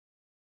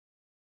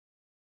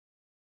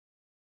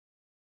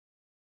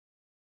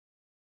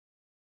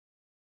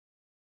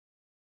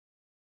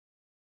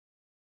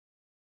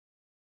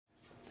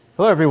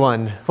Hello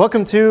everyone,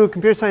 welcome to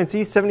Computer Science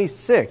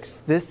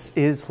E-76. This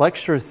is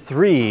Lecture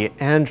 3,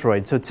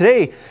 Android. So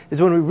today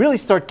is when we really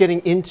start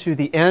getting into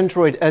the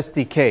Android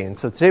SDK. And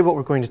so today what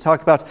we're going to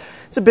talk about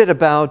is a bit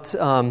about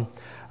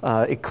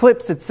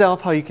Eclipse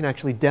itself, how you can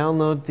actually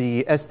download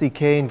the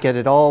SDK and get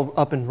it all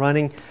up and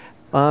running.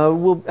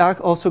 We'll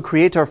also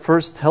create our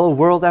first Hello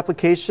World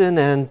application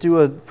and do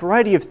a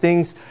variety of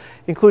things,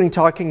 including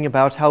talking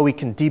about how we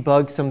can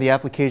debug some of the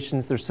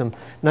applications. There's some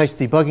nice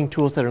debugging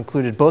tools that are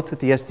included both with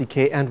the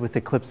SDK and with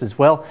Eclipse as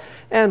well.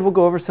 And we'll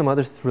go over some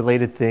other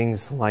related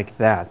things like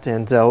that.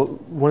 And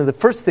one of the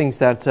first things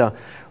that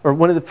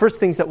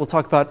we'll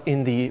talk about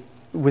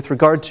with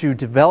regard to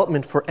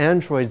development for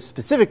Android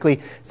specifically,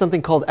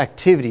 something called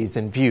activities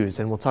and views.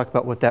 And we'll talk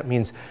about what that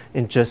means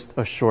in just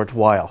a short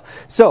while.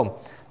 So,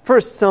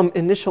 first, some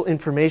initial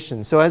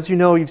information. So as you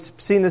know, you've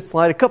seen this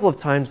slide a couple of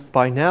times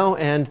by now,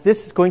 and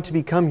this is going to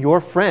become your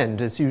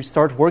friend as you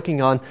start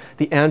working on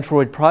the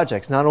Android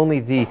projects. Not only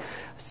the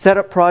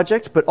setup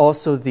project, but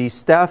also the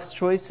staff's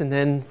choice, and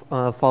then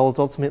followed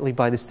ultimately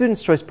by the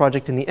student's choice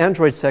project in the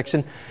Android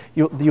section.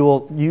 You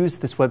will use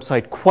this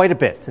website quite a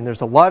bit, and there's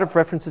a lot of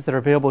references that are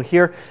available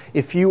here.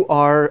 If you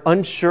are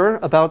unsure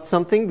about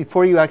something,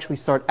 before you actually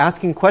start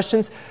asking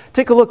questions,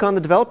 take a look on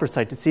the developer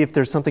site to see if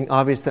there's something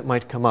obvious that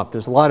might come up.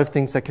 There's a lot of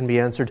things that can be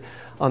answered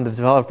on the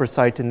developer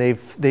site, and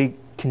they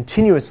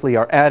continuously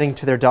are adding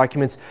to their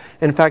documents.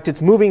 In fact,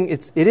 it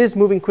is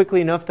moving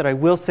quickly enough that I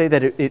will say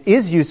that it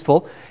is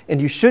useful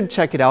and you should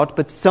check it out,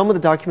 but some of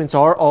the documents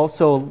are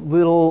also a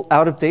little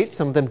out of date.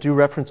 Some of them do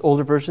reference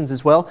older versions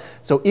as well.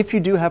 So if you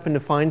do happen to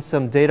find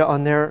some data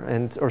on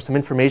there or some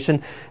information,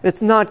 and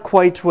it's not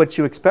quite what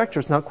you expect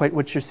or it's not quite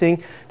what you're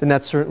seeing, then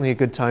that's certainly a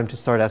good time to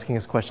start asking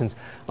us questions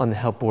on the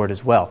help board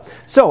as well.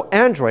 So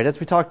Android,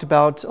 as we talked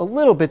about a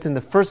little bit in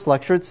the first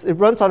lecture, it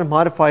runs on a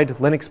modified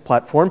Linux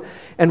platform,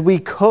 and we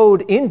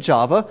code in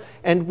Java,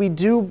 and we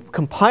do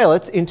compile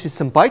it into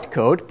some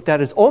bytecode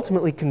that is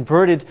ultimately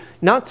converted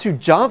not to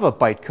Java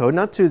bytecode,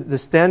 not to the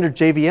standard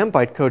JVM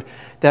bytecode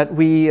that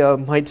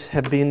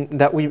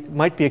we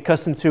might be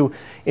accustomed to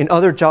in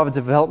other Java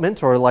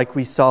development, or like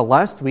we saw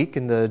last week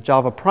in the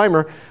Java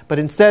primer, but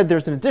instead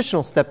there's an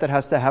additional step that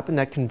has to happen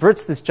that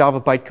converts this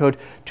Java bytecode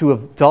to a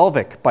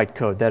Dalvik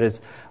bytecode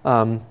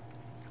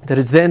that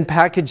is then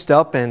packaged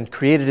up and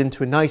created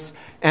into a nice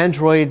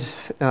Android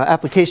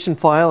application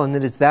file, and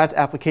it is that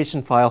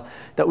application file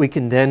that we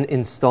can then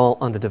install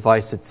on the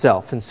device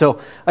itself. And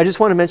so I just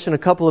want to mention a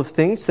couple of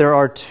things. There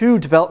are two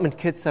development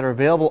kits that are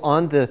available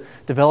on the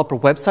developer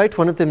website.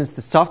 One of them is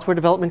the software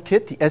development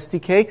kit, the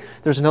SDK.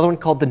 There's another one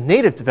called the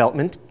native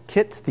development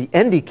kit, the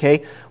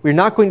NDK. We're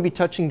not going to be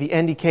touching the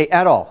NDK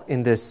at all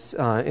in this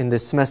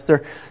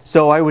semester,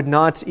 so I would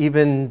not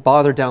even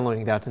bother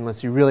downloading that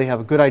unless you really have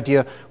a good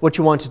idea what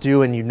you want to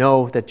do and you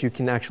know that you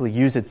can actually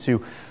use it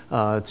to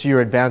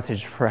your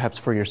advantage, perhaps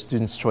for your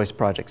student's choice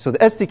project. So the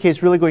SDK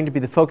is really going to be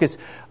the focus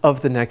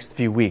of the next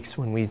few weeks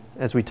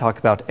as we talk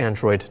about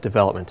Android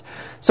development.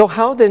 So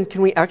how then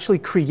can we actually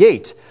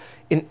create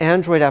an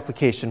Android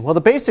application? Well,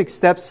 the basic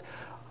steps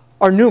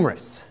are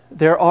numerous.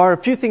 There are a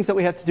few things that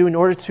we have to do in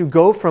order to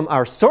go from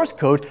our source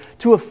code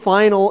to a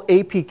final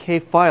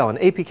APK file. An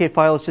APK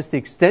file is just the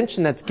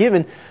extension that's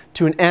given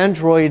to an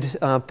Android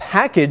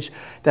package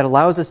that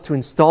allows us to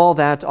install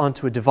that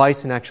onto a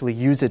device and actually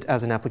use it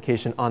as an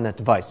application on that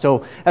device.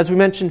 So as we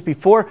mentioned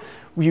before,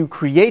 you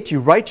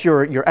write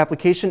your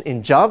application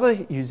in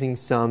Java using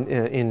some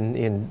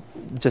in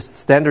just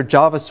standard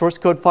Java source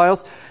code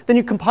files. Then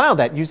you compile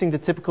that using the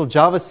typical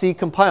Java C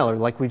compiler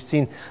like we've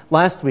seen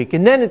last week.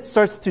 And then it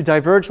starts to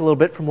diverge a little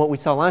bit from what we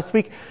saw last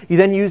week. You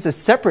then use a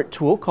separate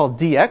tool called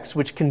DX,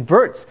 which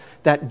converts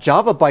that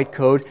Java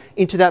bytecode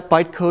into that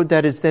bytecode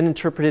that is then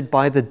interpreted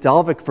by the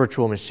Dalvik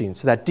virtual machine.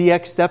 So that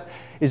DX step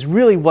is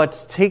really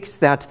what takes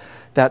that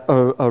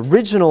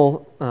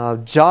original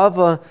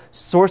Java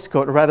source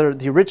code, or rather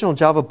the original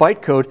Java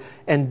bytecode,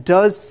 and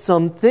does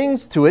some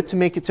things to it to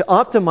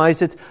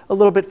optimize it a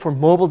little bit for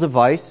mobile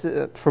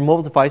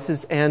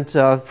devices and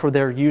for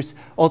their use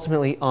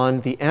ultimately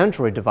on the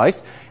Android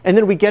device. And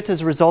then we get,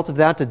 as a result of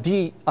that, a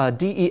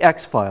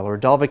DEX file, or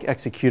Dalvik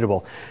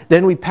executable.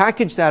 Then we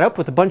package that up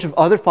with a bunch of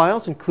other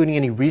files, including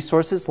any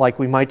resources, like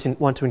we might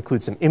want to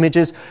include some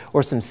images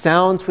or some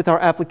sounds with our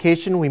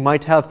application. We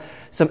might have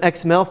some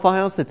XML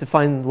files that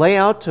define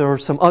layout or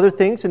some other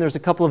things, and there's a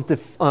couple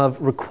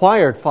of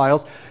required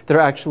files that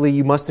are actually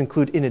you must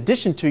include in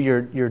addition to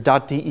your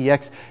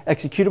 .dex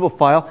executable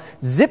file.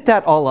 Zip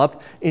that all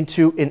up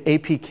into an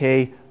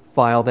APK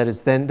file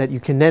that you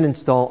can then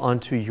install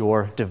onto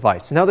your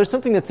device. Now, there's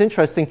something that's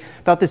interesting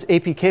about this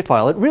APK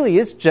file. It really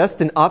is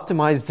just an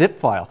optimized zip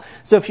file.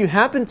 So if you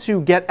happen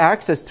to get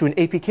access to an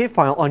APK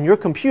file on your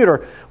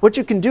computer, what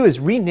you can do is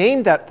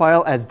rename that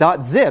file as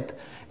 .zip,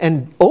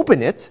 and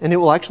open it, and it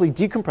will actually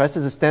decompress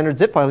as a standard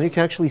zip file, and you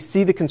can actually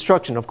see the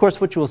construction. Of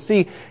course, what you will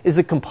see is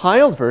the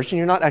compiled version.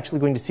 You're not actually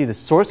going to see the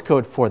source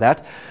code for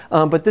that,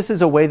 but this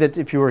is a way that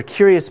if you were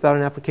curious about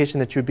an application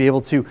that you'd be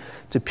able to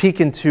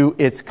peek into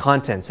its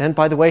contents. And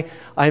by the way,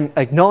 I'm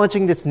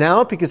acknowledging this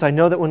now because I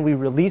know that when we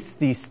release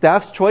the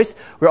staff's choice,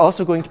 we're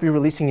also going to be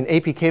releasing an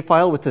APK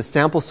file with the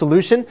sample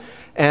solution,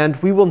 and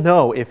we will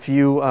know if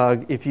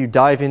you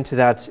dive into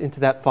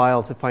that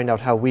file to find out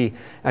how we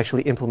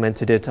actually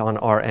implemented it on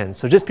our end.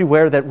 So just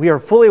beware that we are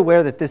fully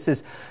aware that this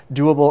is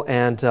doable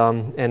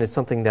and it's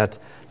something that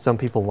some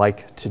people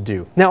like to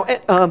do. Now,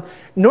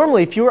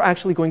 normally, if you were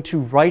actually going to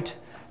write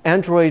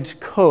Android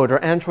code or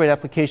Android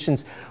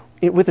applications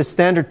with a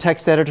standard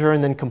text editor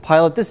and then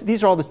compile it,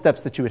 these are all the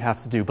steps that you would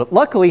have to do. But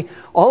luckily,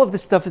 all of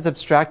this stuff is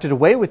abstracted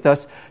away with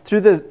us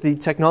through the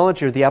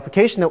technology or the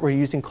application that we're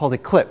using called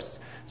Eclipse.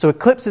 So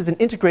Eclipse is an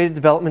integrated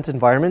development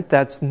environment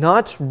that's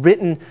not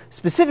written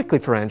specifically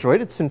for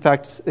Android. It's in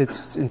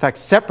fact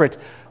separate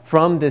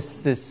from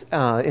this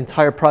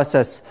entire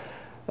process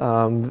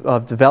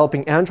of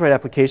developing Android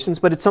applications,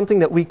 but it's something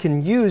that we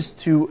can use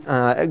to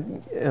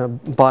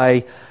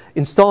by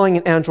installing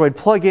an Android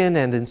plugin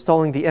and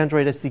installing the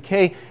Android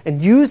SDK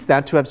and use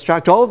that to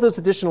abstract all of those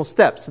additional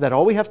steps so that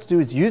all we have to do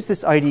is use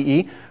this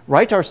IDE,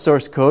 write our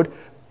source code,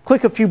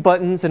 click a few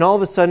buttons, and all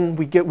of a sudden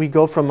we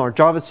go from our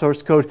Java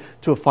source code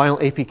to a final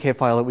APK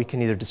file that we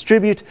can either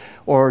distribute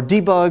or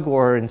debug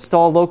or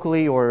install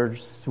locally or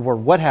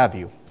what have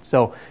you.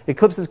 So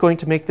Eclipse is going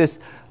to make this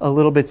a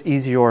little bit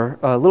easier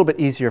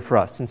for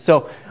us. And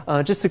so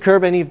just to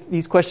curb any of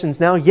these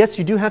questions now, yes,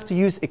 you do have to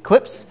use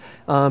Eclipse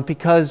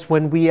because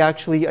when we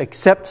actually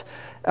accept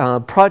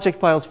project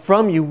files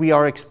from you, we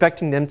are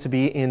expecting them to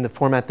be in the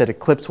format that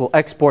Eclipse will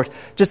export,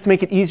 just to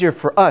make it easier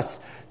for us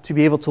to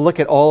be able to look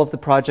at all of the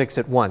projects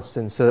at once,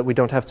 and so that we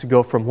don't have to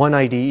go from one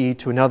IDE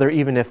to another,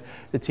 even if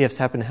the TFs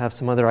happen to have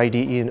some other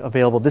IDE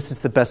available. This is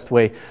the best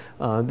way,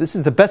 this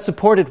is the best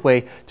supported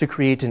way to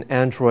create an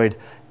Android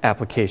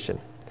application.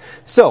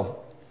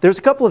 So there's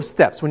a couple of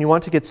steps when you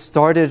want to get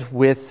started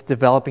with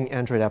developing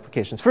Android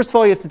applications. First of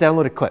all, you have to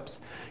download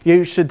Eclipse.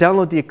 You should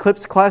download the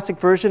Eclipse Classic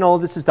version. All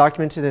of this is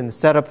documented in the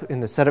setup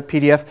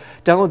PDF.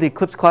 Download the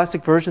Eclipse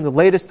Classic version, the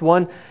latest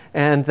one,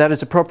 and that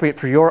is appropriate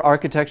for your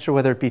architecture,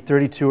 whether it be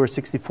 32 or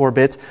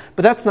 64-bit.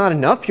 But that's not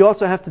enough. You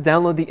also have to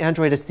download the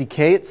Android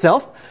SDK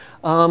itself.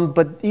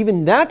 But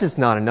even that is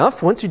not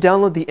enough. Once you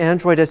download the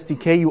Android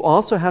SDK, you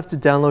also have to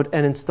download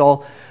and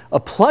install a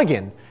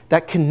plugin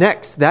that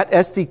connects that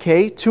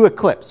SDK to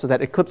Eclipse so that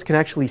Eclipse can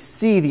actually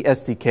see the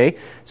SDK.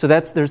 So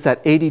there's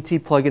that ADT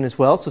plugin as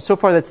well. So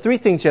far that's 3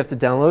 things you have to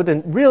download,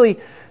 and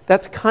really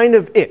that's kind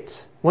of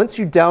it. Once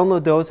you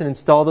download those and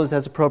install those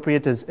as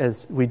appropriate,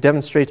 as we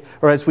demonstrate,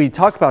 or as we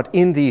talk about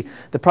in the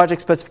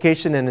project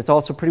specification, and it's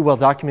also pretty well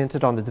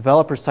documented on the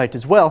developer site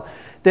as well,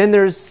 then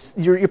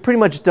you're pretty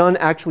much done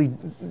actually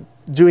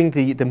doing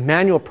the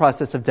manual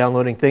process of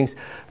downloading things.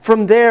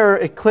 From there,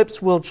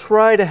 Eclipse will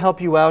try to help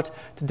you out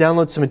to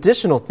download some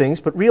additional things,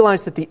 but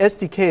realize that the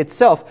SDK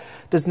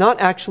itself does not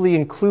actually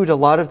include a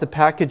lot of the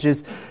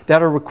packages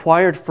that are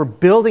required for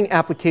building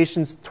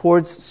applications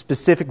towards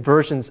specific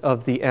versions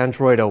of the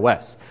Android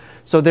OS.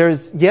 So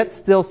there's yet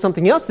still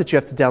something else that you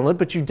have to download,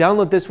 but you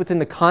download this within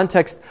the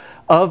context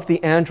of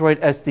the Android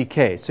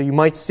SDK. So you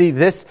might see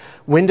this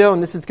window,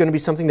 and this is going to be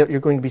something that you're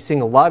going to be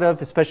seeing a lot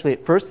of, especially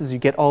at first as you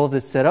get all of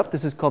this set up.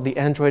 This is called the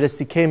Android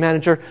SDK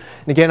Manager.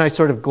 And again, I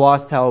sort of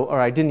glossed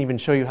I didn't even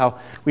show you how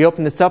we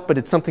open this up, but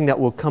it's something that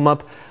will come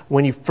up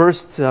when you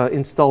first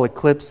install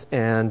Eclipse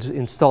and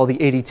install the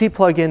ADT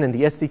plugin and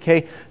the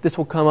SDK. This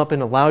will come up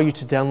and allow you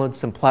to download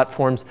some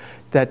platforms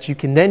that you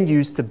can then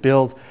use to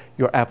build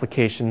your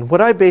application. What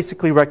I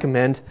basically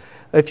recommend,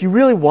 if you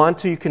really want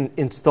to, you can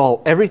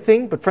install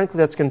everything, but frankly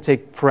that's going to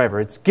take forever.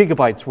 It's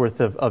gigabytes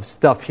worth of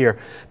stuff here,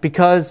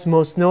 because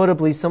most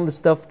notably some of the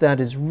stuff that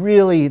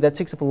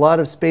takes up a lot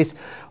of space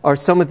are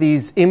some of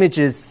these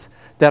images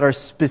that are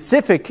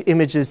specific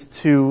images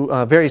to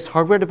various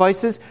hardware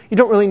devices. You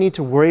don't really need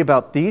to worry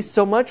about these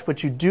so much.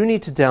 What you do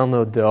need to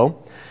download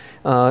though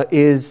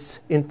is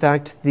in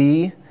fact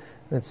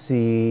let's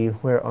see,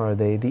 where are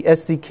they? The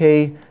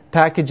SDK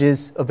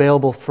packages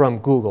available from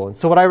Google. And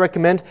so what I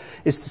recommend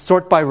is to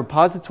sort by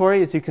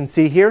repository, as you can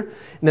see here,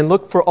 and then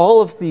look for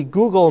all of the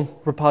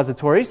Google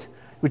repositories,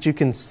 which you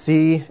can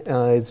see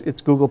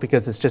it's Google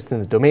because it's just in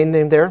the domain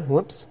name there.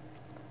 Whoops.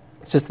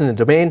 It's just in the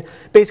domain.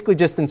 Basically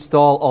just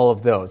install all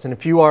of those. And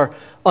if you are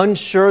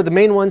unsure, the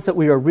main ones that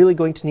we are really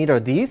going to need are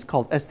these,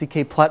 called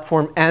SDK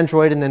Platform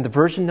Android, and then the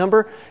version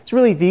number. It's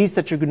really these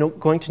that you're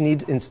going to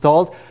need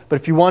installed. But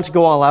if you want to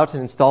go all out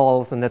and install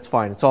all of them, that's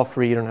fine. It's all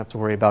free. You don't have to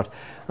worry about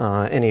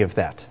any of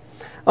that.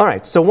 All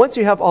right, so once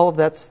you have all of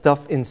that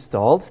stuff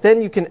installed,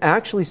 then you can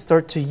actually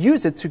start to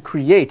use it to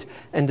create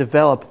and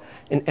develop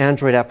an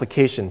Android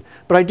application.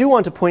 But I do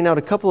want to point out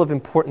a couple of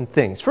important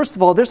things. First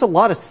of all, there's a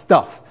lot of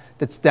stuff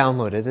that's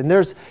downloaded. And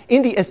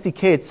in the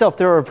SDK itself,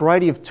 there are a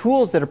variety of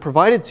tools that are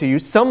provided to you,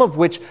 some of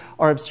which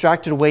are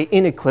abstracted away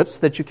in Eclipse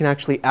so that you can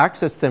actually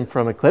access them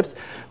from Eclipse.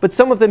 But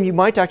some of them you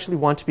might actually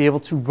want to be able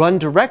to run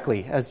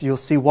directly, as you'll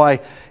see why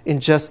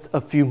in just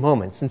a few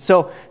moments. And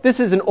so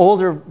this is an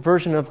older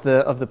version of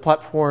the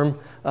platform,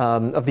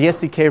 of the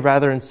SDK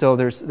rather, and so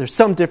there's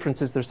some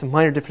differences, there's some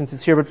minor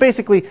differences here, but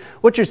basically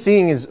what you're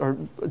seeing is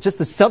just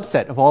a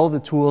subset of all of the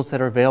tools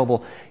that are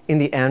available in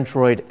the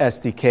Android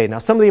SDK. Now,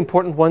 some of the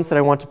important ones that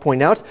I want to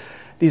point out,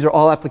 these are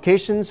all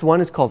applications. One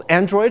is called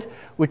Android,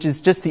 which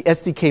is just the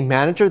SDK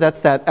manager.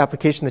 That's that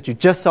application that you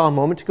just saw a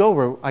moment ago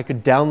where I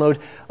could download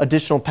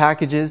additional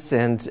packages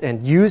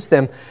and use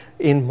them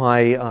in my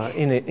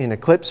in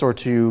Eclipse or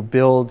to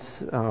build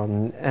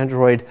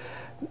Android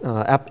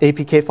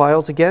APK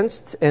files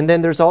against. And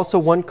then there's also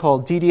one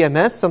called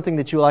DDMS, something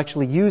that you'll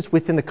actually use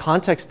within the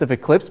context of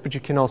Eclipse, but you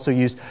can also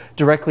use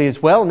directly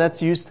as well, and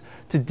that's used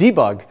to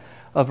debug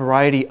a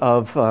variety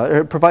of,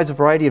 it provides a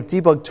variety of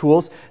debug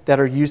tools that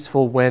are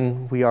useful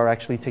when we are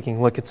actually taking a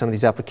look at some of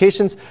these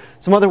applications.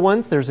 Some other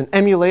ones, there's an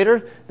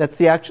emulator. That's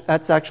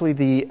actually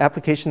the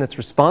application that's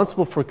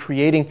responsible for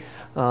creating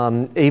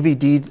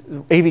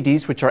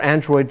AVDs, which are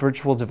Android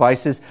virtual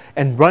devices,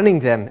 and running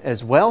them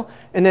as well.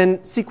 And then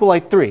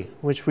SQLite 3,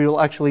 which we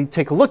will actually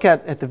take a look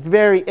at the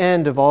very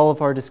end of all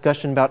of our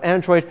discussion about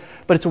Android.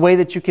 But it's a way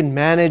that you can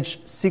manage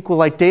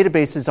SQLite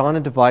databases on a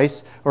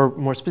device, or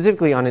more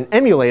specifically on an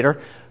emulator,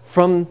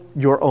 from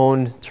your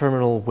own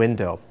terminal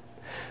window.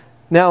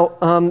 Now,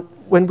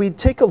 when we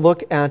take a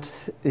look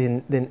at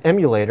an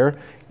emulator,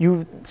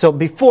 so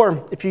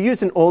before, if you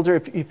use an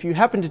older, if you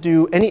happen to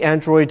do any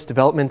Android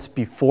development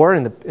before,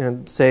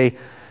 say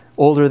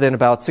older than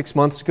about 6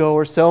 months ago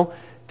or so,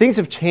 things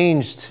have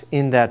changed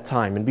in that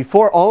time. And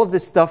before, all of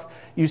this stuff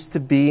used to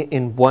be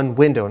in one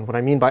window. And what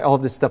I mean by all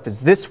of this stuff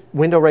is this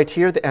window right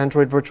here, the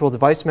Android Virtual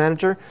Device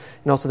Manager,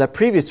 and also that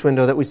previous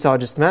window that we saw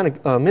just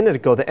a minute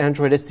ago, the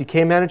Android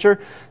SDK Manager.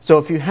 So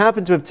if you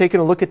happen to have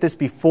taken a look at this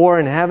before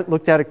and haven't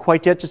looked at it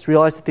quite yet, just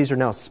realize that these are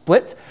now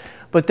split.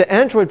 But the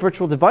Android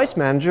Virtual Device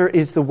Manager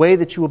is the way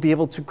that you will be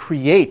able to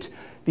create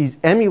these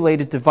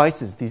emulated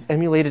devices, these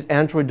emulated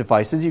Android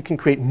devices. You can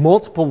create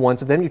multiple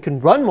ones of them. You can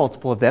run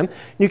multiple of them.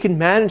 You can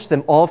manage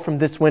them all from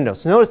this window.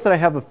 So notice that I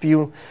have a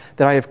few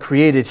that I have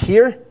created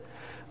here,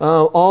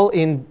 all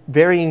in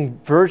varying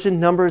version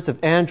numbers of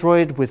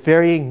Android with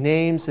varying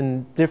names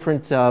and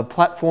different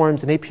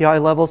platforms and API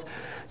levels.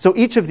 So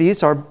each of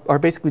these are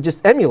basically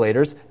just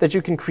emulators that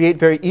you can create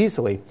very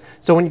easily.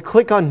 So when you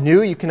click on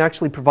New, you can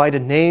actually provide a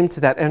name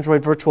to that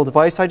Android virtual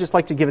device. I just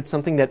like to give it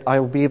something that I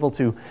will be able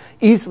to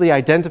easily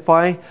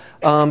identify.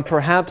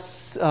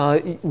 Perhaps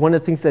one of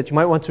the things that you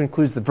might want to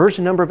include is the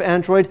version number of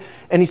Android,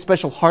 any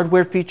special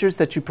hardware features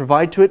that you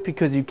provide to it,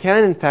 because you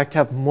can, in fact,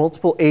 have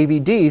multiple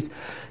AVDs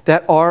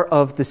that are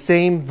of the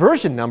same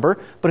version number,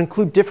 but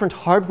include different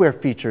hardware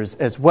features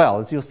as well.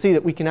 As you'll see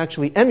that we can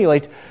actually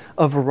emulate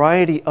a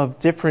variety of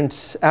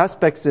different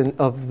aspects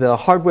of the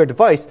hardware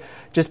device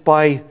just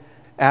by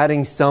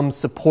adding some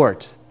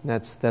support.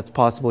 That's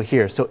possible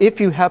here. So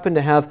if you happen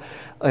to have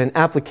an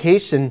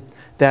application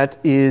that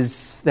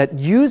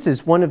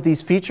uses one of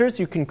these features,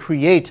 you can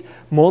create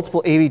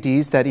multiple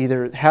AVDs that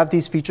either have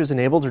these features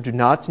enabled or do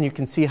not, and you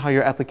can see how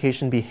your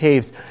application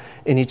behaves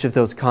in each of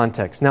those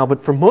contexts. Now,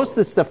 but for most of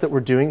the stuff that we're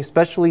doing,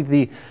 especially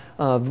the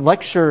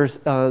lecture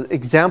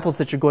examples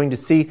that you're going to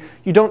see,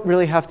 you don't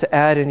really have to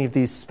add any of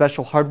these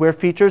special hardware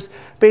features.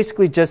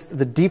 Basically, just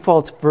the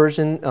default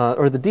version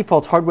or the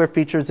default hardware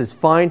features is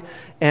fine,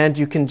 and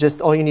you can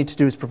just, all you need to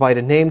do is provide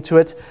a name to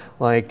it,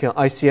 like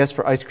ICS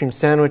for ice cream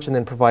sandwich, and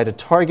then provide a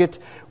target,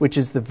 which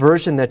is the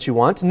version that you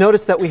want.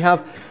 Notice that we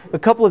have a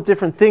couple of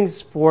different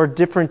things for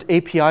different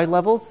API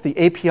levels. The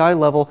API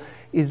level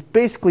is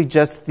basically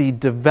just the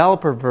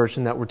developer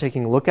version that we're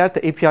taking a look at.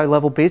 The API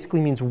level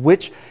basically means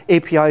which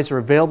APIs are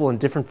available in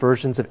different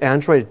versions of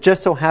Android. It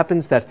just so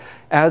happens that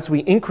as we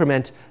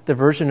increment the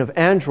version of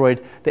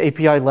Android, the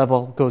API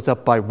level goes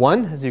up by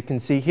 1, as you can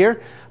see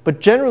here. But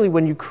generally,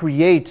 when you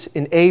create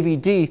an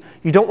AVD,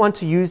 you don't want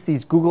to use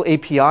these Google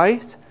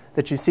APIs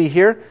that you see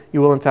here. You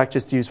will, in fact,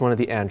 just use one of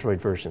the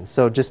Android versions.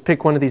 So just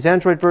pick one of these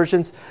Android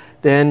versions,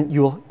 then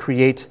you'll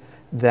create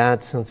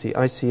that, let's see,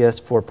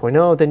 ICS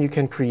 4.0, then you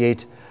can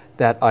create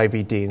that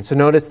IVD. And so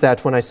notice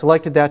that when I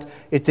selected that,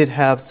 it did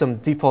have some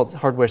default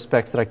hardware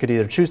specs that I could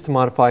either choose to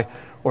modify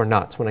or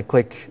not. So when I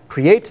click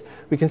Create,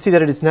 we can see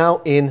that it is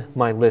now in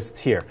my list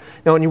here.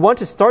 Now, when you want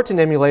to start an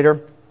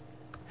emulator,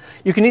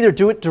 you can either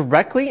do it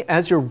directly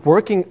as you're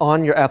working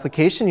on your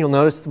application. You'll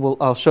notice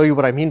I'll show you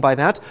what I mean by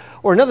that.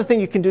 Or another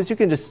thing you can do is you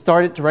can just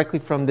start it directly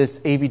from this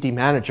AVD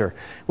manager.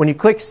 When you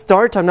click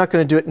Start, I'm not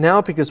going to do it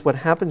now because what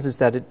happens is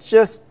that it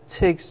just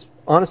takes,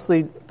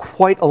 honestly,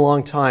 quite a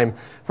long time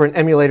for an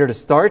emulator to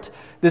start.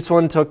 This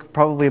one took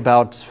probably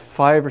about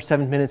 5 or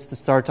 7 minutes to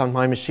start on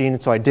my machine,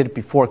 and so I did it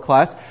before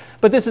class.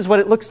 But this is what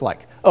it looks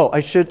like. Oh, I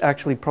should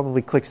actually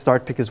probably click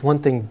Start because one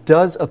thing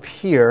does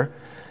appear.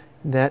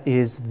 That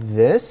is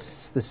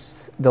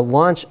the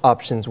launch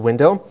options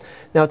window.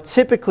 Now,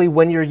 typically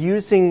when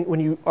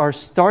you are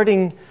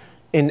starting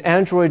an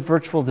Android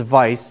virtual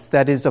device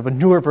that is of a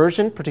newer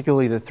version,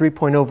 particularly the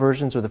 3.0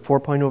 versions or the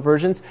 4.0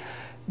 versions,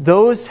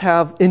 those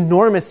have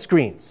enormous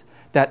screens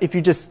that if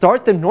you just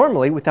start them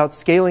normally without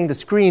scaling the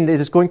screen, it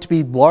is going to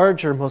be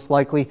larger most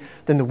likely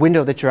than the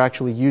window that you're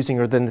actually using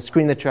or than the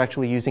screen that you're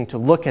actually using to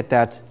look at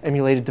that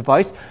emulated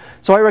device.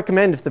 So I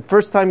recommend if the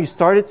first time you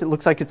start it, it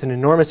looks like it's an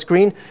enormous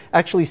screen,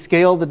 actually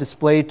scale the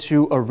display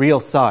to a real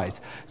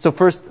size. So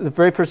the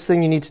very first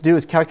thing you need to do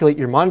is calculate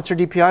your monitor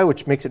DPI,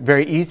 which makes it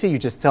very easy. You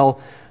just tell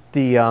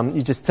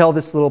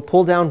this little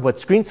pull down what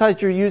screen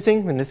size you're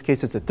using. In this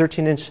case, it's a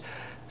 13-inch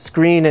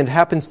screen and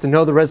happens to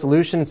know the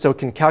resolution, so it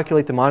can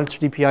calculate the monitor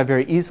DPI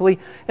very easily.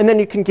 And then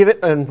you can give it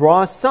a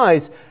raw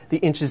size, the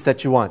inches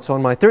that you want. So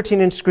on my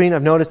 13-inch screen,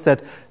 I've noticed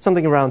that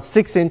something around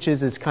 6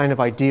 inches is kind of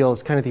ideal,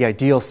 is kind of the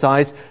ideal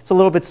size. It's a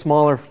little bit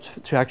smaller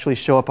to actually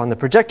show up on the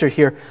projector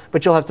here,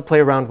 but you'll have to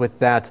play around with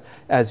that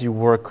as you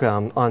work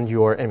on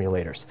your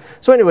emulators.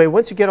 So anyway,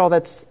 once you get all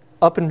that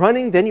up and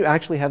running, then you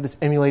actually have this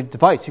emulated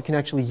device. You can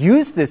actually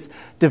use this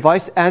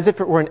device as if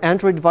it were an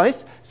Android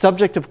device,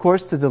 subject, of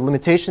course, to the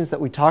limitations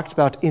that we talked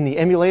about in the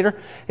emulator.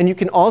 And you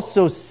can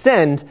also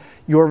send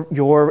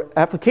your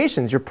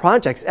applications, your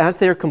projects, as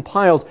they are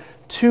compiled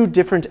to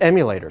different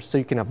emulators. So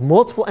you can have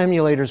multiple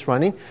emulators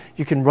running.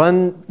 You can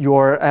run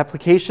your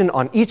application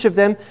on each of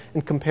them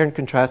and compare and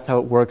contrast how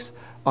it works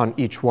on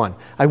each one.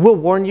 I will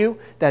warn you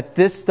that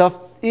this stuff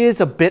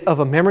is a bit of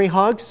a memory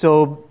hog,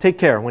 so take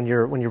care when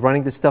you're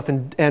running this stuff.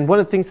 And one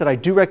of the things that I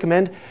do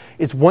recommend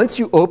is once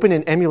you open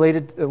an emulator,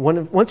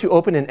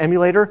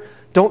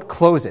 don't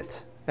close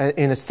it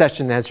in a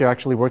session as you're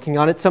actually working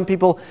on it. Some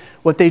people,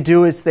 what they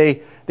do is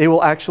they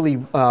will actually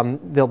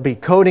they'll be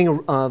coding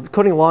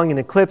along in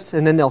Eclipse,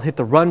 and then they'll hit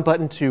the run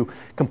button to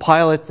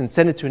compile it and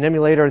send it to an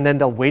emulator, and then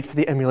they'll wait for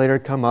the emulator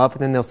to come up,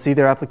 and then they'll see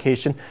their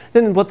application.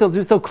 Then what they'll do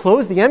is they'll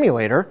close the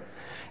emulator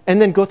and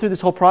then go through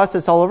this whole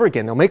process all over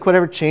again. They'll make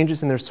whatever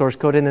changes in their source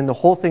code, and then the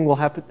whole thing will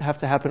have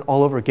to happen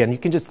all over again. You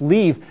can just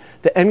leave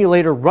the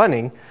emulator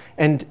running,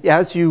 and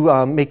as you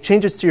make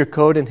changes to your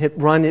code and hit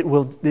run, it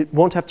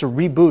won't have to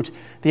reboot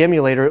the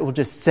emulator. It will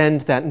just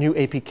send that new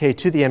APK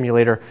to the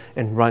emulator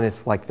and run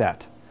it like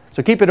that.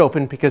 So keep it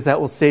open, because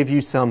that will save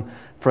you some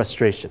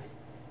frustration.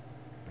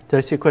 Did I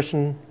see a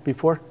question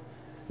before?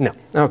 No.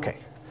 Okay.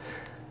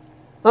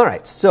 All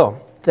right.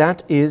 So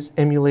that is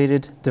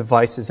emulated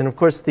devices. And of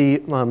course,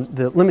 the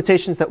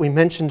limitations that we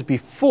mentioned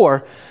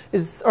before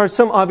are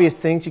some obvious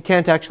things. You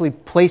can't actually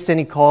place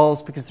any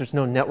calls because there's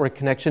no network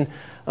connection.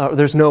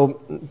 There's no,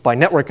 by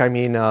network I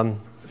mean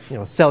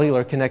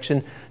cellular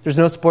connection. There's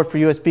no support for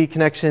USB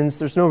connections.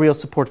 There's no real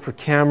support for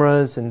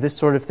cameras and this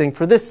sort of thing.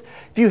 For this,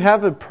 if you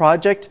have a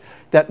project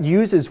that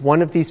uses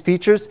one of these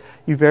features,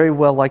 you very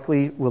well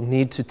likely will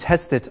need to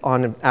test it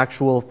on an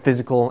actual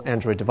physical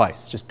Android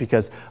device, just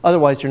because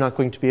otherwise you're not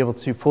going to be able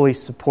to fully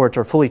support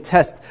or fully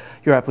test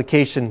your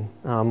application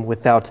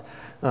without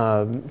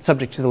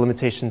subject to the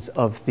limitations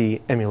of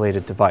the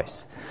emulated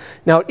device.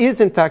 Now, it is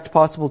in fact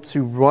possible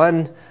to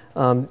run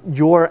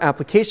your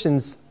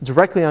applications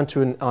directly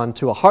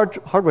onto a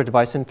hardware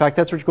device. In fact,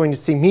 that's what you're going to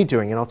see me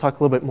doing, and I'll talk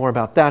a little bit more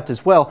about that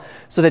as well,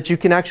 so that you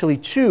can actually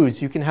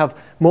choose. You can have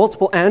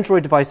multiple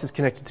Android devices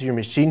connected to your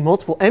machine,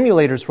 multiple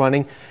emulators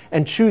running,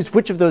 and choose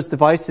which of those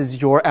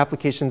devices your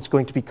application is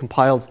going to be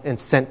compiled and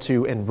sent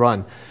to and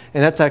run.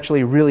 And that's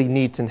actually a really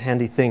neat and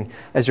handy thing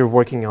as you're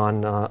working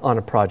on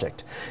a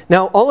project.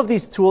 Now, all of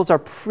these tools are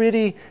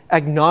pretty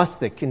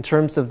agnostic in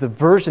terms of the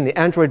version, the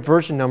Android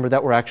version number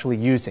that we're actually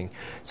using.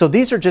 So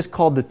these are just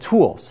called the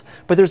tools.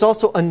 But there's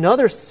also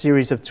another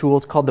series of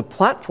tools called the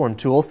platform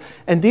tools,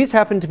 and these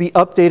happen to be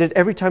updated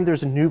every time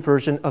there's a new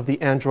version of the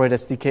Android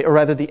SDK, or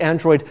rather the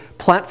Android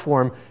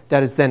platform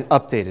that is then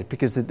updated,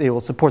 because they will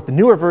support the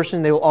newer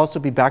version. They will also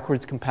be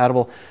backwards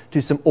compatible to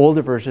some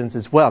older versions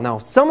as well. Now,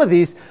 some of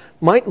these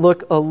might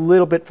look a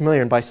little bit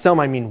familiar, and by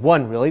some I mean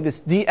one really. This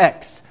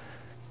DX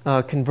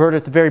converter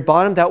at the very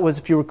bottom, that was,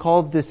 if you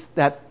recall,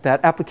 that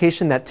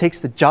application that takes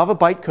the Java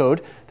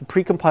bytecode, the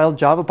precompiled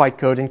Java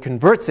bytecode, and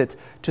converts it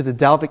to the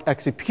Dalvik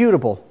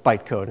executable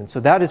bytecode. And so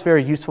that is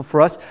very useful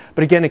for us.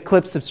 But again,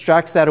 Eclipse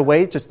abstracts that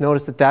away. Just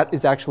notice that that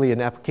is actually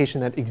an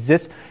application that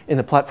exists in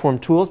the platform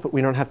tools, but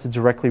we don't have to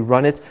directly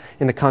run it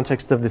in the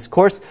context of this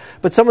course.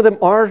 But some of them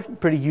are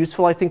pretty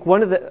useful. I think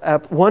one of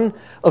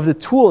the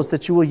tools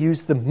that you will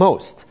use the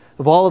most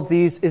of all of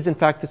these is, in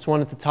fact, this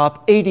one at the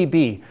top,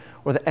 ADB,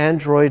 or the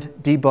Android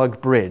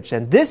Debug Bridge.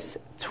 And this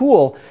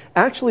tool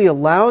actually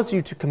allows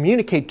you to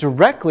communicate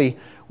directly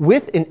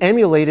with an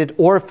emulated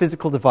or a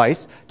physical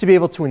device to be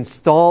able to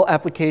install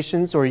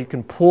applications, or you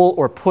can pull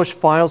or push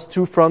files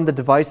to from the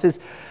devices.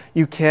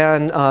 You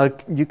can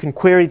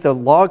query the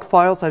log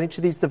files on each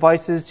of these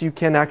devices. You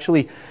can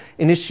actually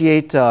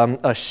initiate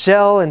a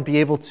shell and be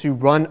able to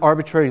run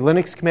arbitrary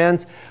Linux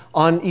commands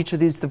on each of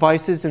these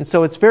devices. And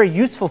so it's a very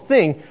useful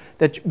thing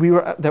that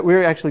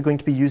we're actually going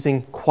to be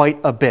using quite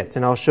a bit.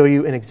 And I'll show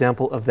you an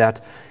example of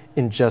that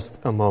in just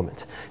a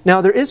moment.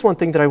 Now, there is one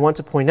thing that I want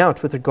to point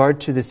out with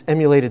regard to this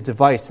emulated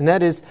device, and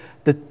that is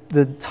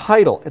the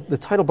title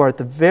bar at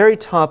the very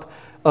top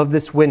of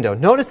this window.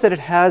 Notice that it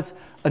has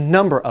a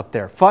number up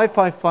there,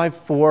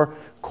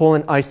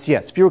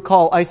 5554:ICS. If you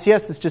recall,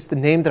 ICS is just the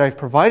name that I've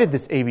provided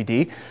this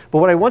ABD, but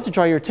what I want to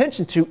draw your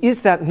attention to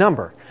is that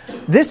number.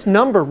 This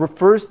number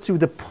refers to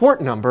the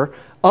port number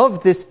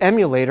of this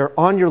emulator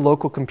on your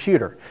local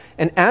computer.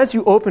 And as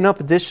you open up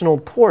additional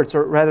ports,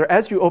 or rather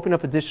as you open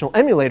up additional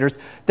emulators,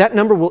 that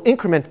number will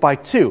increment by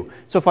 2.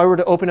 So if I were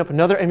to open up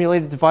another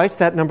emulated device,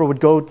 that number would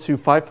go to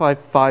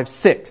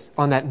 5556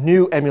 on that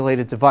new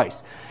emulated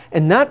device.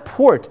 And that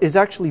port is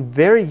actually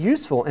very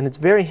useful and it's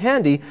very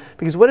handy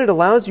because what it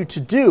allows you to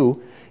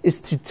do is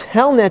to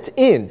telnet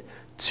in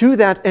to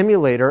that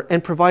emulator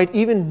and provide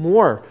even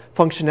more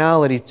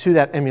functionality to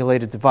that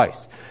emulated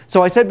device.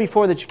 So I said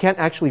before that you can't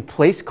actually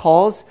place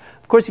calls.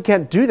 Of course you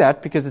can't do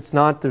that because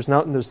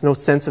there's no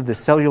sense of the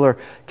cellular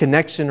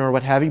connection or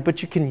what have you,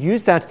 but you can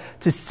use that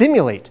to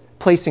simulate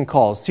placing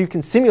calls. So you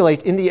can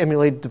simulate in the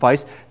emulated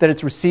device that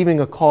it's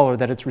receiving a call or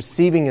that it's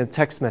receiving a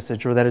text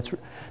message or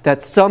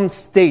that some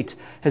state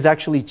has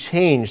actually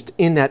changed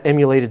in that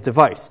emulated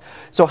device.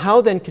 So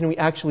how then can we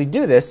actually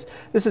do this?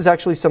 This is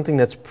actually something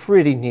that's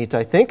pretty neat,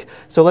 I think.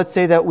 So let's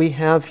say that we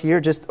have here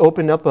just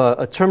opened up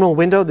a terminal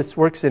window. This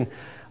works on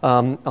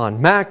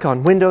Mac,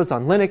 on Windows,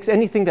 on Linux,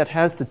 anything that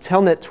has the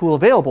Telnet tool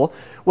available.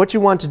 What you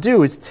want to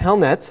do is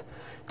Telnet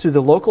to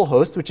the local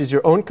host, which is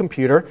your own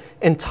computer,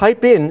 and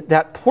type in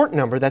that port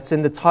number that's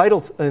in the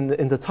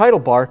title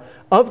bar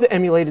of the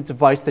emulated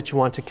device that you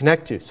want to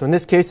connect to. So in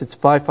this case, it's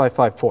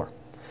 5554.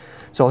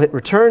 So I'll hit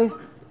return.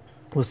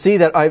 We'll see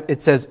that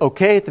it says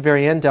OK at the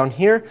very end down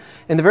here.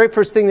 And the very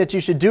first thing that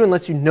you should do,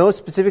 unless you know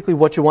specifically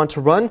what you want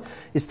to run,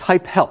 is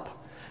type help.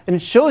 And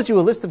it shows you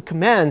a list of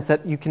commands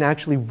that you can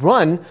actually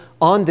run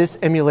on this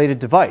emulated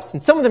device.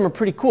 And some of them are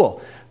pretty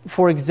cool.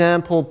 For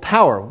example,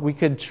 power. We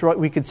could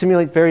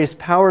simulate various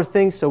power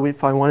things. So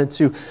if I wanted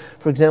to,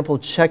 for example,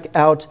 check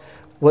out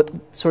what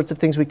sorts of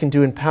things we can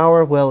do in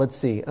power, well, let's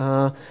see.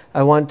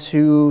 I want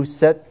to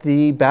set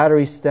the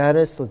battery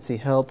status. Let's see,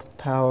 help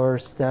power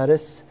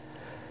status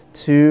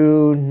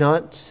to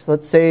not,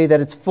 let's say that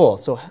it's full.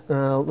 So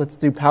let's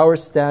do power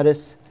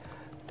status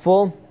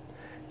full.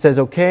 It says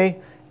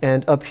OK.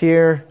 And up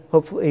here,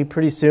 hopefully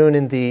pretty soon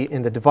in the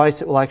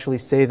device, it will actually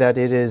say that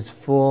it is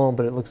full,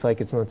 but it looks like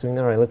it's not doing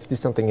that. All right, let's do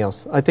something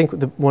else. I think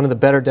one of the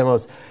better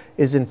demos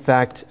is, in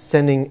fact,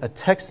 sending a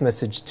text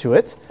message to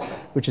it,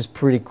 which is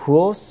pretty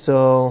cool.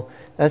 So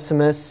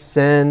SMS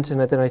send, and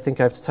then I think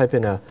I have to type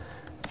in a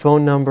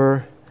phone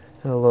number.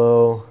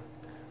 Hello,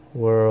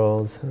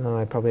 world.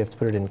 I probably have to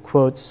put it in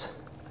quotes.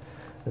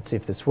 Let's see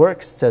if this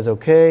works. It says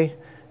OK.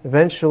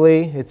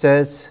 Eventually, it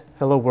says,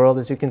 hello world.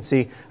 As you can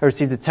see, I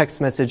received a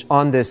text message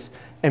on this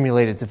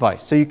emulated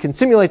device. So you can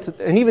simulate,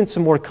 and even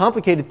some more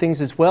complicated things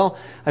as well.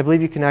 I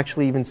believe you can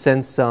actually even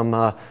send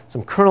some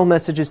kernel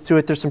messages to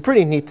it. There's some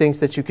pretty neat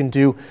things that you can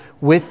do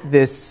with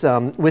this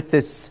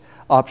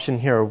option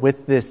here,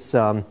 with this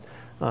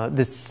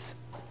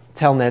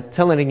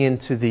telnetting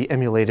into the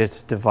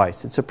emulated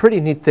device. It's a pretty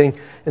neat thing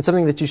and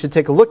something that you should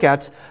take a look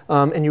at.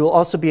 And you will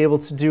also be able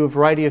to do a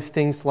variety of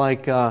things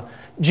like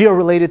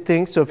geo-related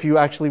things. So if you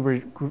actually were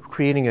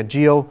creating a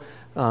geo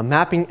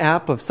mapping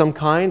app of some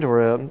kind,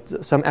 or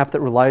some app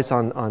that relies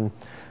on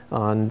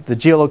the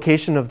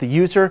geolocation of the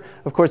user.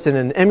 Of course, in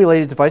an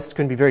emulated device, it's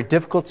going to be very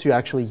difficult to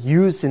actually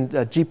use in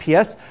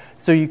GPS.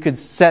 So you could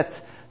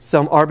set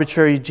some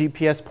arbitrary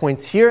GPS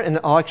points here, and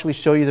I'll actually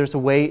show you there's a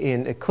way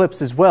in Eclipse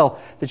as well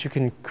that you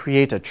can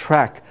create a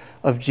track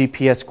of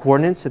GPS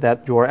coordinates so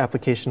that your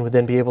application would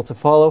then be able to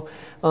follow.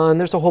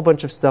 And there's a whole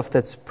bunch of stuff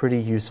that's pretty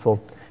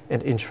useful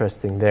and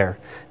interesting there.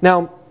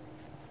 Now,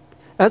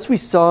 as we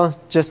saw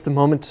just a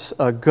moment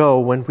ago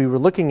when we were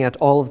looking at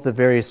all of the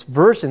various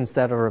versions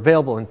that are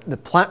available and the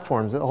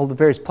platforms, all the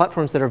various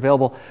platforms that are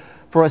available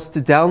for us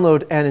to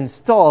download and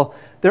install,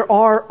 there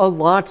are a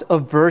lot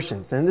of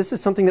versions. And this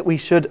is something that we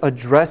should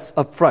address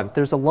up front.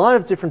 There's a lot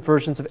of different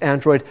versions of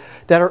Android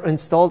that are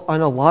installed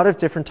on a lot of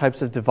different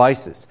types of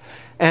devices.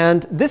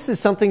 And this is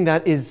something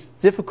that is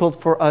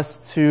difficult for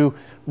us to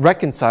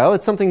reconcile.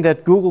 It's something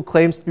that Google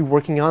claims to be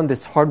working on,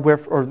 this hardware,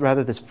 or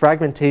rather this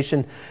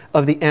fragmentation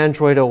of the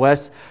Android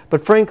OS.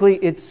 But frankly,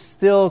 it's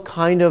still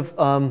kind of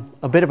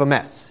a bit of a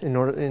mess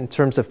in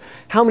terms of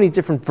how many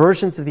different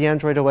versions of the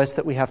Android OS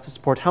that we have to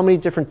support, how many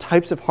different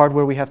types of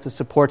hardware we have to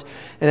support,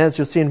 and as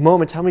you'll see in a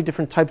moment, how many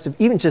different types of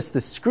even just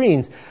the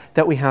screens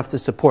that we have to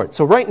support.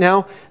 So right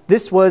now,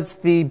 this was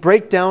the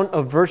breakdown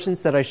of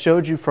versions that I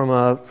showed you from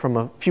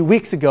a few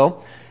weeks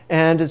ago.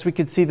 And as we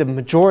can see, the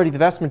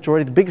vast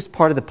majority, the biggest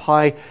part of the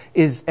pie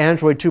is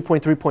Android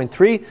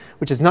 2.3.3,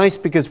 which is nice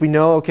because we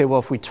know, okay,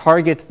 well, if we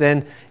target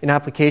then an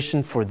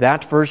application for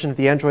that version of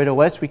the Android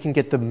OS, we can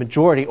get the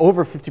majority,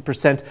 over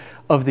 50%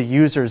 of the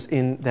users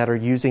that are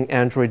using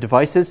Android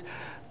devices.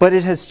 But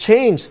it has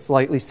changed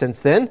slightly since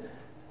then,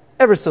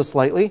 ever so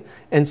slightly.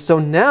 And so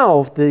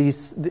now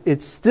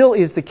it still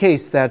is the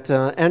case that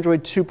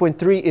Android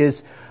 2.3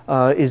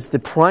 is the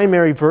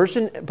primary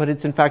version, but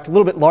it's in fact a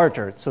little bit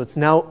larger. So it's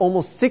now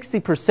almost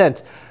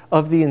 60%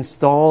 of the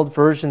installed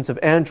versions of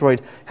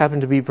Android happen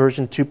to be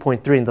version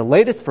 2.3. And the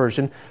latest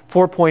version,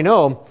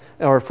 4.0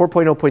 or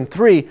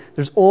 4.0.3,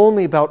 there's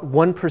only about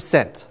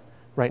 1%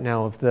 right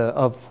now of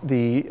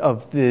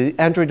the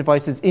Android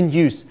devices in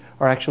use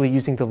are actually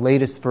using the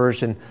latest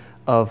version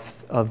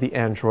of the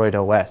Android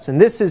OS.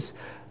 And this is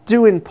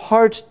due in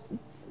part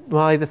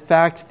by the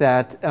fact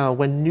that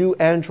when new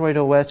Android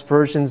OS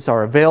versions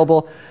are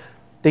available,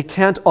 they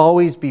can't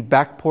always be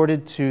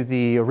backported to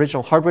the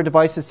original hardware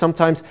devices.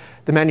 Sometimes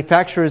the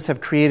manufacturers have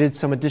created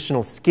some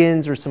additional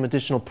skins or some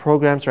additional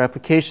programs or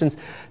applications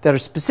that are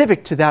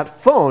specific to that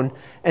phone,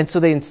 and so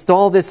they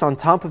install this on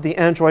top of the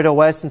Android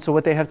OS, and so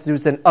what they have to do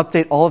is then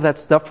update all of that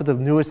stuff for the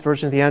newest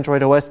version of the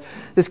Android OS.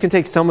 This can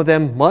take some of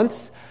them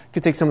months, it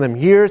could take some of them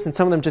years, and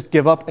some of them just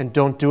give up and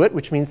don't do it,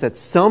 which means that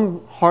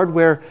some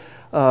hardware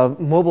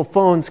mobile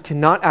phones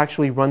cannot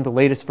actually run the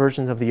latest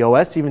versions of the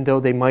OS, even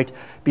though they might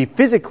be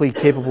physically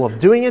capable of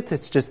doing it.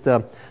 It's just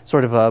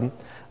sort of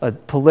a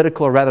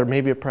political, or rather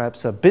maybe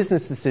perhaps a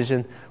business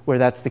decision where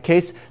that's the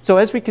case. So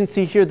as we can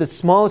see here, the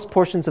smallest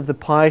portions of the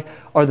pie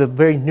are the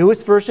very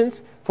newest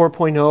versions,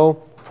 4.0,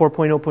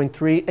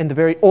 4.0.3, and the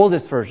very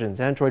oldest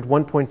versions, Android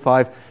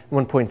 1.5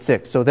 and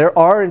 1.6. So there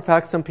are, in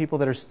fact, some people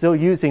that are still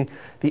using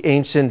the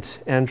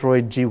ancient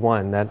Android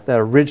G1, that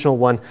original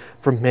one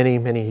from many,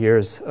 many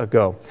years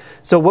ago.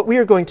 So what we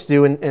are going to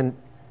do, and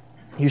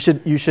you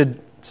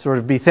should sort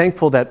of be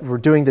thankful that we're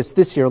doing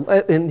this year.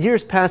 In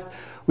years past,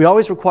 we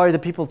always required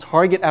that people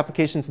target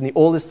applications in the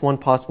oldest one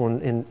possible,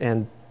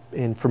 and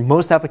for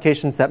most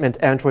applications, that meant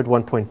Android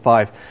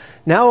 1.5.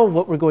 Now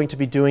what we're going to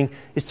be doing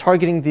is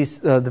targeting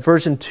the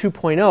version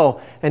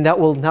 2.0, and that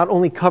will not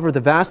only cover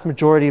the vast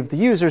majority of the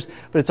users,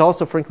 but it's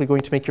also, frankly,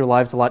 going to make your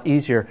lives a lot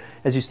easier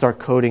as you start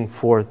coding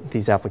for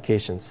these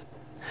applications.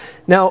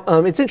 Now,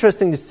 it's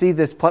interesting to see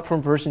this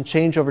platform version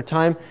change over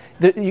time.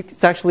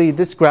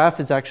 This graph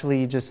is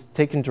actually just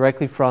taken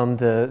directly from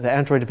the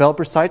Android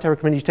developer site. I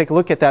recommend you take a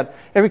look at that.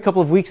 Every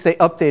couple of weeks they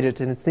update it,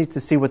 and it's neat to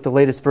see what the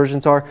latest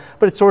versions are.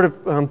 But it's sort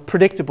of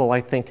predictable,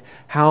 I think,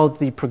 how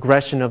the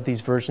progression of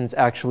these versions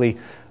actually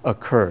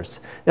occurs.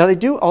 Now, they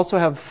do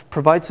also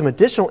provide some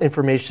additional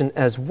information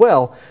as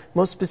well,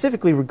 most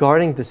specifically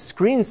regarding the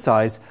screen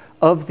size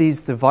of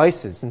these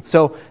devices. And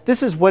so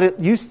this is what it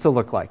used to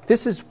look like.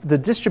 This is the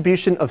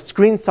distribution of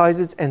screen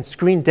sizes and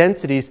screen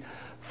densities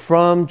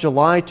from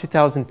July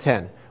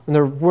 2010, when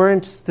there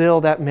weren't still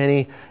that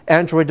many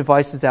Android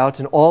devices out,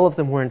 and all of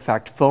them were in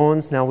fact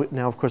phones. Now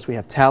of course, we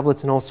have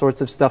tablets and all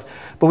sorts of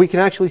stuff, but we can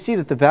actually see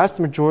that the vast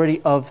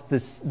majority of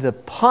the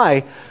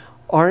pie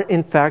are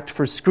in fact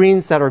for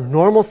screens that are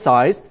normal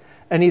sized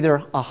and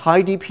either a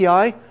high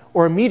DPI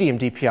or a medium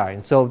DPI.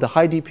 And so the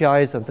high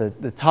DPI is at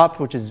the top,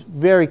 which is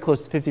very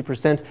close to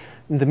 50%,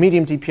 and the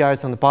medium DPI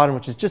is on the bottom,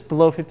 which is just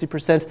below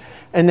 50%,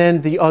 and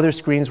then the other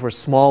screens were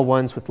small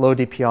ones with low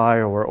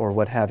DPI or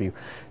what have you.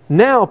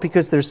 Now,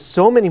 because there's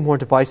so many more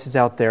devices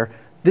out there,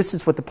 this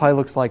is what the pie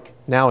looks like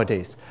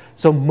nowadays.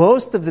 So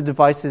most of the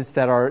devices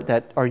that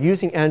are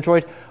using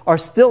Android are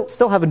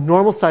still have a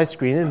normal size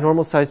screen. And a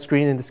normal size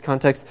screen in this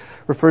context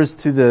refers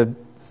to the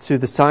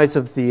size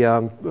of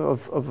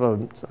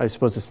I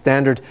suppose a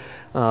standard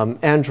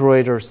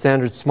Android or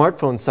standard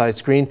smartphone size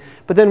screen.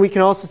 But then we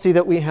can also see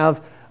that we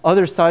have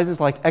other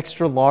sizes like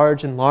extra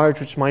large and large,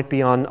 which might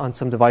be on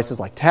some devices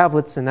like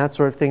tablets and that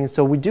sort of thing.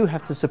 So we do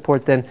have to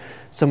support then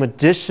some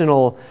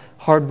additional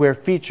hardware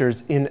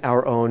features in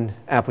our own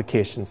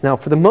applications. Now,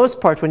 for the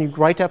most part, when you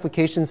write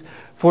applications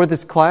for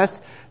this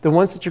class, the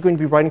ones that you're going to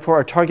be writing for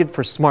are targeted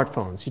for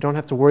smartphones. You don't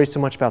have to worry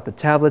so much about the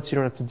tablets. You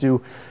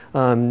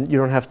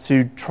don't have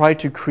to try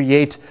to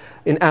create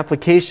an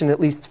application, at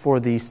least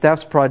for the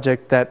staff's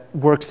project, that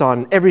works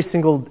on every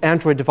single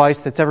Android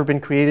device that's ever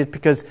been created,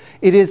 because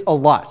it is a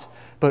lot.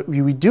 But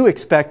we do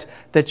expect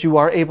that you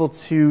are able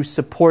to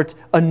support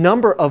a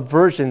number of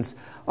versions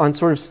on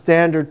sort of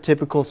standard,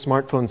 typical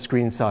smartphone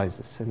screen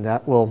sizes. And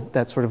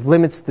that sort of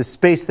limits the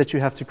space that you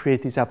have to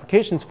create these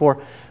applications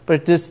for, but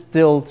it does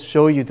still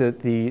show you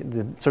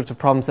the sorts of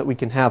problems that we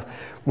can have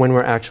when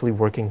we're actually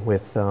working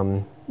with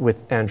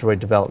Android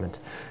development.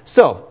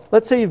 So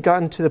let's say you've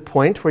gotten to the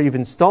point where you've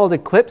installed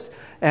Eclipse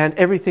and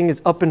everything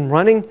is up and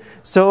running.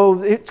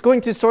 So it's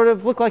going to sort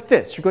of look like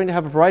this. You're going to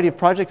have a variety of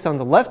projects on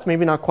the left,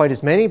 maybe not quite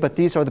as many, but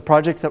these are the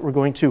projects that we're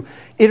going to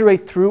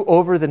iterate through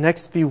over the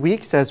next few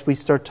weeks as we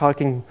start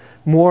talking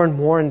more and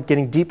more and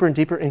getting deeper and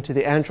deeper into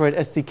the Android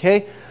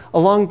SDK.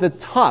 Along the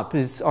top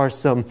are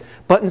some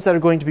buttons that are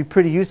going to be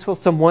pretty useful.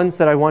 Some ones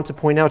that I want to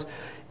point out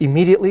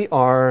immediately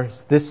are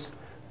this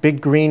big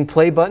green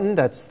play button.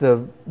 That's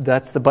the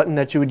button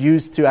that you would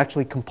use to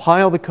actually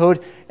compile the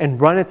code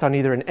and run it on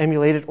either an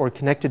emulated or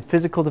connected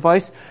physical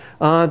device.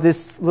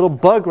 This little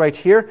bug right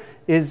here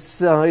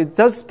it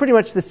does pretty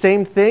much the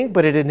same thing,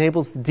 but it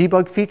enables the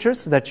debug feature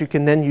so that you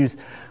can then use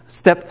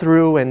step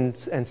through and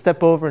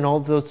step over and all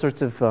of those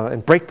sorts of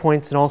and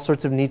breakpoints and all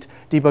sorts of neat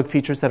debug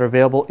features that are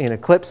available in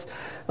Eclipse.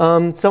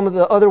 Some of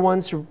the other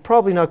ones you're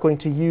probably not going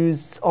to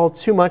use all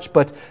too much,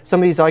 but some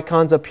of these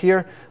icons up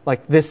here,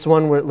 like this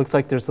one where it looks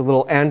like there's the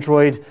little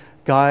Android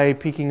guy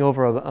peeking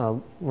over a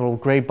little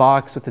gray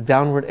box with a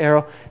downward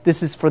arrow.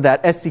 This is for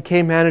that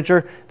SDK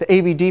manager. The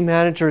AVD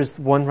manager is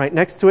the one right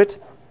next to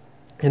it.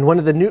 And one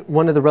of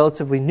the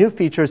relatively new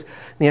features in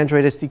the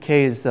Android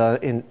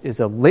SDK is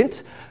a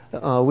lint,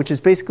 which is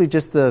basically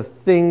just the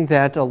thing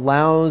that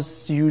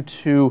allows you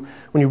to,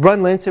 when you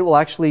run lint, it will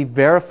actually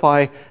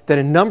verify that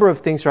a number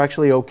of things are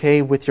actually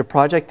okay with your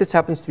project. This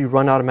happens to be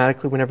run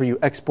automatically whenever you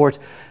export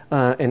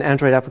an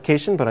Android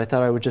application, but I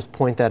thought I would just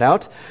point that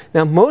out.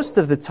 Now, most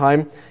of the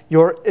time,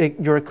 your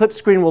Eclipse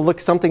screen will look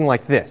something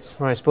like this,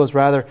 or I suppose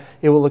rather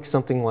it will look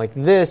something like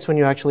this when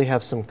you actually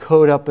have some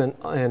code up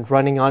and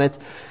running on it.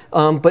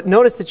 But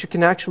notice that you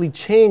can actually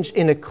change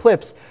in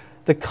Eclipse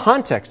the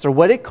context, or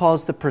what it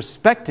calls the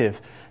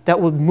perspective, that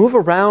will move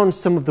around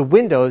some of the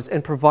windows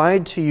and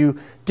provide to you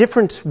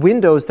different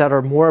windows that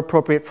are more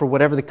appropriate for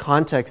whatever the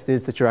context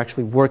is that you're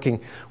actually working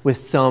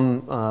with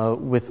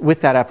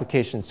with that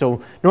application.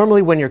 So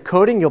normally when you're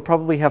coding, you'll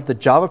probably have the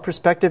Java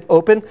perspective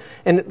open,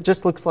 and it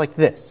just looks like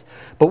this.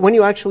 But when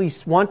you actually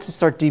want to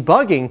start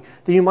debugging,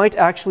 then you might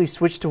actually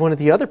switch to one of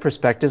the other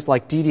perspectives,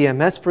 like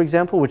DDMS, for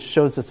example, which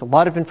shows us a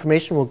lot of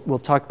information. We'll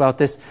talk about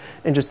this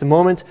in just a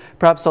moment.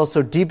 Perhaps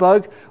also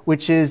debug,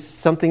 which is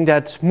something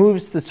that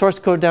moves the source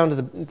code down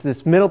to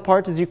this middle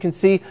part, as you can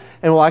see,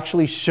 and will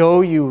actually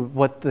show you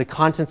what the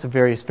contents of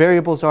various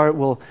variables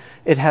are.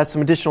 It has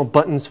some additional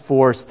buttons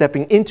for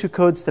stepping into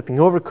code, stepping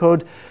over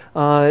code,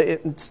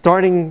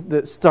 starting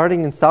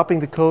and stopping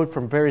the code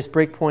from various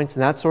breakpoints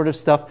and that sort of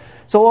stuff.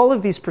 So all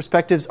of these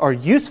perspectives are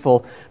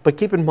useful, but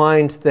keep in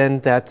mind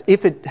then that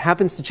if it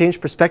happens to change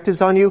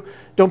perspectives on you,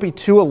 don't be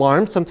too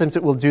alarmed. Sometimes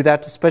it will do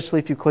that, especially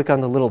if you click on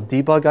the little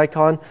debug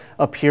icon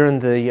up here in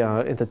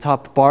the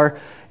top bar.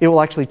 It will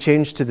actually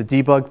change to the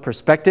debug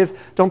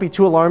perspective. Don't be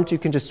too alarmed. You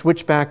can just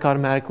switch back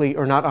automatically,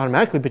 or not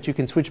automatically, but you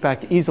can switch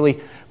back easily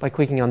by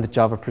clicking on the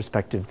Java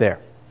perspective there.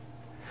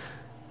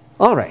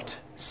 All right,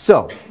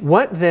 so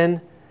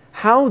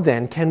how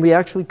then can we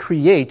actually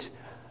create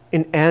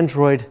an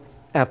Android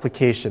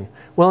application?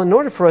 Well, in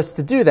order for us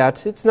to do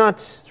that, it's not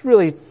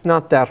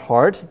that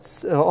hard.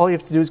 All you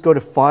have to do is go to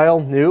File,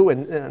 New,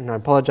 and I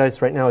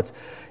apologize, right now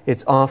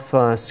it's off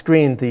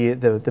screen,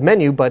 the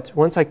menu, but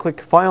once I click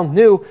File,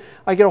 New,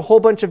 I get a whole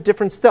bunch of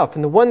different stuff.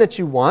 And the one that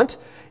you want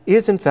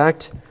is, in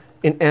fact,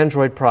 an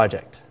Android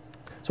project.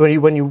 So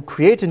when you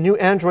create a new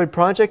Android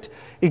project,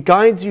 it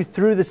guides you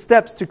through the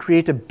steps to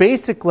create a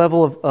basic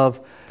level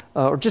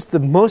or just the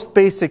most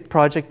basic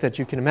project that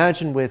you can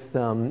imagine with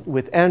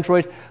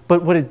Android.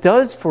 But what it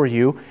does for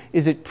you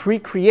is it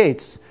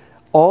pre-creates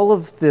all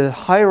of the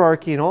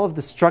hierarchy and all of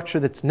the structure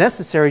that's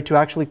necessary to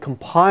actually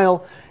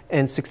compile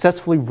and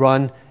successfully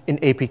run an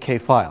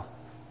APK file.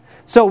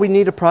 So we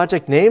need a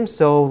project name.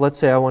 So let's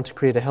say I want to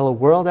create a Hello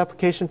World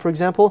application, for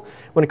example.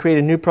 I want to create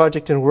a new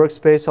project in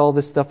Workspace. All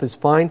this stuff is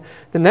fine.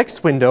 The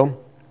next window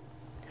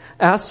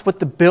asks what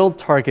the build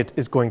target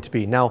is going to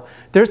be. Now,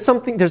 there's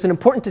an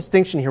important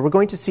distinction here. We're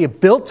going to see a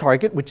build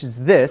target, which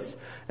is this,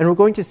 and we're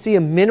going to see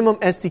a minimum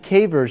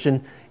SDK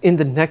version in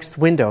the next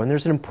window. And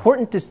there's an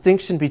important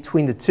distinction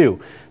between the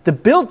two. The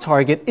build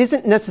target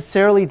isn't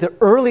necessarily the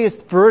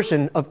earliest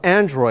version of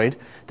Android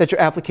that your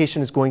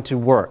application is going to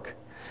work,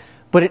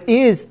 but it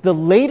is the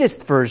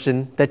latest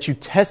version that you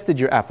tested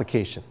your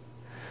application.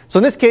 So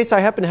in this case,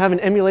 I happen to have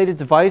an emulated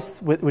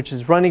device which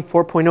is running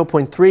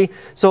 4.0.3,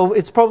 so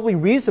it's probably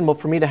reasonable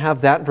for me to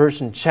have that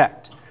version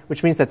checked,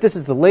 which means that this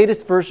is the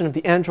latest version of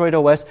the Android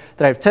OS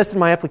that I've tested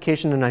my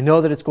application, and I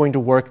know that it's going to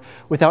work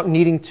without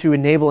needing to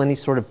enable any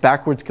sort of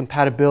backwards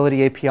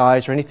compatibility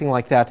APIs or anything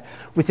like that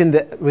within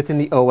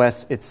the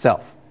OS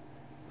itself.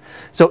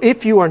 So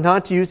if you are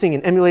not using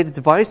an emulated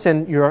device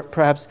and you're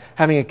perhaps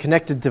having a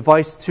connected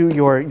device to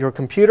your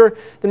computer,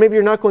 then maybe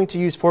you're not going to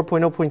use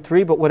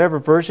 4.0.3, but whatever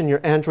version your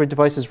Android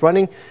device is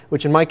running,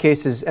 which in my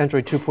case is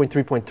Android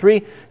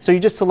 2.3.3. So you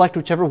just select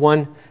whichever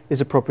one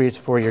is appropriate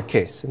for your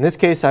case. In this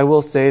case, I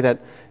will say that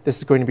this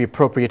is going to be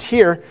appropriate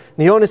here. And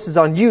the onus is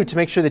on you to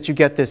make sure that you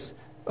get this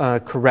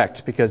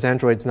correct, because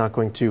Android's not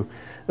going to,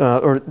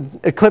 or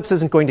Eclipse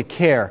isn't going to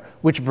care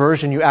which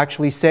version you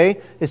actually say.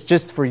 It's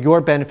just for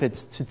your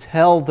benefits to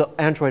tell the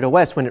Android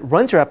OS when it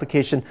runs your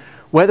application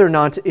whether or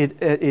not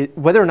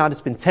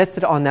it's been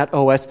tested on that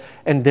OS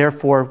and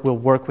therefore will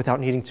work without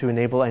needing to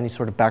enable any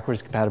sort of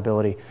backwards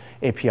compatibility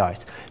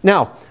APIs.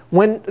 Now,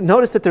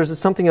 notice that there's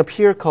something up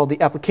here called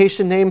the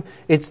application name.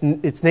 It's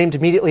named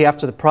immediately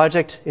after the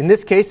project. In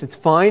this case, it's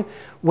fine.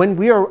 When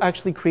we are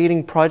actually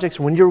creating projects,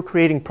 when you're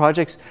creating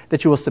projects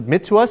that you will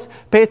submit to us,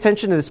 pay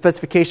attention to the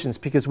specifications,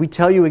 because we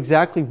tell you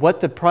exactly what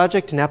the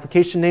project and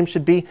application name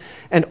should be,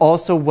 and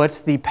also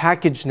what the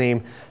package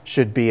name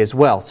should be as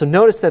well. So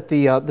notice that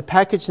the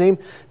package name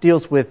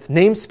deals with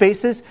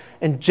namespaces,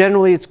 and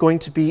generally it's going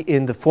to be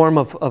in the form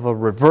of a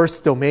reverse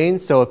domain.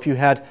 So if you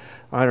had,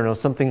 I don't know,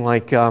 something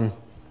like,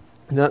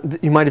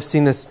 you might have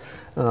seen this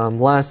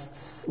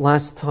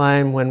last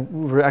time when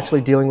we were actually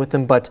dealing with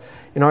them, but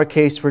in our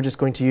case, we're just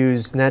going to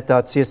use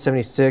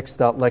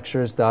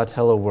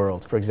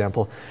net.cs76.lectures.helloworld, for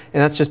example.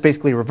 And that's just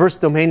basically a reverse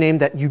domain name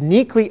that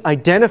uniquely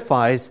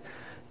identifies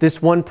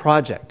this one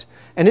project.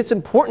 And it's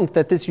important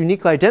that this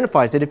uniquely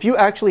identifies it. If you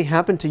actually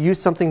happen to use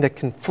something that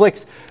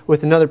conflicts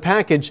with another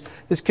package,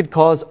 this could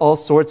cause all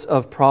sorts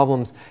of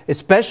problems,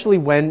 especially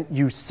when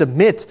you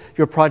submit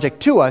your project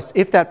to us.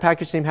 If that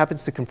package name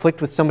happens to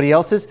conflict with somebody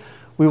else's,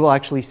 we will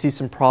actually see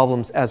some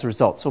problems as a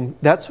result. So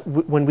that's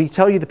when we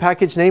tell you the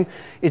package name,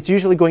 it's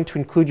usually going to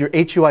include your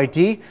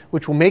HUID,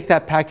 which will make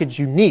that package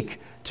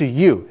unique to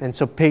you. And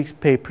so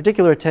pay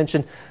particular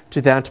attention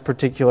to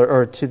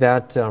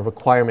that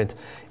requirement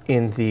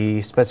in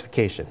the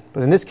specification.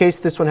 But in this case,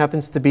 this one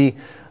happens to be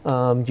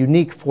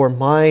unique for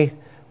my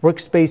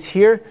workspace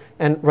here.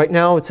 And right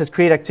now it says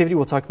create activity.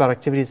 We'll talk about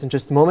activities in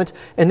just a moment.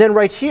 And then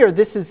right here,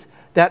 this is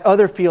that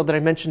other field that I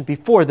mentioned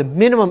before, the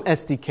minimum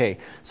SDK.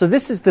 So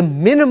this is the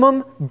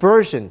minimum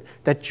version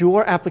that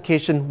your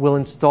application will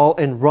install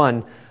and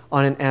run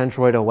on an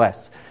Android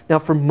OS. Now,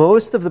 for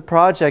most of the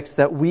projects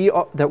that we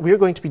are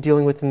going to be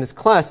dealing with in this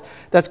class,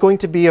 that's going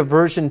to be a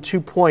version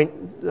 2.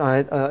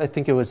 I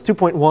think it was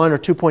 2.1 or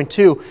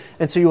 2.2,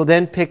 and so you will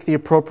then pick the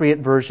appropriate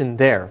version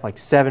there, like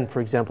 7,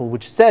 for example,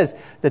 which says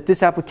that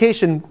this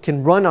application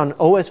can run on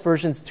OS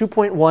versions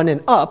 2.1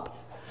 and up,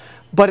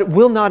 but it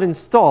will not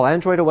install.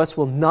 Android OS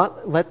will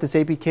not let this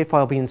APK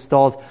file be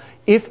installed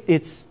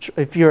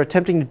if you're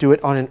attempting to do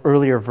it on an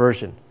earlier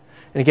version.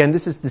 And again,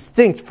 this is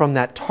distinct from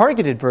that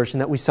targeted version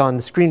that we saw on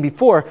the screen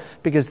before,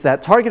 because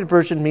that targeted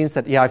version means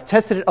that, yeah, I've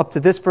tested it up to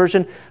this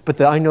version, but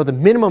I know the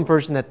minimum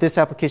version that this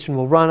application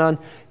will run on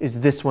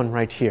is this one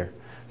right here.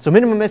 So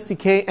minimum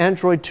SDK,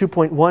 Android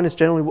 2.1 is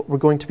generally what we're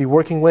going to be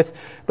working with.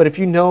 But if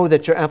you know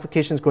that your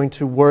application is going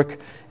to work,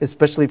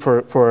 especially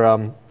for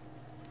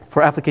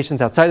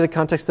applications outside of the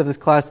context of this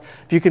class,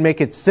 if you can make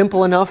it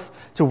simple enough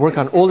to work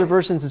on older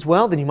versions as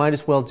well, then you might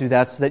as well do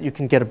that so that you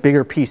can get a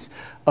bigger piece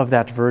of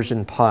that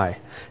version pie.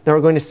 Now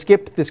we're going to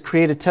skip this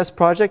create a test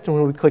project, and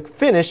when we click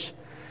finish,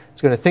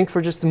 it's going to think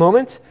for just a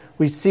moment.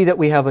 We see that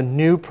we have a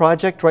new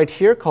project right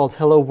here called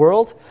Hello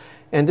World,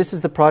 and this is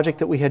the project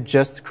that we had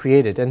just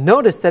created. And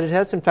notice that it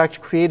has in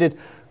fact created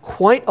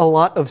quite a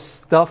lot of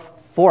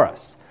stuff for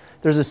us.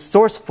 There's a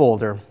source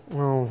folder.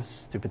 Oh,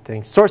 stupid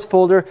thing. Source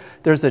folder.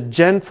 There's a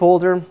gen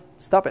folder.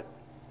 Stop it.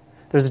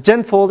 There's a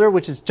gen folder,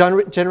 which is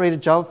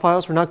generated Java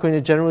files. We're not going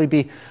to generally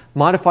be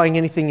modifying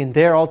anything in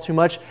there all too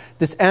much.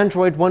 This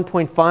Android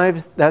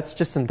 1.5, that's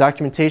just some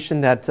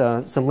documentation,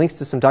 some links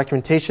to some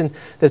documentation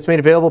that's made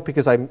available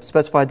because I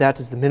specified that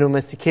as the minimum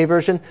SDK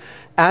version.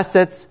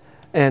 Assets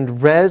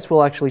and res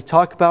we'll actually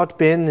talk about.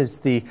 Bin is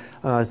the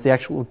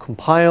actual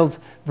compiled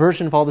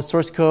version of all the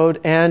source code.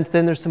 And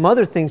then there's some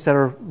other things that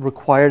are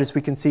required, as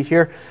we can see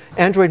here.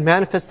 Android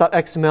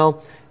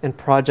manifest.xml and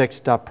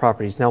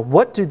project.properties. Now,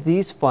 what do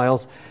these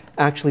files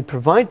actually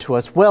provide to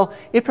us? Well,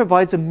 it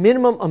provides a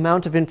minimum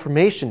amount of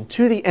information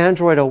to the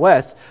Android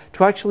OS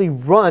to actually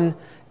run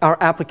our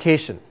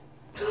application.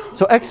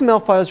 So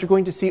XML files you're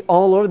going to see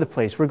all over the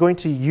place. We're going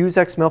to use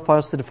XML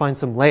files to define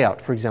some layout,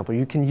 for example.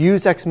 You can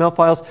use XML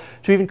files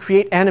to even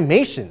create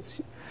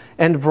animations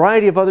and a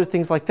variety of other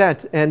things like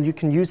that. And you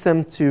can use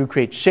them to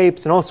create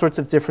shapes and all sorts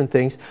of different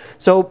things.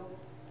 So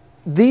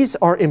these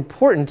are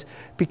important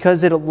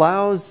because it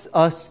allows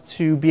us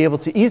to be able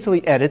to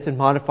easily edit and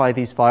modify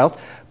these files,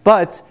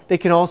 but they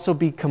can also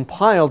be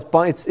compiled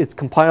it's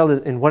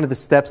compiled in one of the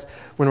steps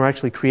when we're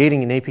actually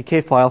creating an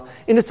APK file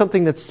into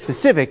something that's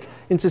specific,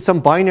 into some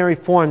binary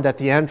form that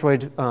the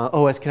Android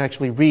OS can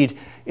actually read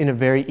in a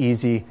very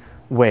easy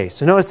way.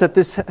 So notice that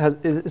this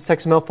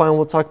XML file, and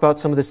we'll talk about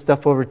some of this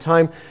stuff over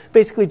time,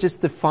 basically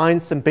just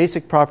defines some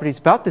basic properties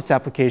about this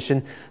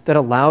application that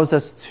allows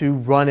us to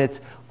run it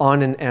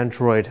on an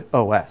Android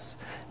OS.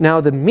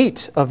 Now, the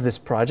meat of this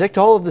project,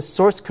 all of the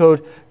source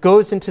code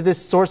goes into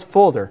this source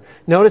folder.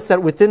 Notice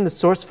that within the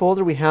source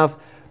folder we have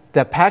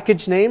the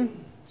package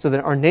name, so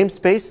that our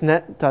namespace,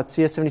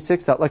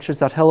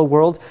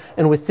 net.cs76.lectures.helloworld,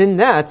 and within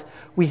that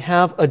we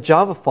have a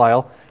Java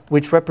file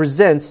which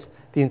represents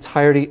the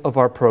entirety of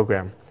our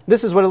program.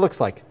 This is what it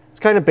looks like. It's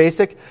kind of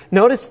basic.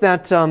 Notice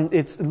that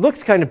it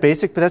looks kind of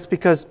basic, but that's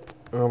because,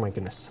 oh my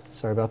goodness,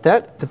 sorry about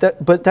that.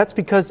 But that's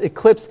because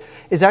Eclipse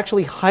is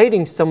actually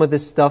hiding some of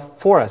this stuff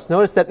for us.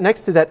 Notice that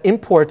next to that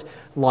import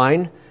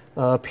line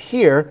up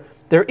here,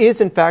 there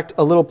is in fact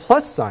a little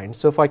plus sign.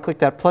 So if I click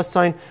that plus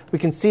sign, we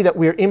can see that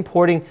we're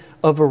importing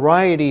a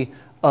variety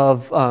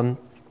of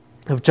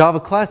Java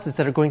classes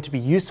that are going to be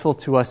useful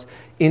to us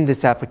in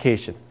this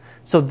application.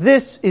 So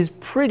this is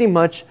pretty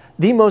much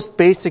the most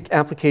basic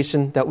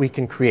application that we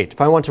can create. If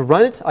I want to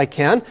run it, I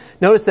can.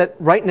 Notice that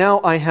right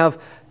now I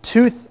have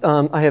two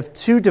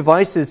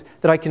devices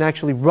that I can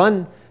actually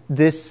run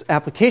this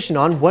application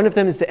on. One of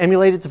them is the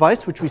emulated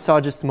device, which we saw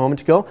just a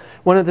moment ago.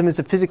 One of them is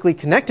a physically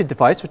connected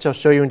device, which I'll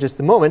show you in just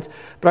a moment.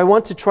 But I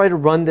want to try to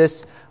run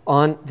this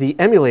on the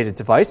emulated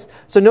device.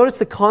 So notice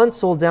the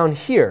console down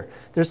here.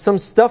 There's some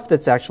stuff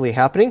that's actually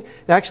happening.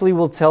 It actually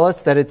will tell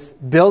us that it's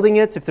building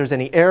it, if there's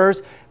any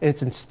errors, and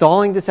it's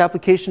installing this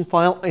application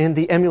file in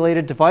the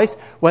emulated device.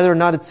 Whether or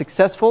not it's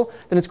successful,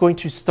 then it's going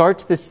to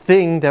start this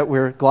thing that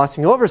we're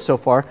glossing over so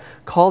far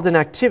called an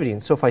activity.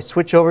 And so if I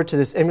switch over to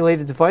this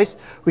emulated device,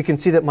 we can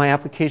see that my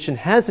application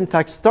has in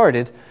fact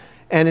started,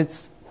 and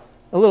it's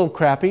a little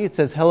crappy. It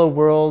says hello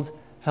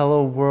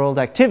world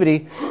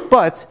activity,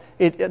 but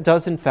it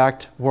does in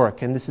fact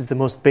work, and this is the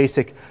most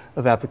basic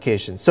of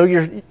applications. So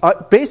you're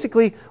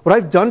basically what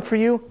I've done for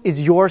you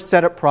is your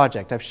setup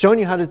project. I've shown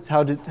you how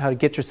to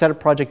get your setup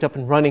project up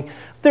and running.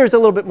 There's a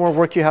little bit more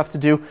work you have to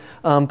do,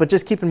 but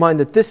just keep in mind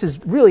that this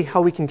is really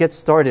how we can get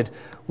started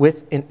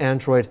with an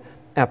Android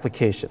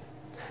application.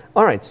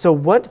 All right, so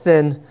what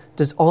then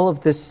does all of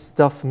this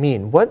stuff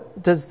mean?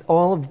 What does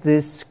all of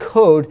this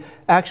code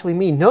actually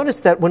mean? Notice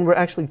that when we're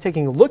actually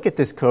taking a look at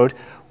this code,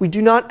 we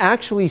do not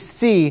actually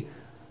see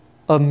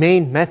a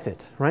main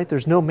method, right?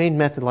 There's no main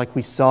method like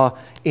we saw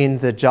in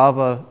the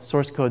Java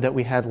source code that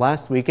we had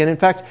last week. And in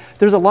fact,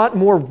 there's a lot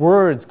more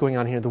words going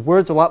on here. The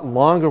words are a lot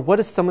longer. What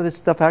does some of this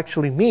stuff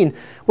actually mean?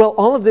 Well,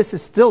 all of this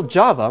is still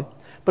Java,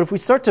 but if we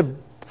start to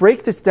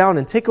break this down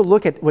and take a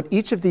look at what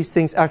each of these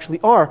things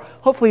actually are,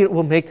 hopefully it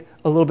will make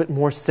a little bit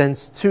more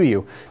sense to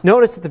you.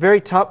 Notice at the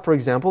very top, for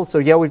example, so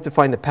yeah, we've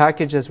defined the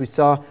package as we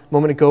saw a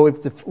moment ago.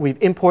 We've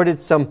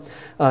imported some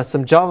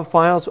Java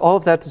files. All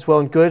of that is well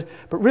and good.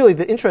 But really,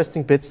 the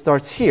interesting bit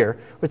starts here,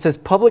 where it says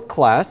public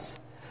class.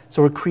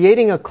 So we're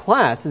creating a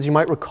class, as you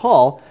might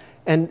recall,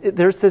 and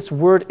there's this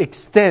word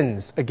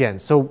extends again.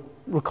 So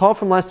recall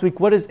from last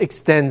week, what does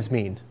extends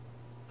mean?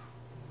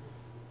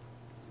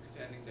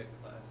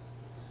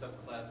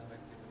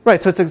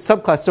 Right, so it's a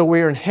subclass. So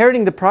we're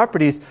inheriting the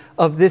properties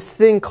of this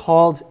thing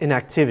called an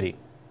activity.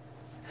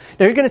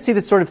 Now you're going to see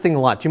this sort of thing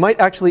a lot. You might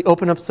actually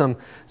open up some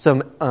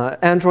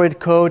Android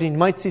code and you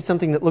might see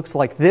something that looks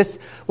like this.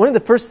 One of the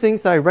first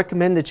things that I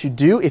recommend that you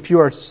do if you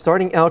are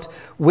starting out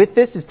with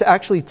this is to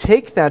actually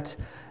take that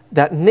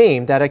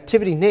name, that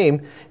activity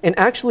name, and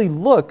actually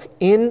look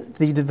in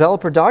the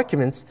developer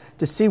documents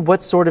to see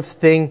what sort of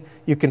thing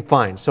you can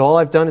find. So all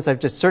I've done is I've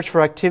just searched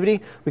for activity.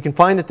 We can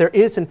find that there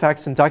is, in fact,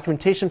 some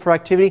documentation for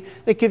activity.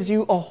 It gives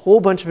you a whole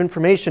bunch of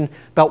information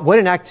about what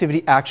an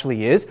activity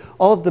actually is,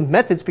 all of the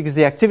methods, because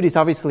the activity is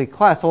obviously a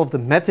class, all of the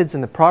methods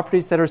and the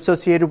properties that are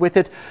associated with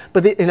it.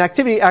 But an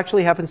activity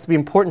actually happens to be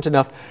important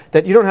enough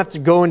that you don't have to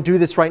go and do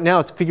this right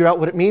now to figure out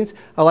what it means.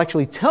 I'll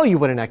actually tell you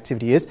what an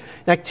activity is.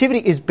 An activity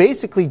is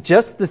basically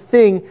just the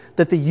thing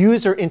that the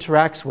user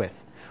interacts with.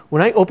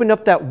 When I opened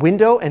up that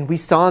window and we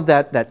saw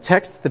that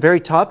text at the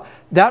very top,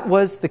 that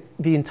was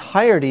the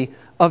entirety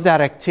of that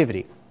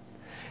activity.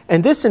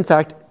 And this, in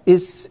fact,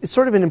 is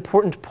sort of an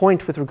important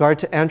point with regard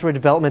to Android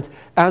development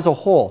as a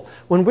whole.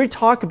 When we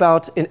talk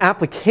about an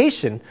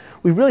application,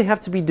 we really have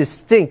to be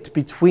distinct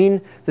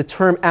between the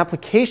term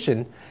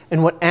application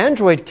and what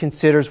Android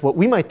considers what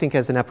we might think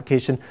as an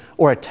application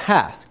or a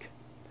task.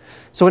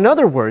 So in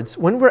other words,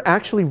 when we're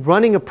actually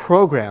running a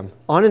program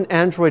on an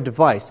Android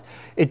device,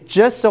 it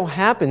just so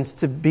happens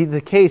to be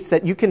the case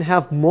that you can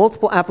have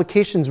multiple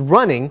applications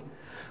running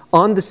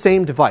on the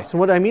same device. And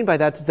what I mean by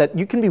that is that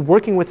you can be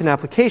working with an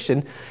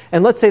application,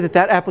 and let's say that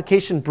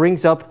application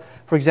brings up,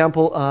 for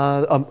example,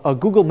 a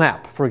Google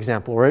map, for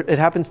example, or it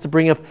happens to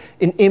bring up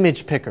an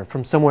image picker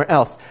from somewhere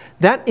else.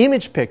 That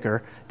image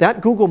picker,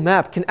 that Google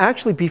map, can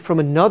actually be from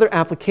another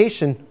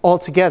application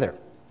altogether.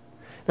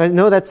 I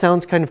know that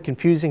sounds kind of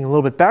confusing, a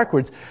little bit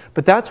backwards,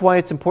 but that's why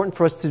it's important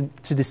for us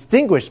to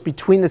distinguish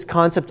between this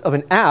concept of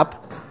an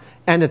app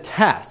and a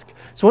task.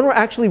 So when we're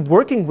actually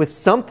working with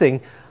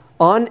something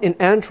on an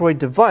Android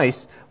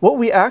device, what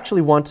we're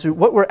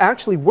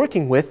actually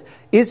working with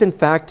is in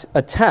fact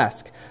a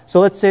task. So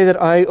let's say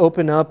that I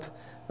open up,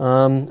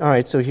 all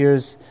right, so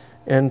here's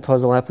an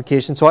puzzle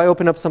application. So I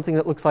open up something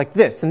that looks like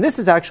this, and this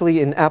is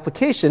actually an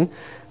application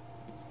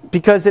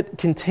because it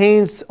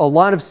contains a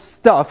lot of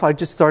stuff. I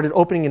just started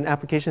opening an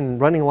application and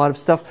running a lot of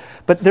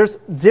stuff, but there's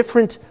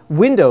different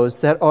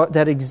windows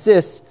that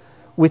exist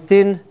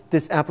within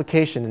this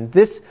application. And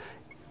this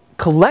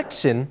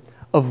collection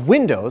of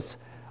windows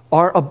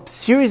are a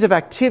series of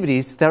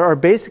activities that are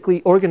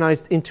basically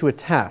organized into a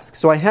task.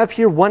 So I have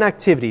here one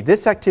activity.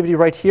 This activity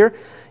right here,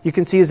 you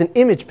can see is an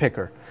image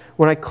picker.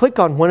 When I click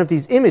on one of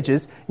these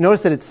images,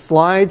 notice that it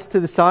slides to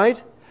the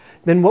side.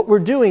 Then what we're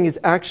doing is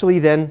actually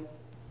then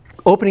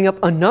opening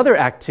up another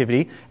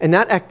activity, and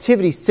that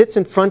activity sits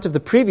in front of the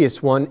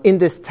previous one in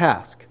this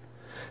task.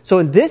 So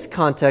in this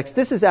context,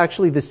 this is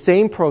actually the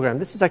same program.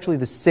 This is actually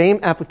the same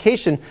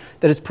application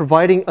that is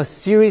providing a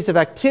series of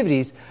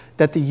activities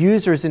that the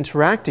user is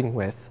interacting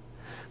with.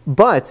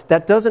 But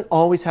that doesn't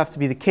always have to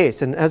be the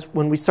case. And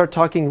when we start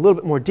talking a little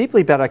bit more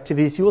deeply about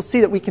activities, you will see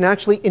that we can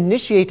actually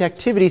initiate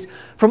activities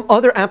from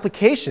other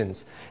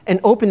applications and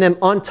open them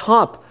on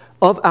top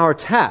of our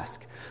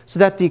task, so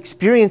that the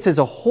experience as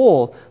a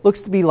whole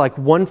looks to be like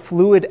one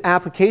fluid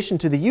application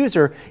to the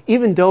user,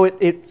 even though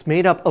it's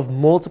made up of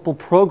multiple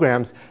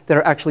programs that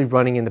are actually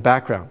running in the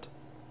background.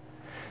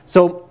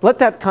 So let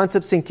that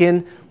concept sink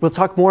in. We'll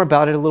talk more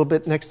about it a little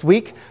bit next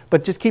week,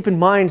 but just keep in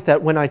mind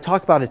that when I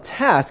talk about a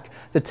task,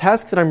 the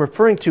task that I'm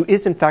referring to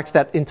is in fact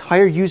that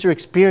entire user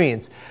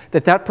experience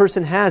that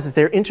person has as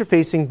they're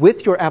interfacing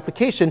with your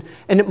application,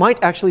 and it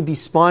might actually be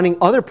spawning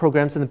other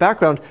programs in the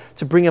background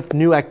to bring up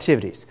new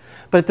activities.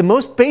 But at the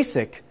most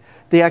basic,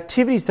 the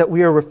activities that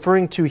we are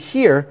referring to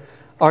here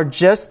are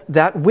just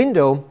that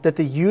window that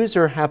the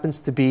user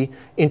happens to be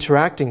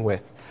interacting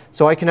with.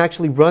 So I can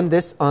actually run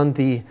this on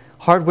the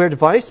hardware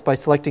device by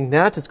selecting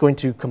that. It's going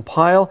to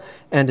compile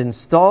and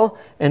install,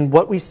 and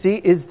what we see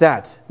is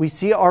that we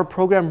see our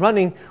program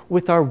running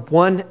with our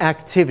one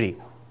activity.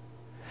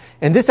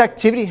 And this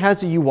activity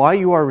has a UI.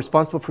 You are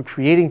responsible for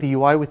creating the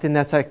UI within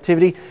this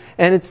activity,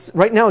 and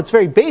right now it's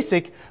very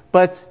basic,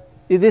 but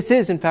this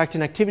is in fact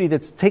an activity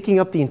that's taking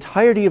up the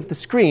entirety of the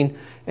screen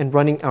and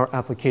running our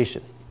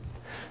application.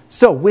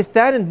 So with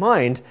that in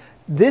mind,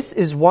 this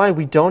is why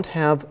we don't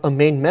have a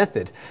main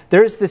method.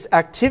 There is this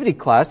activity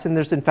class, and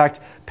there's in fact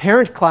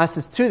parent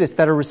classes to this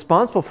that are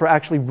responsible for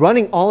actually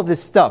running all of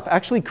this stuff,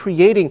 actually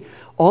creating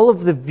all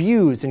of the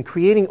views and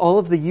creating all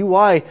of the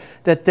UI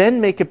that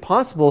then make it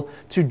possible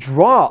to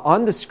draw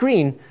on the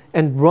screen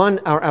and run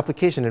our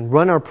application and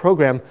run our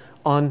program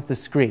on the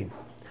screen.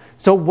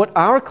 So what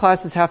our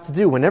classes have to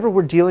do whenever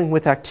we're dealing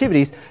with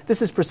activities,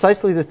 this is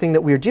precisely the thing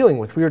that we are dealing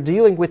with. We are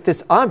dealing with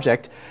this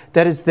object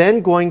that is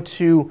then going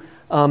to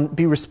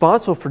be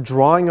responsible for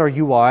drawing our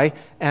UI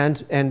and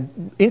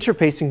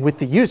interfacing with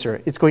the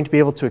user. It's going to be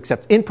able to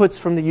accept inputs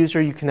from the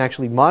user. You can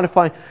actually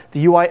modify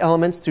the UI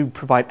elements to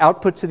provide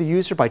output to the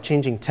user by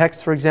changing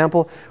text, for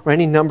example, or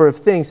any number of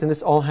things. And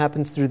this all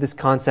happens through this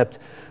concept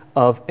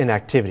of an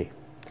activity.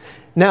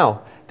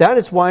 Now, that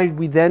is why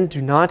we then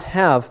do not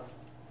have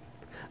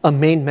a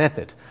main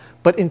method.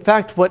 But in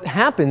fact, what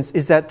happens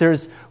is that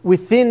there's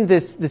within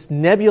this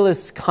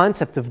nebulous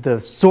concept of the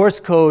source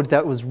code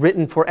that was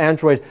written for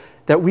Android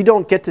that we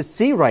don't get to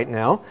see right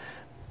now,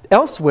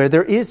 elsewhere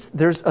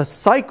there's a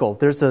cycle,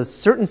 there's a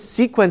certain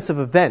sequence of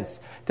events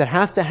that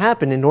have to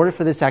happen in order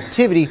for this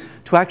activity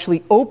to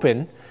actually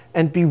open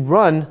and be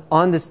run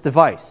on this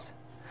device.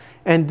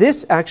 And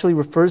this actually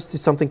refers to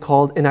something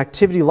called an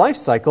activity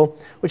lifecycle,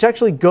 which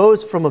actually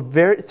goes from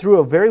through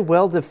a very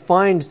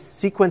well-defined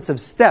sequence of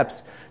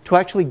steps to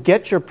actually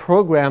get your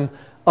program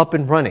up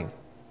and running.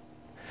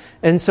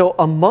 And so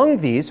among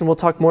these, and we'll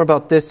talk more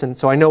about this, and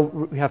so I know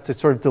we have to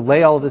sort of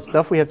delay all of this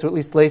stuff. We have to at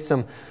least lay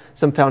some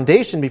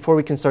foundation before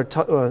we can start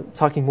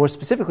talking more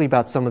specifically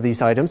about some of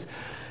these items.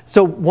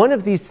 So one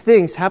of these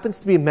things happens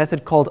to be a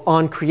method called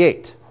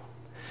onCreate.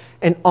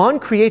 And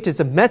onCreate is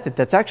a method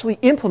that's actually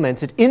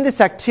implemented in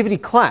this activity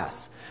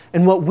class.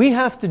 And what we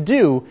have to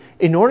do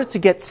in order to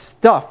get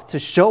stuff to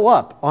show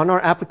up on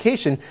our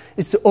application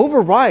is to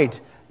override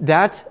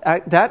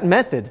that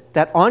method,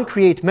 that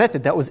onCreate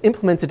method that was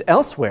implemented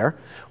elsewhere.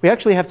 We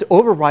actually have to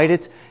override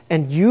it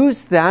and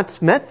use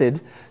that method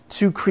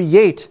to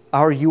create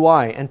our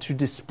UI and to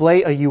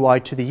display a UI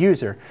to the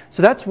user.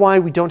 So that's why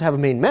we don't have a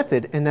main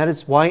method, and that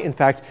is why, in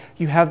fact,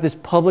 you have this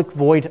public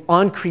void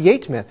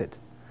onCreate method,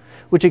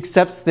 which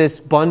accepts this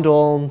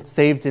bundle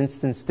saved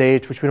instance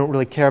state, which we don't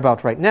really care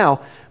about right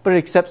now, but it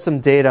accepts some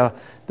data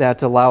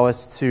that allow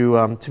us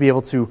to be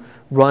able to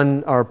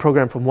run our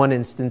program from one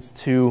instance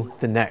to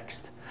the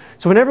next.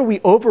 So whenever we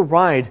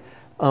override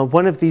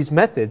one of these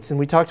methods, and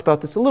we talked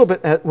about this a little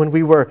bit when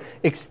we were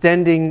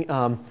extending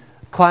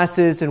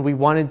classes and we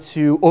wanted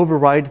to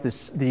override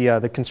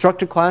the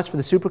constructor class for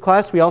the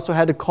superclass, we also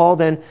had to call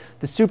then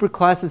the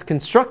superclass's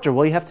constructor.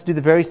 Well, you have to do the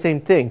very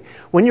same thing.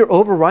 When you're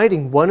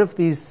overriding one of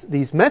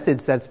these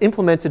methods that's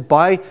implemented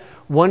by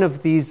one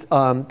of these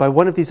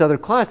other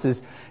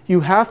classes, you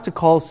have to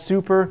call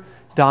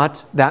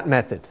super.that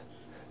method.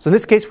 So in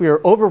this case, we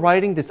are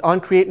overriding this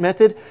onCreate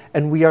method,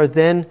 and we are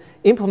then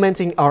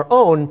implementing our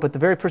own. But the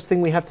very first thing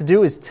we have to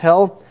do is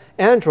tell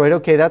Android,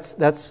 okay,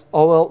 that's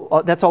all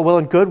well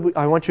and good.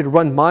 I want you to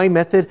run my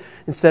method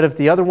instead of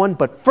the other one.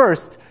 But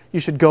first, you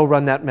should go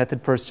run that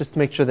method first, just to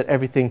make sure that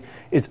everything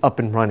is up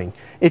and running.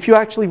 If you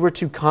actually were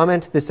to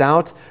comment this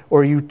out,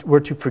 or you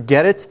were to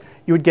forget it,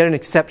 you would get an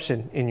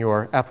exception in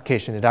your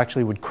application. It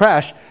actually would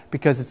crash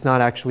because it's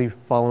not actually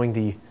following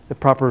the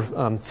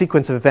proper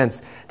sequence of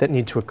events that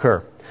need to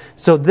occur.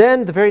 So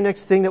then the very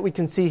next thing that we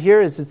can see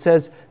here is it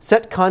says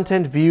set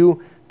content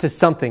view to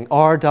something,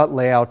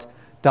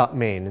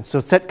 r.layout.main. And so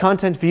set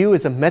content view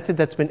is a method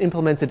that's been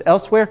implemented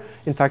elsewhere,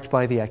 in fact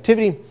by the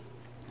activity,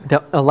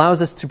 that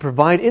allows us to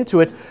provide into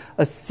it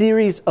a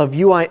series of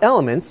UI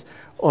elements,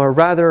 or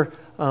rather,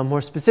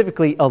 more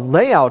specifically, a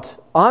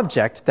layout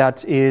object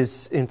that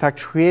is in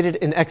fact created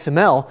in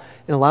XML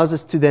and allows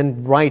us to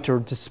then write or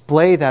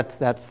display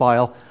that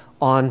file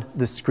on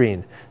the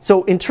screen.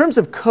 So in terms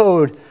of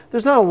code,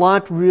 there's not a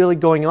lot really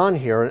going on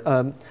here.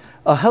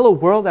 A Hello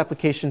World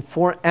application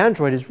for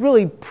Android is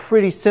really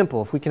pretty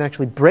simple. If we can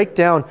actually break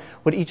down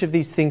what each of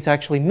these things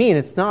actually mean,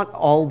 it's not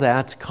all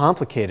that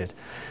complicated.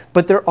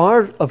 But there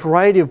are a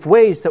variety of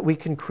ways that we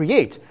can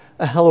create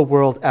a Hello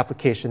World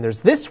application.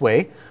 There's this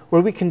way,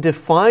 where we can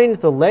define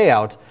the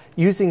layout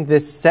using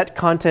this set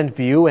content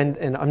view,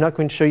 and I'm not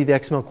going to show you the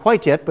XML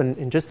quite yet, but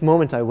in just a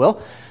moment I will.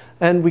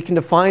 And we can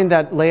define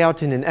that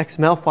layout in an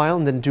XML file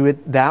and then do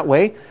it that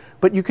way.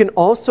 But you can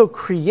also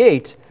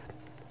create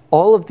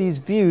all of these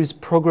views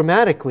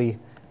programmatically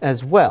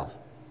as well.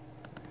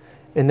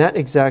 And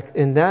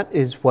that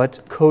is what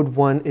code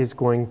 1 is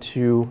going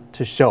to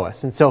show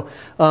us. And so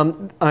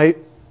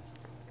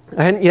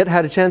I hadn't yet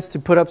had a chance to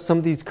put up some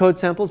of these code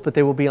samples, but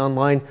they will be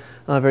online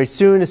very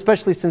soon,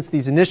 especially since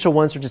these initial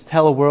ones are just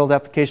Hello World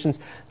applications.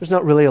 There's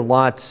not really a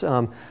lot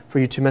for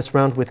you to mess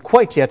around with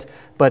quite yet,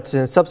 but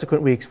in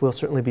subsequent weeks we'll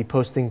certainly be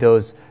posting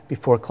those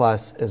before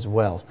class as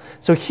well.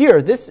 So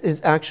here, this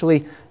is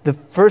actually the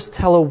first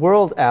Hello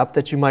World app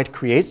that you might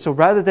create. So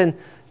rather than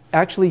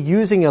actually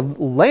using a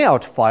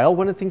layout file,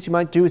 one of the things you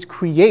might do is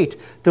create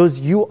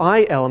those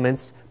UI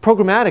elements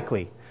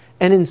programmatically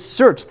and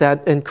insert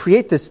that and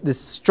create this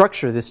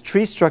structure, this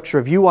tree structure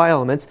of UI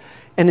elements,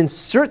 and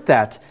insert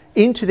that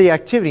into the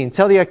activity and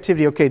tell the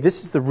activity, okay,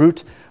 this is the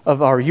root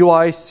of our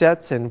UI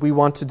sets and we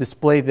want to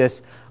display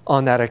this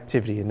on that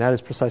activity. And that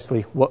is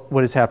precisely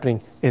what is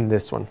happening in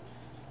this one.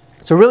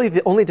 So really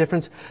the only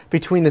difference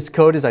between this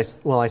code is I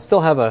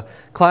still have a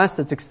class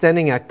that's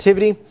extending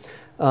activity.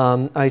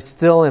 I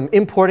still am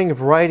importing a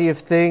variety of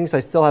things. I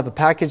still have a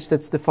package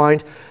that's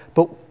defined.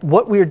 But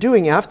what we are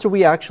doing after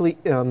we actually,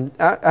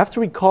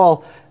 after we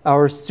call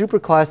our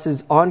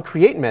superclasses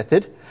onCreate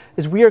method,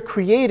 is we are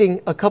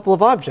creating a couple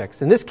of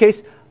objects. In this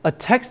case, a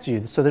text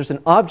view. So there's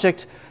an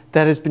object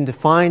that has been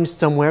defined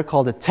somewhere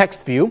called a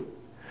text view.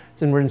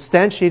 And we're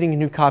instantiating a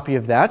new copy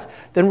of that.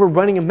 Then we're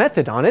running a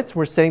method on it.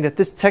 We're saying that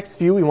this text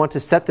view, we want to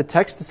set the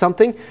text to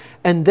something.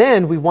 And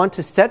then we want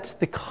to set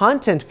the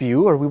content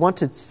view, or we want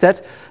to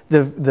set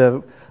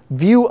the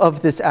view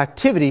of this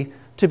activity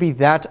to be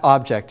that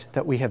object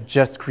that we have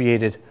just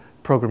created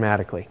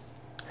programmatically.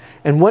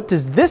 And what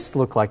does this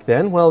look like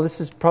then? Well,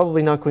 this is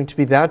probably not going to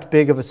be that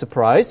big of a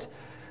surprise.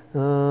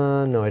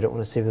 No, I don't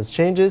want to save those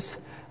changes.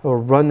 I will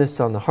run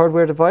this on the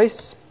hardware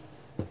device.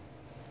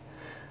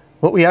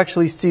 What we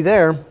actually see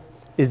there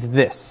is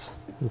this.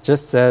 It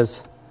just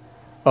says,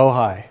 oh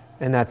hi,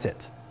 and that's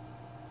it.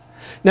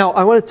 Now,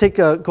 I want to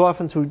go off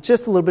into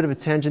just a little bit of a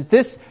tangent.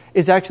 This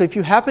is actually, if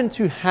you happen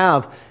to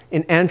have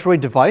an Android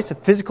device, a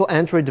physical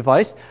Android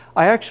device,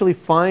 I actually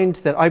find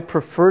that I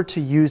prefer to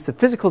use the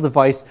physical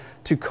device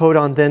to code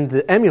on then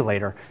the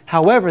emulator.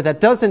 However, that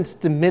doesn't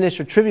diminish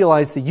or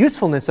trivialize the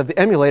usefulness of the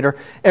emulator.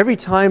 Every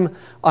time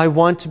I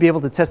want to be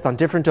able to test on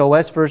different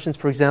OS versions,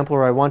 for example,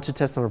 or I want to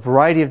test on a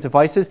variety of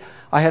devices,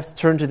 I have to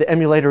turn to the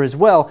emulator as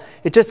well.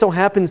 It just so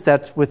happens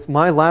that with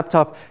my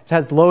laptop, it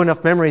has low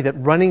enough memory that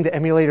running the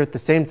emulator at the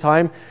same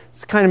time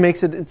kind of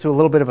makes it into a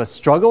little bit of a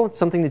struggle. It's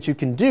something that you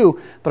can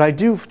do, but I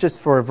do,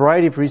 just for a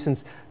variety of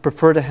reasons,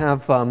 prefer to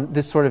have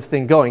this sort of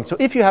thing going. So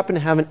if you happen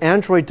to have an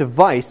Android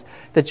device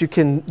that you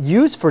can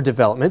use for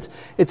development,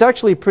 it's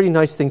actually a pretty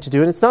nice thing to do,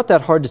 and it's not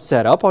that hard to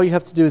set up. All you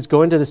have to do is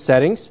go into the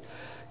settings,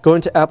 go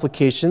into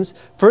applications.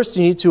 First,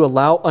 you need to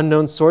allow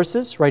unknown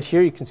sources. Right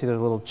here, you can see there's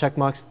a little check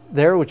marks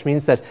there, which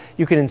means that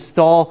you can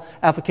install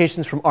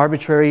applications from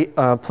arbitrary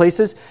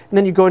places. And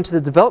then you go into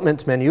the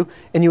development menu,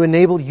 and you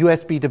enable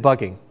USB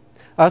debugging.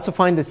 I also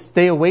find this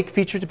stay awake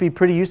feature to be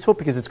pretty useful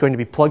because it's going to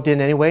be plugged in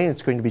anyway and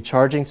it's going to be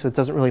charging, so it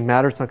doesn't really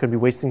matter. It's not going to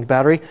be wasting the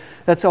battery.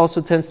 That also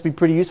tends to be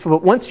pretty useful.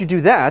 But once you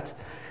do that,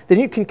 then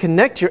you can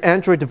connect your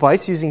Android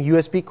device using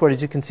USB cord,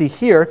 as you can see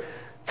here,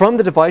 from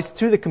the device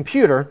to the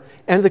computer,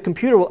 and the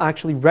computer will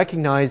actually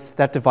recognize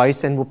that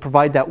device and will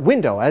provide that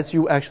window. As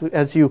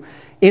you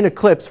in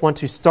Eclipse want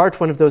to start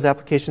one of those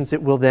applications,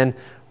 it will then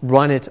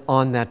run it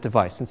on that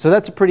device. And so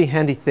that's a pretty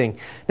handy thing.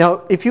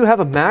 Now, if you have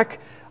a Mac,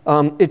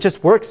 it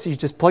just works. You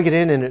just plug it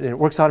in and it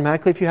works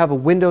automatically. If you have a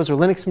Windows or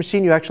Linux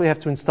machine, you actually have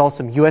to install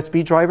some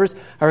USB drivers.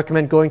 I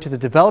recommend going to the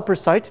developer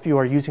site if you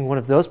are using one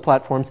of those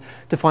platforms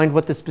to find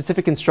what the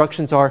specific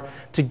instructions are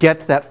to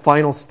get that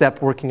final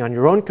step working on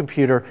your own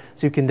computer,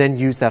 so you can then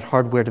use that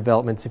hardware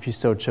development if you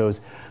so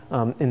chose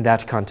in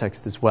that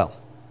context as well.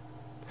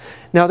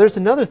 Now, there's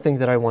another thing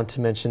that I want to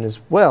mention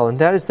as well, and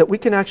that is that we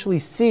can actually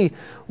see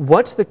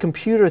what the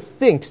computer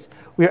thinks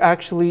we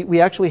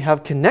actually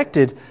have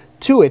connected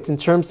to it in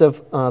terms of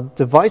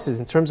devices,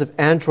 in terms of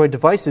Android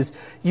devices,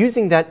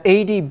 using that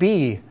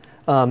ADB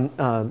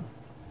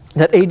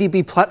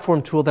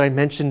platform tool that I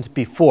mentioned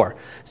before.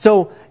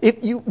 So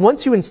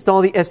once you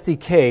install the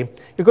SDK,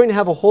 you're going to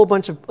have a whole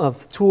bunch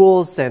of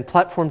tools and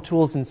platform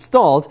tools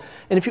installed.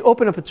 And if you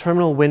open up a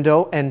terminal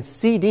window and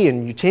CD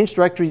and you change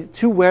directory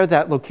to where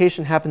that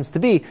location happens to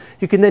be,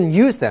 you can then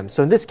use them.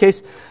 So in this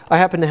case, I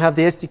happen to have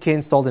the SDK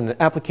installed in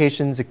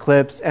Applications,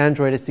 Eclipse,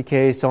 Android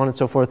SDK, so on and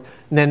so forth.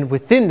 And then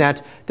within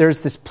that,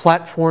 there's this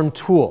platform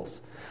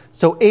tools.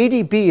 So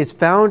ADB is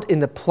found in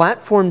the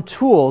platform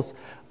tools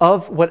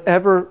of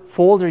whatever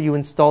folder you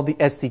installed the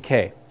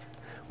SDK.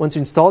 Once you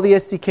install the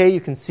SDK,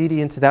 you can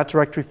CD into that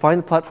directory, find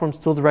the platforms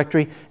tool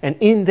directory, and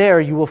in there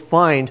you will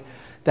find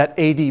that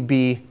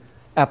ADB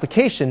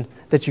application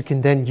that you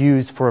can then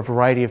use for a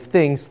variety of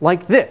things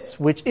like this,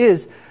 which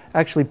is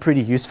actually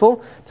pretty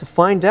useful to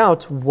find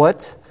out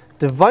what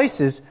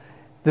devices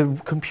the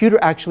computer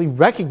actually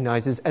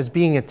recognizes as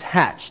being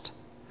attached.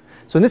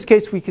 So in this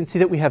case, we can see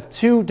that we have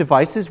two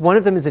devices. One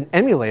of them is an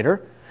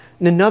emulator,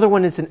 and another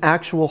one is an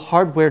actual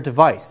hardware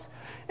device.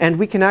 And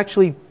we can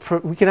actually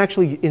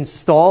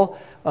install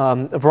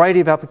a variety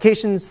of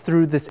applications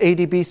through this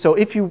ADB. So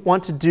if you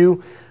want to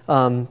do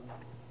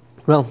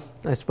Well,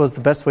 I suppose the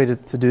best way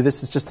to do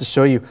this is just to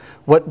show you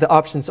what the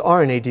options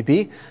are in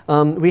ADB.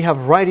 We have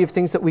a variety of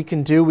things that we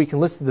can do. We can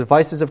list the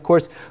devices, of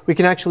course. We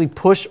can actually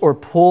push or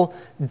pull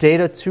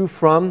data to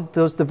from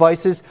those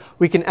devices.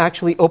 We can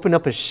actually open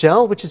up a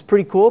shell, which is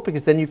pretty cool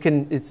because then you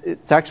can,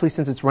 it's actually,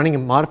 since it's running a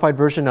modified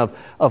version of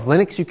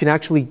Linux, you can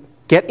actually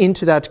get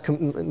into that,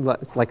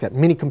 it's like that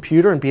mini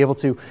computer, and be able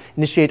to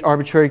initiate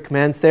arbitrary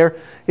commands there.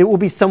 It will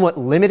be somewhat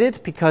limited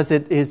because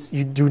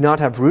you do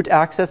not have root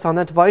access on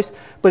that device,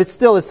 but it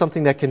still is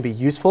something that can be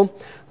useful.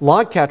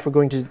 Logcat we're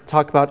going to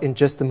talk about in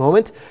just a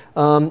moment.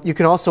 You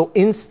can also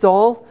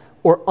install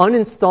or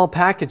uninstall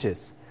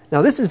packages.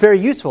 Now this is very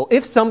useful.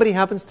 If somebody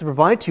happens to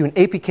provide to you an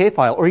APK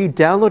file, or you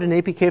download an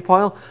APK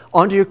file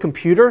onto your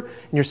computer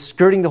and you're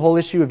skirting the whole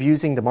issue of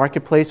using the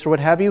marketplace or what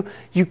have you,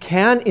 you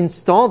can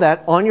install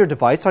that on your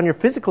device, on your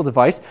physical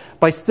device,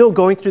 by still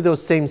going through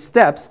those same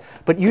steps,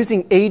 but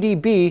using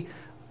ADB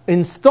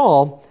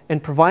install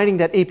and providing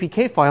that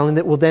APK file, and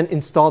it will then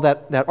install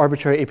that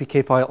arbitrary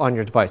APK file on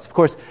your device. Of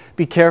course,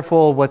 be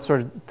careful what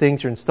sort of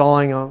things you're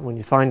installing when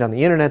you find on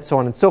the internet, so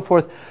on and so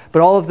forth.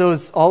 But all of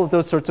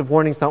those sorts of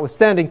warnings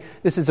notwithstanding,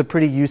 this is a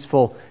pretty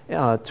useful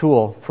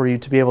tool for you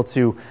to be able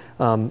to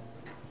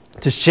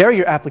share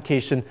your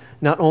application,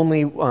 not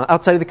only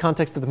outside of the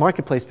context of the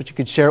marketplace, but you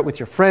could share it with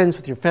your friends,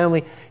 with your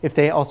family, if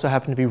they also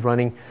happen to be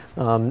running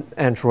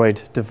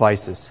Android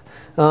devices.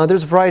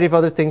 There's a variety of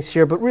other things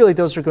here, but really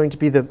those are going to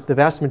be the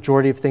vast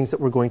majority of things that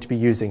we're going to be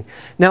using.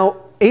 Now,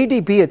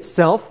 ADB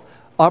itself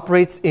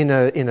operates in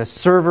a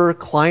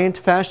server-client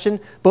fashion.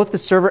 Both the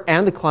server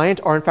and the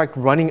client are in fact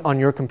running on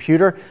your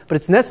computer, but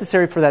it's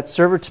necessary for that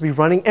server to be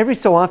running. Every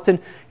so often,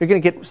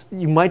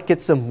 you might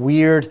get some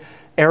weird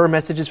error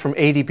messages from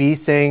ADB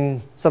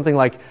saying something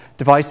like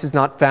device is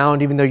not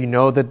found, even though you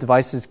know the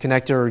device is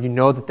connected, or you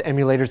know that the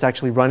emulator is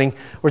actually running,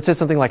 or it says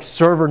something like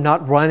server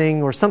not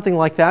running or something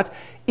like that.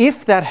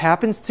 If that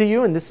happens to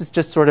you, and this is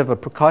just sort of a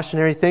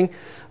precautionary thing,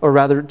 or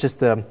rather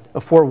just a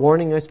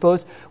forewarning, I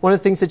suppose, one of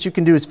the things that you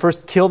can do is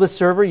first kill the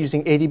server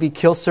using ADB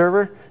kill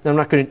server. Now, I'm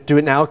not going to do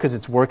it now because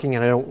it's working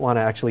and I don't want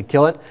to actually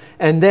kill it.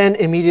 And then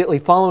immediately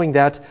following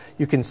that,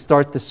 you can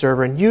start the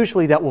server, and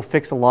usually that will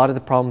fix a lot of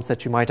the problems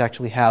that you might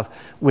actually have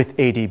with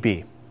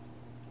ADB.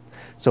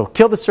 So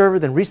kill the server,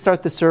 then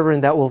restart the server,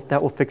 and that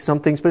will fix some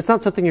things. But it's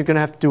not something you're going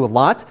to have to do a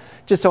lot.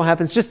 Just so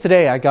happens, just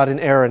today I got an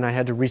error and I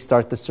had to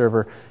restart the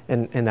server,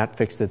 and that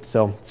fixed it.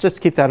 So just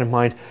keep that in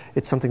mind.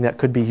 It's something that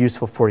could be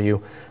useful for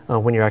you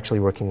when you're actually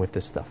working with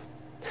this stuff.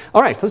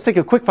 All right, let's take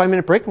a quick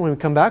 5-minute break, and when we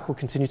come back, we'll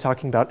continue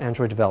talking about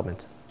Android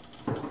development.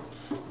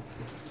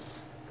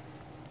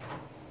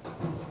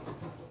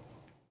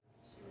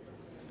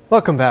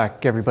 Welcome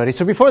back, everybody.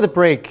 So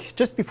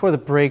just before the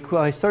break,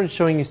 I started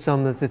showing you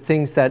some of the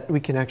things that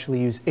we can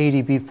actually use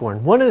ADB for.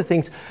 And one of the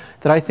things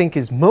that I think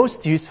is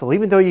most useful,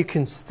 even though you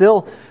can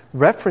still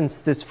reference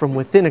this from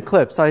within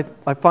Eclipse,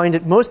 I find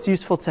it most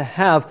useful to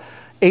have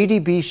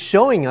ADB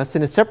showing us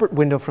in a separate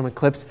window from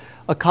Eclipse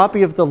a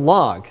copy of the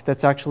log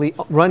that's actually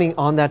running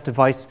on that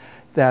device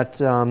that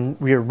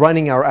we are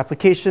running our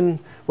application,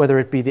 whether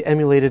it be the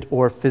emulated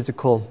or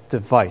physical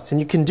device. And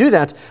you can do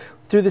that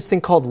through this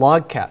thing called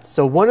Logcat.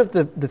 So one of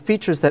the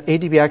features that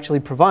ADB actually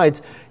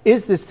provides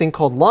is this thing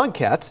called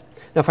Logcat.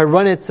 Now, if I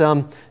run it,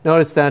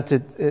 notice that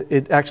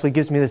it actually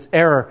gives me this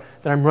error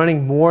that I'm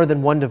running more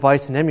than one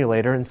device in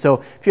emulator. And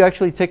so if you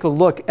actually take a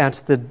look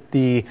at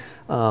the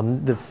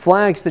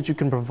flags that you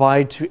can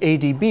provide to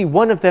ADB,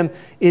 one of them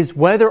is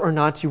whether or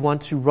not you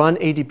want to run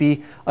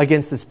ADB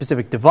against a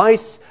specific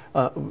device,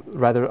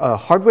 rather a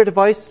hardware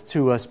device,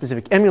 to a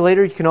specific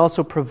emulator. You can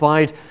also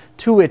provide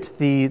to it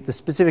the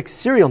specific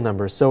serial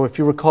number. So if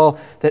you recall,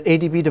 that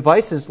ADB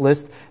devices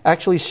list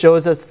actually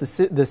shows us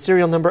the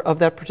serial number of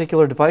that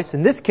particular device.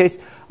 In this case,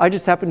 I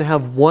just happen to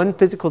have one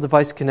physical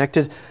device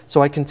connected,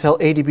 so I can tell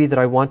ADB that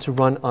I want to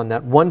run on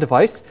that one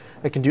device.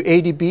 I can do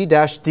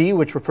ADB-D,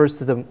 which refers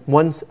to the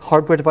one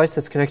hardware device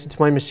that's connected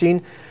to my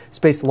machine,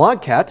 space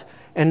logcat,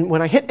 and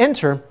when I hit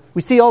enter,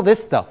 we see all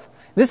this stuff.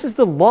 This is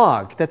the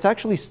log that's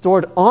actually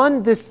stored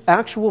on this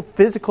actual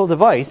physical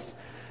device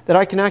that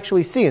I can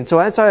actually see. And so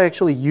as I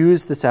actually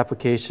use this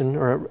application,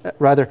 or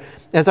rather,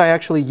 as I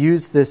actually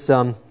use this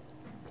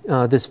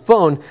this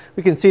phone,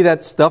 we can see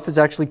that stuff is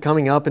actually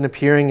coming up and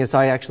appearing as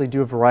I actually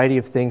do a variety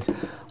of things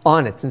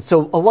on it. And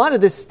so a lot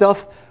of this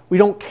stuff we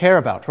don't care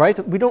about, right?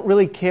 We don't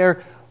really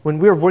care when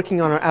we're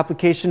working on our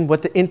application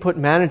what the input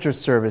manager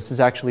service is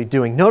actually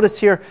doing. Notice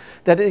here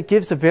that it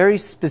gives a very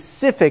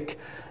specific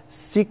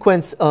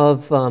sequence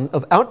of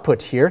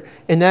output here,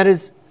 and that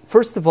is,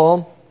 first of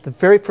all, the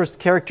very first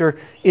character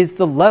is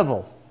the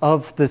level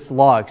of this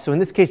log. So in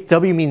this case,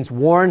 W means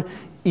warn,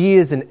 E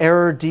is an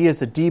error, D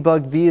is a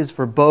debug, V is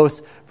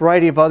verbose,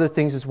 variety of other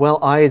things as well,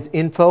 I is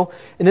info.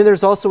 And then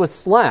there's also a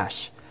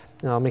slash.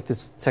 Now I'll make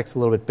this text a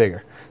little bit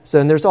bigger.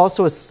 So and there's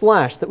also a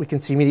slash that we can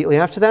see immediately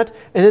after that.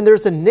 And then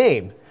there's a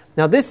name.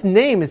 Now this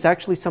name is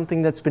actually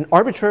something that's been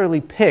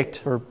arbitrarily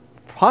picked, or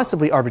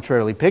possibly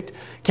arbitrarily picked,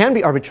 can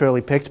be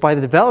arbitrarily picked by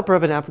the developer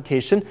of an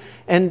application,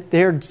 and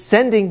they're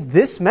sending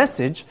this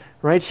message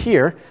right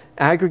here,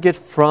 aggregate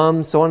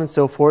from so on and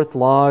so forth,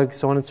 log,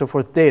 so on and so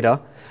forth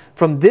data,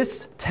 from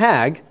this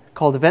tag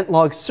called event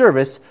log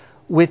service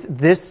with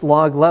this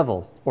log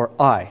level, or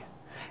I.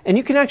 And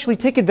you can actually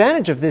take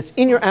advantage of this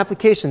in your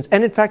applications.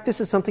 And in fact,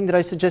 this is something that I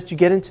suggest you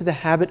get into the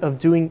habit of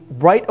doing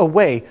right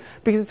away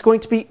because it's going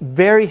to be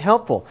very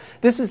helpful.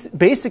 This is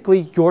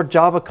basically your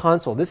Java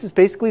console. This is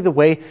basically the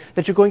way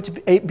that you're going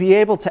to be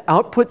able to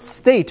output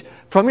state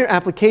from your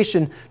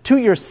application to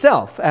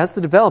yourself as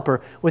the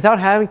developer without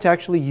having to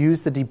actually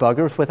use the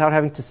debuggers, without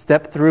having to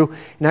step through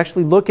and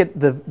actually look at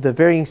the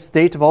varying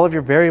state of all of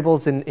your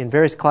variables in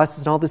various classes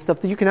and all this stuff,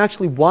 that you can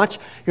actually watch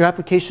your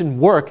application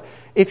work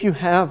if you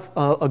have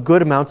a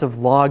good amount of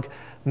log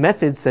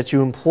methods that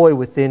you employ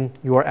within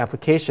your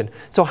application.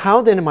 So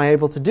how then am I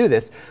able to do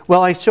this?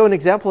 Well, I show an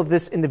example of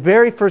this in the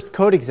very first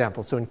code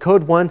example. So in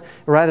code 1,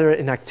 or rather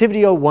in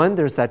activity 01,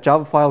 there's that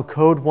Java file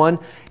code 1,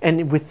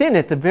 and within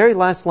it, the very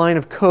last line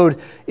of code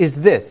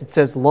is this. It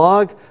says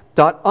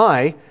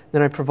log.i,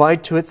 then I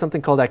provide to it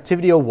something called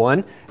activity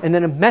 01, and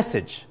then a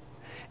message.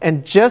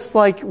 And just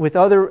like with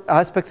other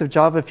aspects of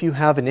Java, if you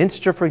have an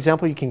integer, for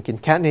example, you can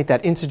concatenate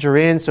that integer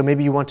in. So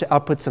maybe you want to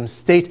output some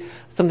state,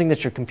 something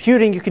that you're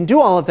computing. You can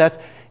do all of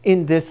that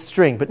in this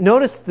string. But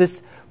notice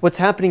this, what's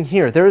happening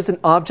here. There is an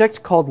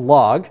object called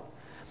log,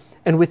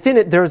 and within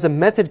it there is a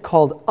method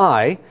called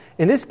I.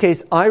 In this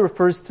case, I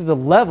refers to the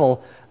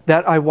level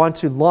that I want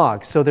to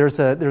log. So there's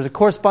a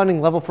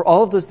corresponding level for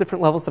all of those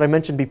different levels that I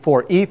mentioned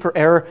before. E for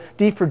error,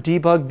 D for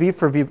debug, V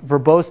for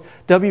verbose,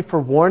 W for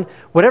warn.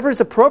 Whatever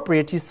is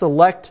appropriate, you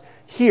select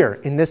here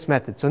in this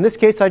method. So in this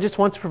case, I just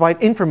want to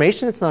provide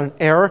information. It's not an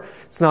error.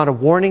 It's not a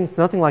warning. It's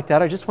nothing like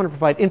that. I just want to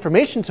provide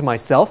information to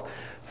myself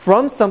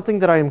from something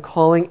that I am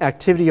calling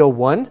activity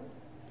 01,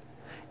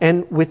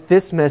 and with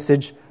this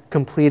message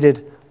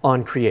completed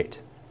on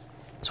create.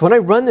 So when I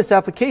run this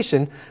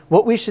application,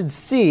 what we should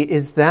see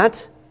is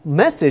that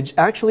message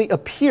actually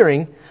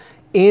appearing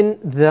in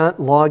the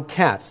log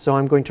cat. So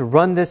I'm going to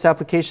run this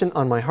application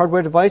on my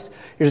hardware device.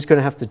 You're just going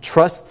to have to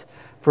trust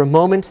for a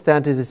moment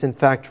that it is in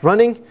fact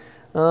running.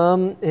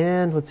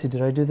 And let's see,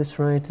 did I do this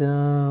right?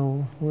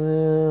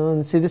 Well,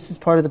 let's see, this is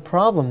part of the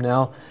problem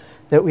now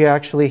that we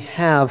actually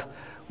have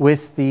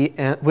with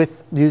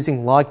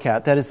using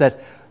logcat. That is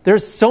that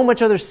there's so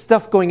much other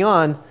stuff going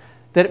on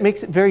that it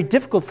makes it very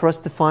difficult for us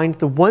to find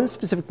the one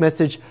specific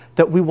message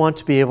that we want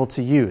to be able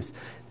to use.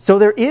 So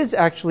there is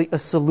actually a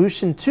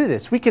solution to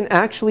this. We can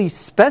actually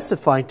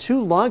specify to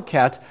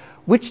logcat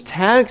which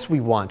tags we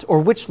want,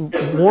 or which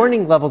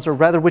warning levels, or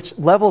rather which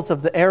levels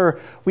of the error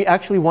we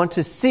actually want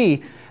to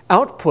see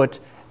output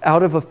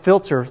out of a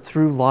filter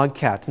through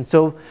logcat. And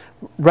so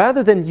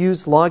rather than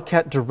use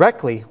logcat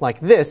directly like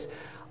this,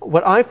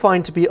 what I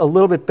find to be a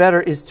little bit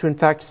better is to in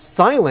fact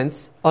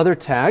silence other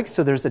tags.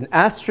 So there's an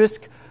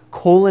asterisk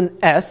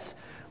 :s,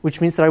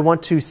 which means that I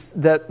want to,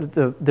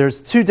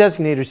 there's two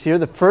designators here.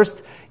 The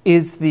first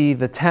is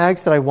the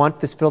tags that I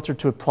want this filter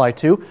to apply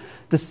to.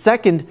 The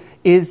second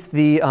is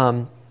the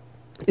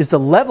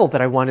level that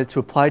I want it to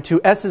apply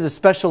to. S is a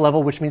special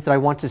level, which means that I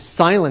want to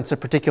silence a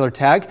particular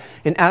tag.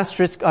 An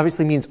asterisk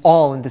obviously means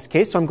all in this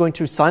case, so I'm going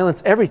to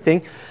silence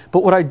everything.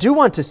 But what I do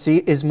want to see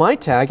is my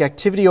tag,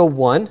 activity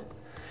 01,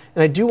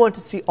 and I do want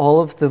to see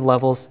all of the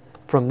levels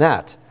from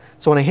that.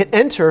 So when I hit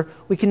enter,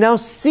 we can now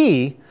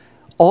see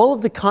all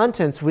of the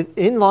contents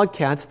within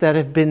logcat that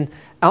have been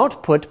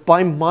output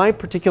by my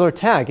particular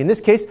tag. In this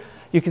case,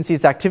 you can see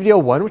it's activity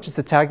 01, which is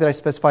the tag that I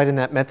specified in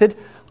that method.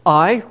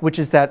 I, which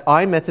is that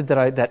I method,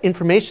 that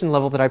information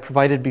level that I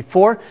provided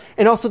before,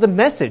 and also the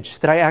message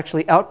that I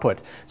actually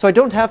output. So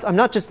I'm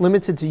not just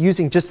limited to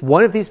using just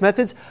one of these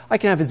methods. I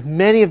can have as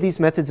many of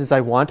these methods as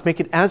I want, make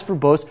it as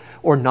verbose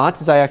or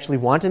not as I actually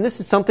want. And this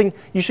is something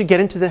you should get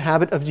into the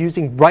habit of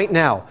using right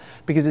now,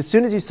 because as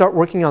soon as you start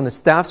working on the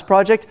staff's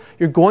project,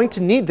 you're going to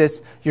need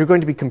this. You're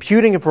going to be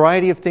computing a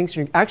variety of things.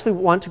 You actually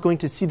going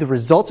to see the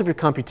results of your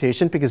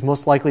computation, because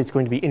most likely it's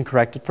going to be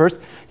incorrect at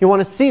first. You want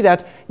to see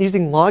that.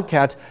 Using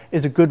logcat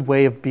is a good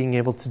way of being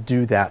able to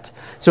do that.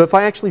 So if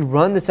I actually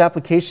run this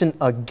application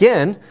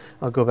again,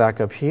 I'll go back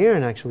up here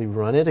and actually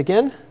run it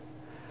again.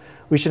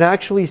 We should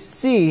actually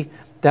see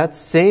that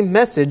same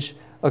message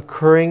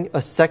occurring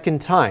a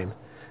second time.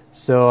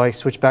 So I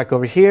switch back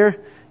over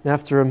here, and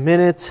after a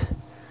minute,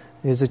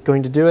 is it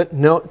going to do it?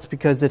 No, it's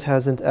because it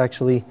hasn't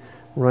actually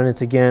run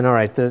it again. All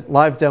right, the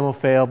live demo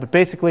failed, but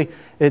basically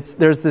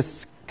there's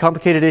this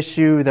complicated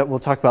issue that we'll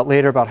talk about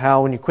later about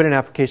how when you quit an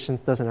application,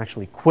 it doesn't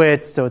actually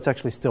quit, so it's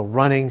actually still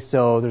running.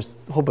 So there's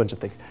a whole bunch of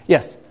things.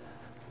 Yes? Do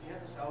you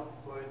have this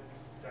output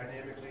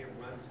dynamically at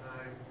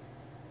runtime,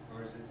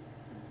 or is it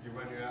you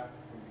run your app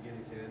from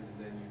beginning to end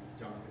and then you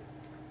dump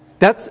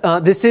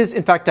it? This is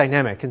in fact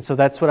dynamic, and so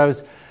that's what I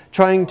was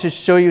trying to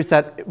show you, is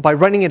that by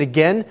running it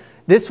again,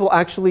 this will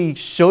actually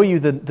show you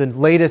the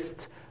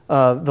latest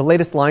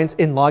lines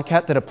in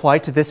logcat that apply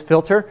to this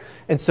filter.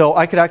 And so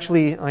I could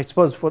actually, I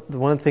suppose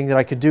one thing that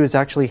I could do is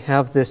actually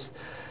have this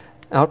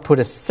output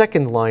a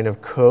second line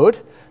of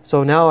code.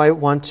 So now I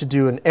want to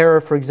do an error,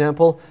 for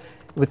example,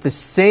 with the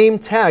same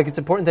tag. It's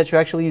important that you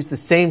actually use the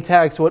same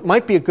tag. So what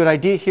might be a good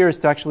idea here is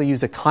to actually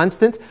use a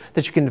constant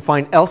that you can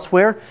define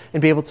elsewhere and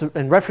be able to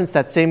reference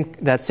that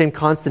same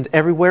constant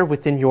everywhere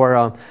within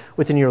your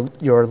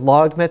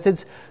log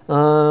methods.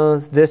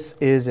 This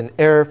is an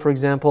error, for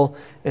example,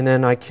 and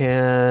then I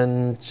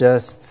can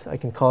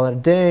call it a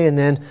day and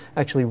then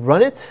actually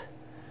run it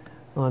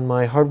on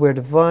my hardware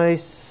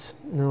device.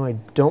 No, I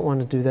don't want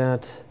to do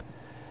that.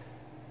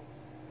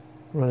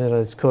 Run it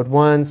as code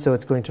 1, so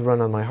it's going to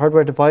run on my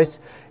hardware device.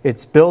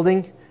 It's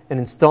building and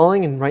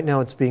installing, and right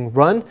now it's being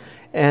run.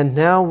 And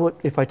now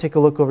if I take a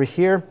look over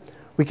here,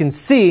 we can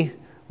see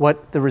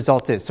what the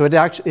result is. So it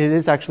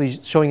is actually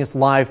showing us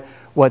live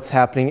what's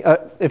happening.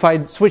 If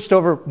I switched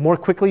over more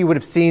quickly, you would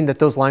have seen that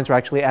those lines were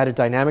actually added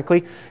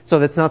dynamically. So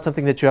that's not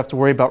something that you have to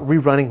worry about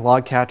rerunning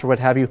logcat or what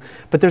have you.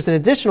 But there's an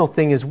additional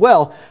thing as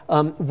well.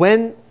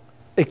 When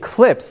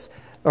Eclipse,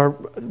 or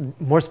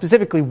more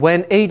specifically,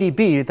 when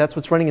ADB, that's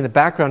what's running in the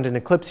background in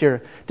Eclipse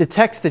here,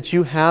 detects that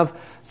you have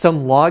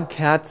some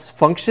logcat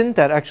function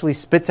that actually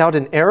spits out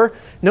an error,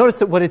 notice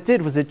that what it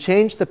did was it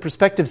changed the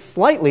perspective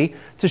slightly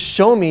to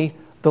show me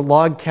the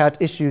logcat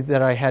issue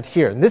that I had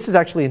here. And this is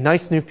actually a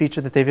nice new feature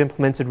that they've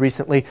implemented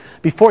recently.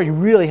 Before, you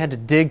really had to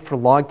dig for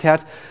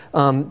logcat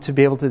to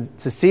be able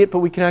to see it, but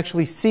we can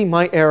actually see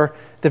my error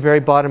at the very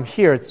bottom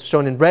here. It's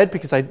shown in red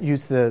because I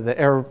used the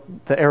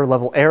error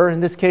level error in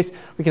this case.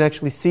 We can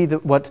actually see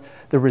what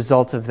the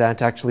result of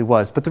that actually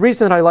was. But the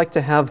reason that I like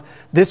to have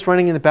this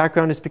running in the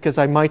background is because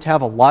I might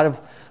have a lot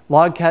of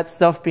logcat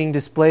stuff being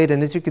displayed,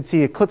 and as you can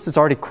see, Eclipse is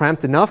already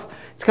cramped enough.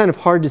 It's kind of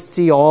hard to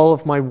see all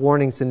of my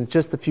warnings in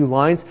just a few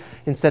lines.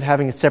 Instead,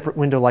 having a separate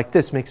window like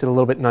this makes it a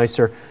little bit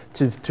nicer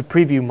to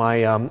preview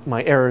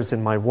my errors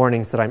and my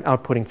warnings that I'm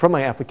outputting from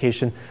my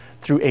application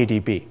through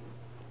ADB.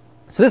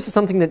 So this is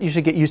something that you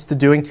should get used to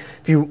doing.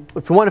 If you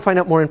want to find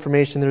out more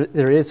information,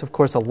 there is, of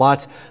course, a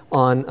lot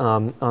on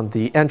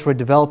the Android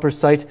developer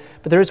site.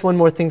 But there is one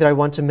more thing that I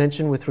want to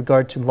mention with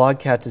regard to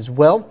logcat as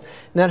well.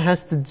 And that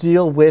has to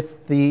deal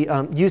with the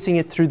using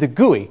it through the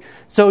GUI.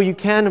 So you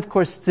can, of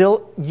course,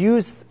 still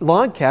use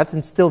logcat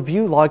and still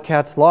view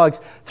logcat's logs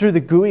through the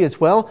GUI as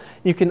well.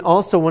 You can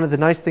also, one of the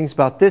nice things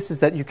about this is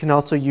that you can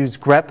also use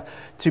grep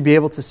to be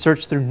able to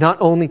search through not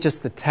only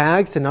just the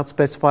tags and not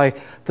specify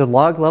the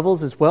log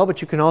levels as well,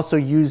 but you can also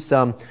use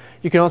some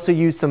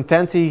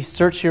fancy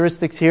search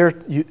heuristics here,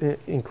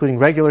 including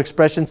regular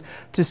expressions,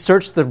 to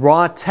search the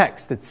raw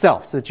text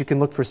itself so that you can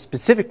look for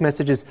specific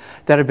messages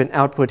that have been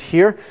output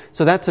here.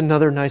 So that's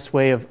another nice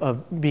way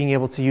of being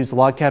able to use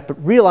logcat.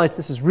 But realize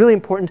this is really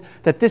important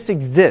that this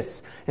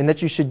exists and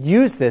that you should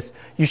use this.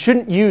 You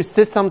shouldn't use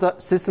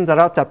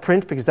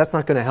system.out.print because that's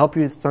not going to help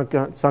you. It's not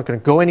going to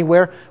go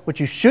anywhere. What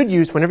you should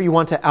use whenever you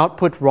want to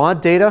output raw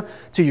data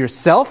to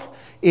yourself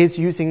is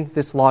using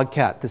this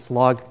logcat, this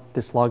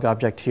log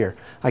object here.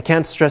 I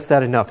can't stress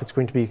that enough. It's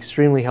going to be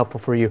extremely helpful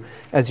for you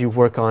as you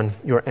work on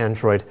your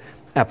Android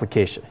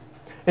application.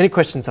 Any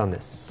questions on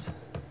this?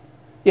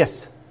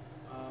 Yes?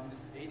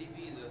 This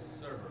ADB is a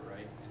server, right?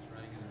 It's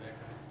running in the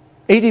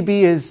background. ADB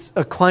is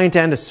a client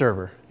and a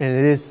server, and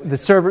it is the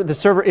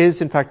server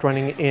is in fact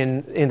running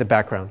in the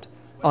background.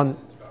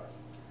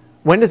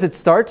 When does it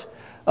start?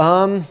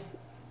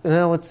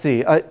 Let's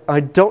see. I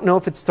don't know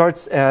if it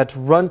starts at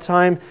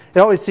runtime.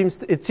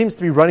 It seems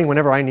to be running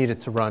whenever I need it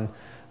to run.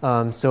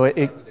 So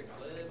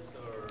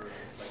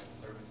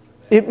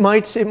it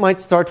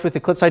might start with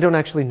Eclipse. I don't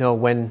actually know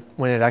when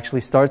it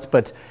actually starts,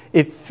 but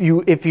if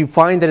you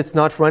find that it's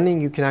not running,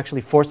 you can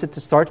actually force it to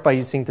start by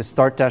using the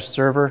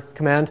start-server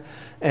command,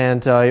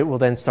 and it will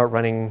then start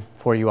running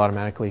for you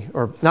automatically,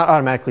 or not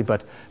automatically,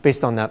 but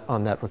based on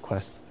that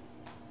request.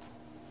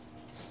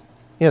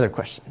 Any other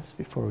questions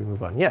before we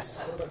move on?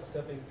 Yes? What about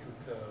stepping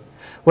through code?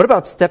 What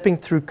about stepping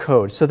through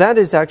code? So that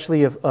is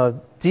actually a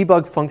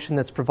debug function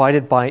that's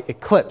provided by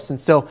Eclipse. And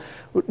so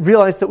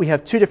realize that we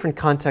have two different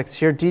contexts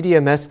here,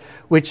 DDMS,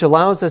 which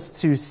allows us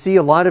to see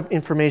a lot of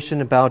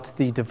information about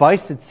the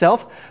device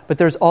itself, but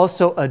there's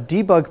also a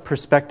debug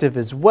perspective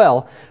as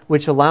well,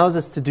 which allows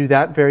us to do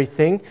that very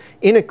thing.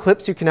 In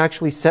Eclipse, you can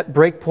actually set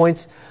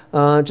breakpoints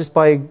just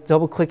by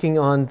double-clicking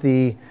on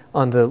the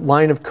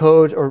line of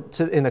code or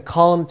in the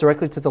column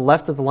directly to the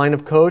left of the line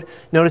of code.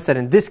 Notice that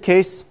in this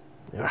case,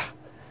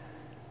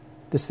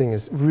 this thing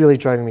is really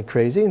driving me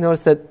crazy.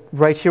 Notice that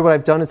right here what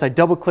I've done is I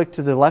double-click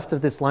to the left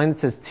of this line that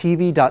says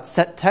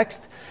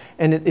tv.setText,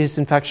 and it is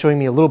in fact showing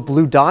me a little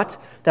blue dot.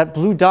 That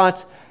blue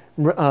dot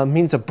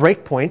means a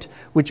breakpoint,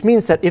 which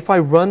means that if I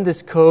run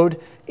this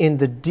code in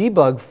the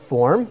debug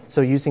form,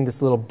 so using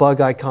this little bug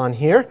icon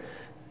here,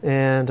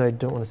 and I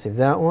don't want to save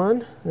that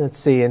one. Let's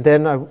see, and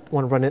then I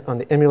want to run it on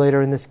the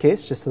emulator in this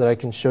case, just so that I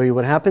can show you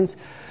what happens.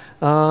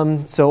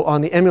 So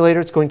on the emulator,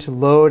 it's going to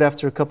load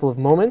after a couple of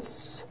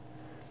moments.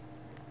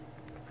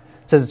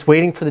 It says it's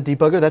waiting for the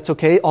debugger. That's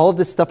okay. All of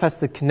this stuff has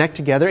to connect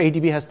together.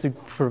 ADB has to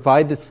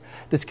provide this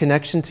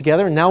connection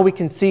together. And now we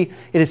can see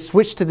it has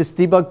switched to this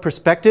debug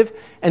perspective,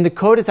 and the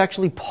code is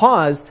actually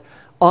paused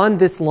on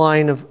this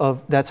line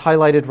that's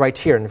highlighted right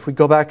here. And if we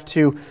go back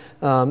to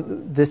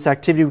this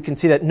activity, we can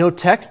see that no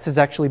text has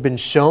actually been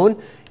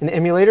shown in the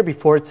emulator.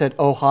 Before it said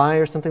 "oh hi"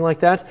 or something like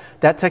that.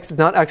 That text is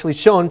not actually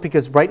shown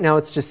because right now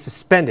it's just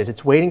suspended.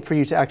 It's waiting for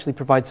you to actually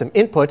provide some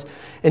input.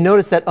 And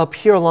notice that up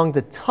here along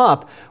the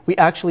top, we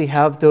actually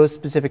have those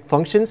specific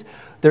functions.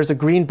 There's a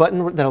green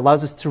button that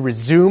allows us to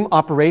resume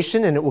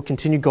operation, and it will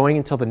continue going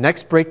until the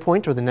next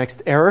breakpoint or the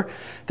next error.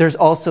 There's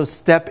also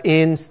step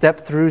in, step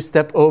through,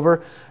 step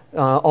over.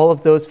 All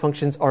of those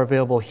functions are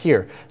available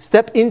here.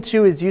 Step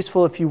into is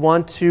useful if you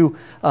want to,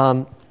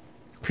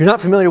 if you're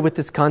not familiar with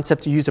this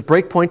concept, you use a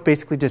breakpoint,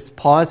 basically just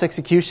pause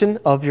execution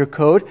of your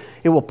code.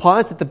 It will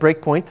pause at the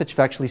breakpoint that you've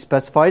actually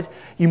specified.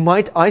 You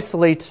might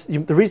isolate,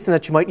 the reason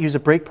that you might use a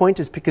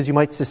breakpoint is because you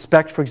might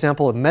suspect, for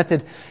example, a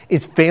method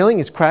is failing,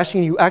 is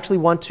crashing. You actually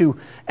want to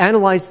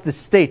analyze the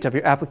state of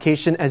your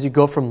application as you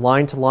go from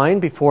line to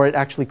line before it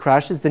actually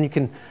crashes. Then you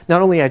can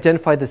not only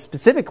identify the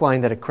specific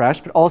line that it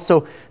crashed, but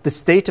also the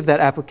state of that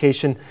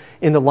application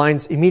in the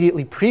lines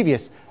immediately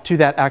previous to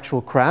that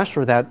actual crash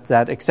or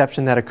that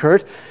exception that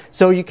occurred.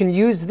 So you can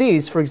use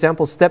these. For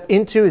example, step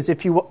into is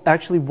if you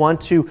actually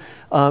want to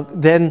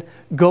then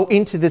go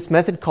into this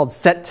method called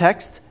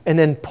setText and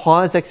then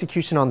pause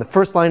execution on the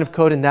first line of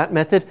code in that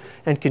method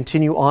and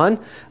continue on.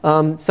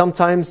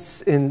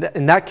 Sometimes in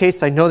that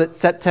case, I know that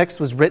setText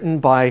was written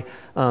by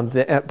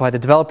the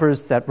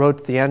developers that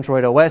wrote the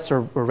Android OS,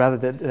 or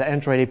rather the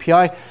Android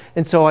API.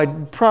 And so I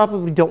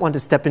probably don't want to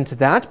step into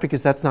that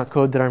because that's not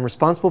code that I'm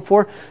responsible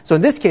for. So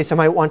in this case, I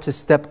might want to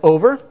step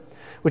over,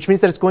 which means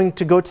that it's going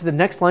to go to the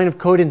next line of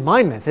code in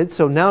my method.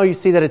 So now you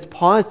see that it's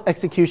paused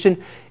execution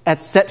at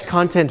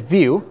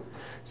setContentView.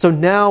 So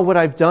now what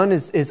I've done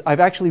is I've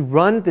actually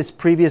run this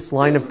previous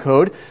line of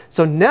code.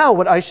 So now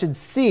what I should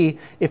see,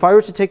 if I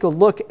were to take a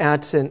look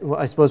at, and well,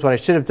 I suppose what I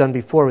should have done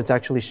before was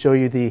actually show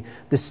you the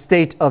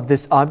state of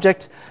this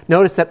object.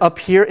 Notice that up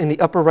here in the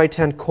upper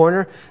right-hand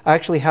corner, I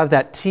actually have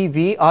that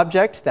TV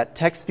object, that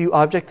text view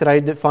object that I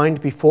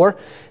defined before.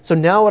 So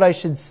now what I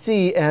should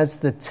see as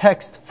the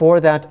text for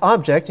that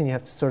object, and you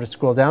have to sort of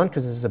scroll down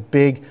because this is a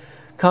big,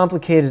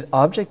 complicated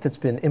object that's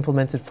been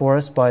implemented for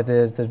us by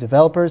the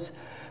developers.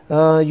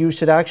 You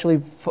should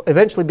actually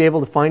eventually be able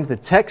to find the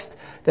text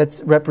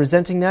that's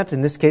representing that.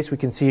 In this case, we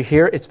can see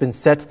here it's been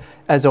set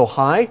as "oh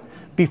hi."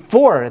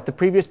 Before, at the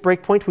previous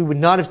breakpoint, we would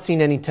not have seen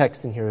any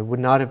text in here. It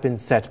would not have been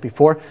set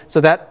before. So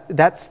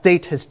that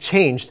state has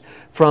changed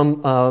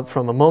from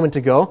a moment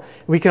ago.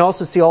 We can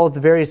also see all of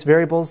the various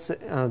variables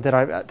that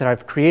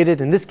I've created.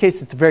 In this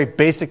case, it's a very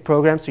basic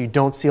program, so you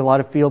don't see a lot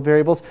of field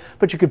variables.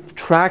 But you could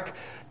track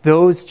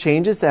those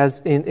changes as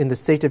in the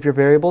state of your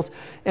variables,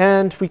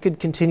 and we could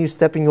continue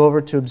stepping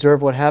over to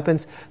observe what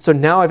happens. So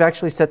now I've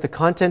actually set the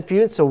content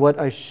view, so what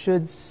I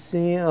should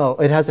see, oh,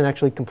 it hasn't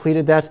actually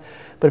completed that,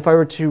 but if I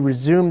were to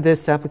resume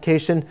this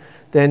application,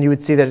 then you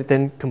would see that it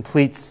then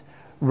completes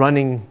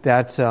running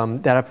that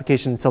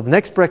application until the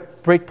next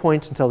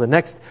breakpoint, until the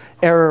next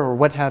error or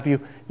what have you.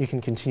 You can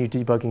continue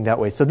debugging that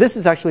way. So this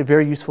is actually a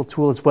very useful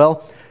tool as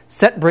well.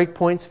 Set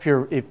breakpoints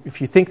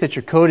if you think that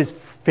your code is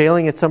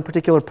failing at some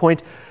particular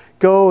point.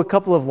 Go a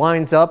couple of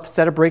lines up,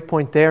 set a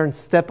breakpoint there, and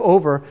step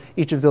over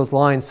each of those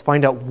lines.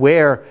 Find out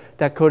where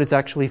that code is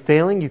actually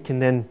failing. You can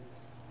then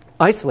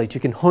isolate. You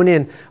can hone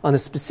in on the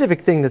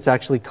specific thing that's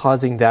actually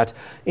causing that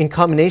in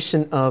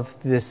combination of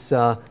this,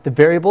 the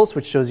variables,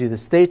 which shows you the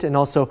state, and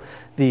also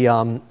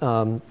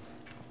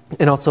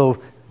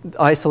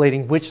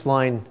isolating which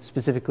line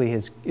specifically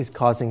is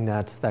causing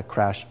that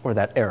crash or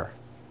that error.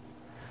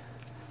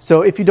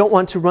 So if you don't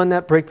want to run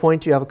that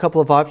breakpoint, you have a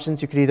couple of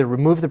options. You could either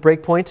remove the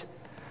breakpoint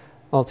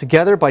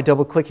altogether by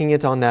double-clicking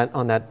it on that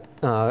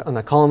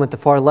column at the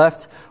far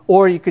left,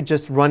 or you could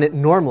just run it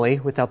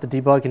normally without the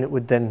debug, and it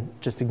would then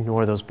just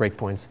ignore those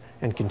breakpoints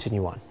and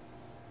continue on.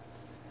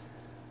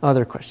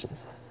 Other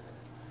questions?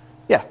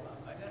 Yeah.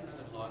 I got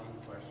another logging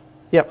question.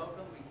 Yep. How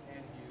come we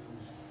can't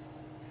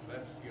use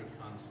WebSphere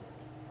console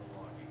for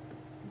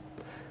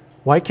logging?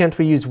 Why can't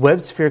we use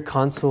WebSphere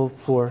console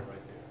for?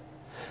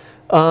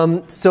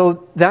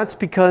 So that's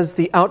because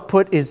the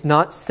output is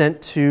not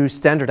sent to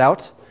standard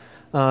out.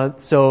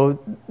 So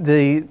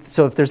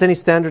if there's any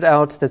standard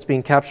out that's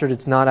being captured,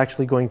 it's not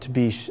actually going to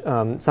be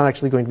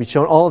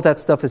shown. All of that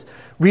stuff is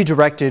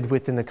redirected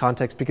within the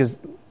context because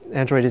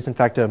Android is in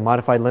fact a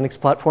modified Linux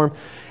platform,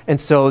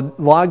 and so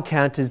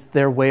logcant is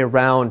their way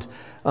around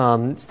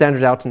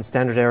standard out and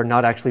standard error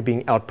not actually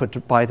being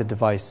output by the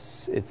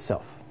device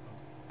itself.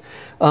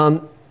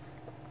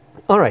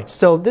 All right,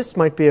 so this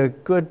might be a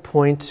good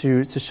point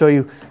to show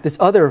you this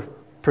other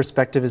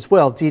perspective as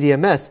well,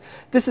 DDMS.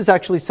 This is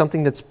actually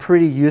something that's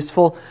pretty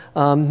useful,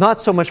 not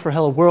so much for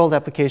Hello World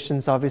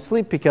applications,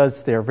 obviously,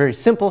 because they're very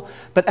simple,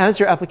 but as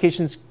your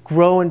applications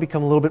grow and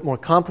become a little bit more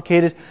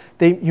complicated,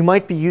 you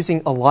might be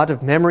using a lot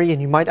of memory, and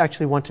you might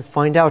actually want to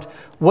find out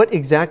what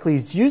exactly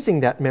is using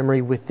that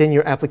memory within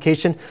your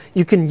application.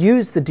 You can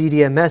use the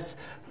DDMS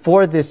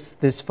for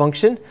this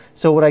function.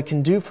 So what I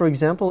can do, for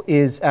example,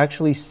 is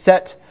actually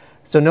set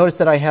So notice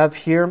that I have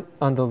here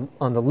on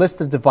the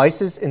list of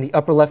devices in the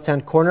upper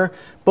left-hand corner,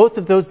 both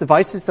of those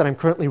devices that I'm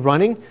currently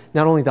running,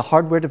 not only the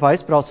hardware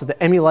device, but also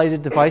the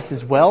emulated device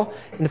as well.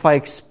 And if I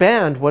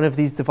expand one of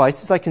these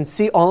devices, I can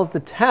see all of the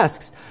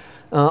tasks,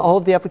 all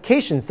of the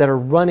applications that are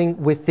running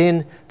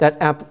within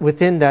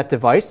that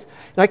device.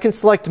 And I can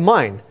select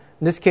mine.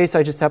 In this case,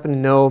 I just happen to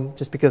know,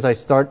 just because I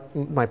start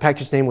my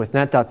package name with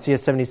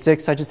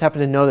net.cs76, I just happen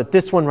to know that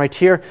this one right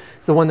here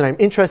is the one that I'm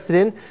interested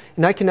in.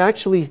 And I can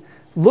actually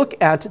look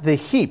at the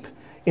heap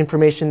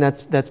information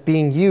that's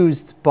being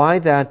used by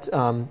that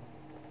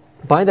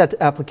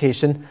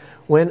application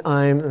when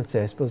I'm, let's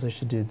say, I suppose I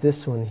should do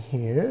this one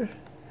here.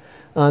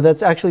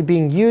 That's actually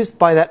being used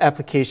by that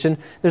application.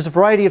 There's a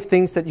variety of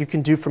things that you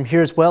can do from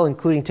here as well,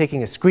 including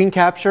taking a screen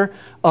capture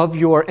of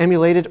your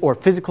emulated or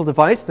physical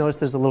device. Notice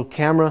there's a little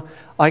camera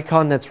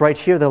icon that's right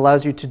here that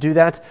allows you to do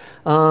that.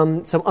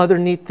 Some other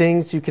neat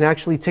things, you can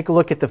actually take a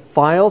look at the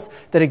files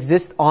that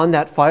exist on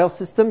that file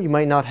system. You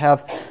might not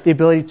have the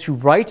ability to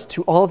write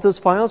to all of those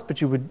files, but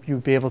you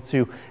would be able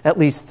to at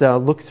least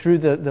look through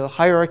the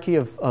hierarchy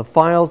of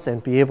files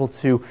and be able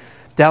to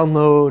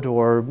download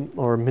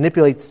or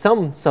manipulate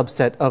some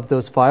subset of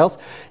those files.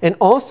 And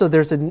also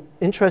there's an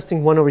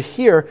interesting one over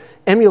here,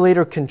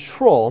 emulator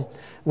control,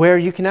 where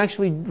you can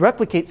actually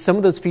replicate some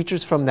of those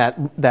features from that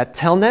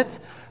telnet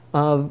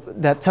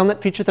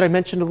feature that I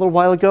mentioned a little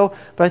while ago.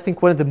 But I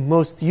think one of the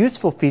most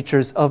useful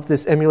features of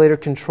this emulator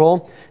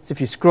control is if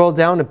you scroll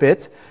down a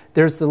bit,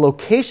 there's the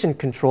location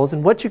controls,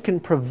 and what you can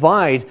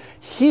provide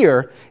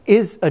here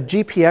is a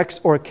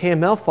GPX or a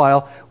KML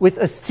file with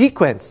a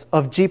sequence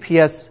of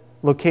GPS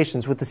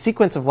locations, with the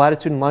sequence of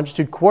latitude and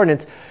longitude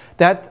coordinates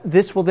that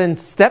this will then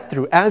step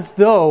through as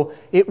though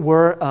it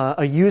were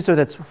a user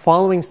that's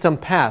following some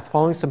path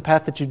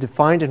that you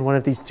defined in one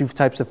of these two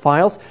types of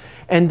files.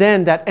 And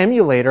then that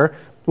emulator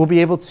will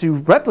be able to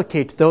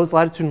replicate those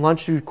latitude and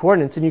longitude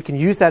coordinates, and you can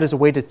use that as a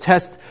way to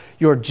test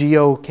your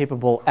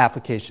geo-capable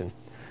application.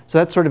 So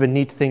that's sort of a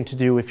neat thing to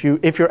do if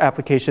your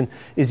application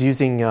is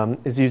using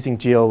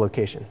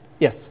geolocation.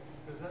 Yes?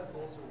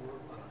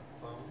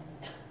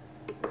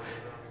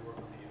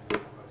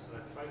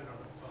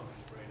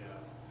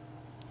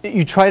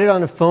 You tried it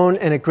on a phone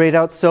and it grayed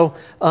out. So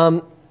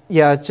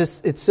yeah,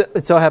 it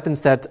so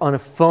happens that on a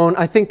phone,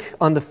 I think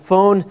on the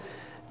phone,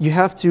 you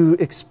have to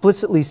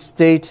explicitly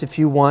state if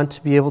you want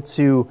to be able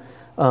to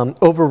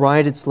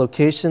override its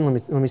location.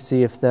 Let me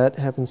see if that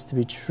happens to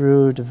be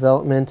true.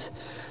 Development.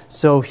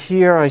 So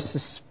here, I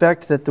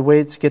suspect that the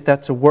way to get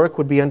that to work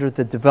would be under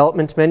the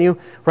development menu.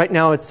 Right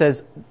now, it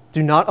says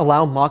do not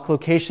allow mock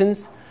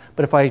locations.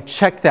 But if I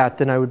check that,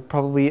 then I would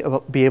probably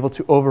be able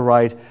to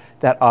override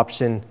that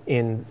option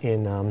in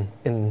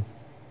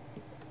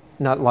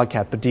not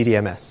Logcat, but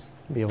DDMS.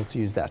 Be able to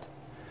use that.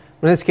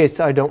 In this case,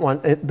 I don't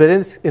want it, but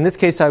in this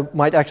case, I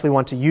might actually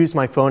want to use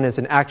my phone as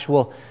an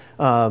actual,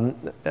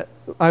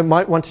 I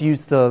might want to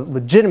use the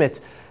legitimate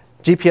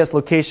GPS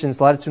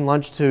locations, latitude and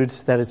longitude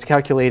that it's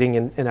calculating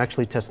and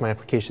actually test my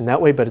application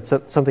that way, but it's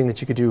something that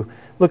you could do,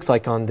 looks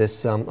like on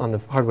this, on the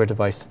hardware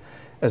device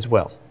as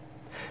well.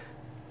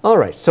 All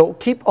right, so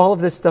keep all of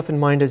this stuff in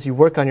mind as you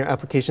work on your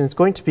application. It's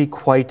going to be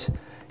quite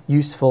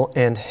useful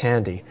and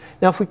handy.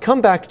 Now, if we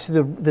come back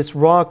to this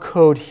raw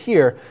code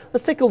here,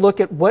 let's take a look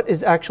at what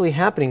is actually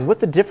happening, what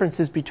the difference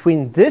is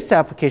between this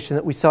application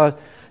that we saw,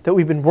 that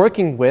we've been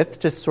working with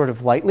just sort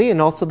of lightly, and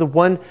also the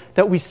one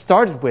that we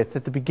started with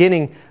at the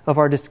beginning of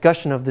our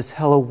discussion of this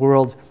Hello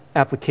World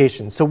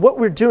application. So what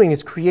we're doing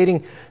is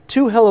creating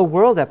two Hello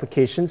World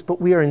applications,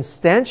 but we are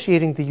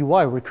instantiating the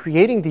UI. We're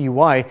creating the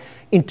UI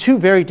in two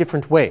very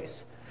different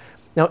ways.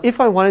 Now, if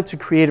I wanted to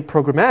create it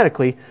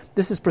programmatically,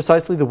 this is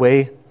precisely the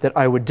way that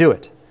I would do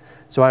it.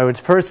 So I would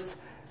first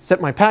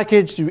set my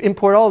package, do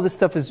import. All of this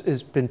stuff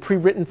has been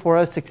pre-written for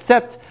us,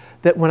 except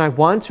that when I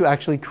want to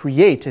actually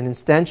create and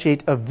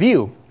instantiate a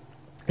view,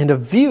 and a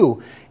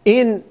view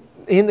in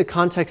the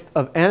context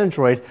of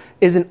Android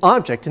is an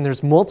object, and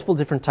there's multiple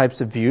different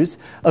types of views.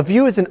 A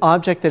view is an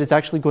object that is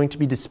actually going to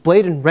be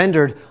displayed and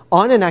rendered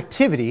on an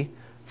activity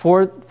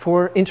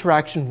for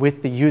interaction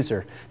with the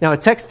user. Now, a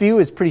text view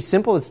is pretty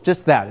simple. It's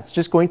just that. It's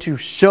just going to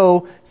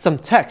show some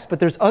text.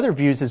 But there's other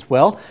views as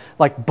well,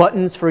 like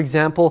buttons, for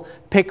example,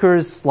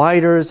 pickers,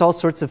 sliders, all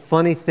sorts of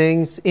funny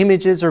things.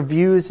 Images or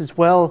views as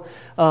well.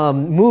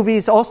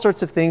 Movies, all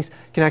sorts of things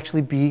can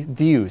actually be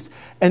views.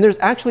 And there's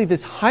actually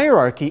this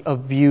hierarchy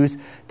of views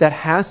that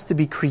has to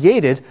be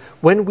created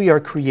when we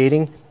are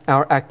creating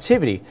our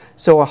activity.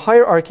 So a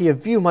hierarchy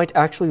of view might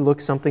actually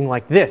look something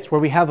like this, where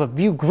we have a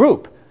view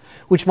group,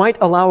 which might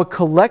allow a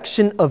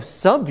collection of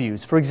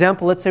subviews. For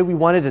example, let's say we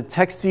wanted a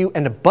text view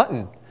and a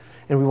button,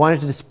 and we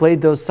wanted to display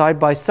those side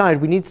by side.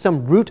 We need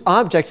some root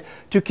object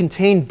to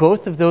contain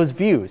both of those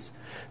views.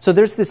 So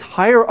there's this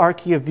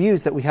hierarchy of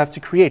views that we have to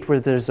create,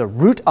 where there's a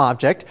root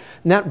object,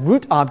 and that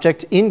root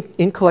object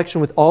in collection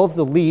with all of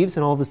the leaves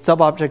and all of the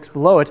sub-objects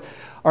below it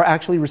are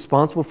actually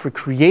responsible for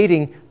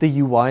creating the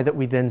UI that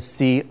we then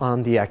see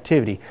on the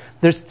activity.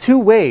 There's two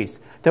ways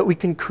that we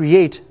can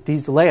create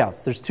these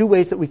layouts. There's two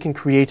ways that we can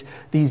create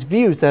these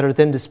views that are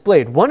then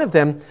displayed. One of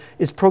them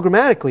is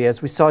programmatically,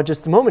 as we saw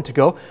just a moment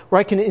ago, where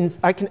I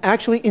can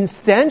actually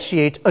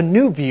instantiate a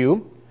new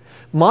view,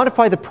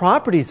 modify the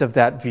properties of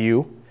that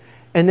view,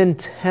 and then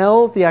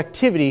tell the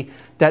activity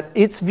that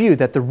its view,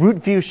 that the root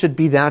view should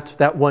be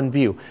that one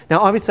view. Now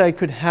obviously I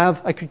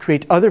could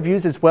create other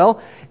views as well.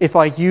 If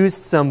I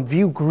used some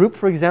view group,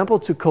 for example,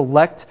 to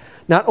collect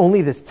not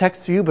only this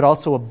text view but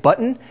also a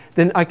button,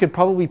 then I could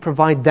probably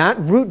provide that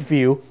root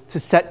view to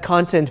set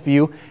content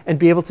view and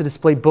be able to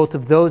display both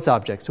of those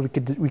objects. So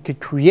we could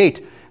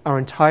create our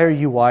entire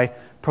UI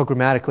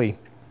programmatically.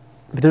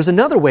 But there's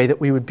another way that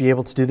we would be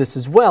able to do this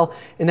as well,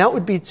 and that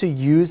would be to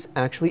use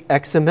actually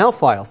XML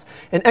files.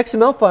 And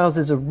XML files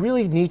is a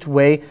really neat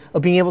way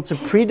of being able to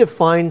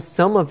predefine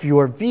some of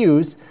your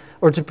views,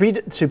 or to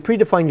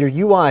predefine your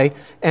UI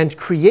and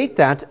create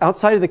that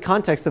outside of the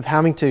context of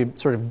having to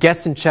sort of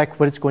guess and check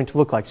what it's going to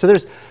look like. So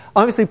there's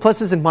obviously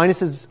pluses and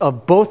minuses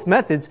of both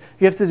methods.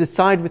 You have to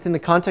decide within the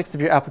context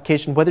of your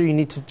application whether you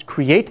need to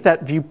create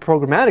that view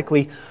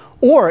programmatically,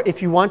 or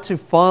if you want to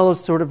follow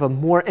sort of a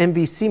more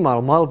MVC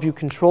model, model view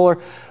controller,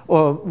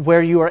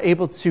 where you are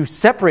able to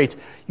separate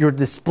your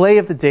display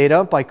of the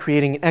data by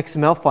creating an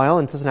XML file,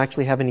 and it doesn't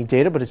actually have any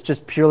data, but it's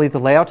just purely the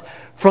layout,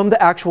 from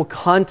the actual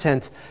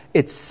content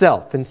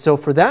itself. And so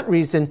for that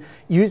reason,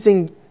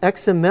 using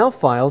XML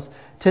files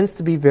tends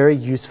to be very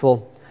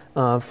useful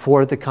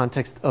for the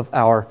context of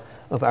our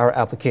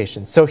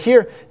application. So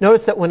here,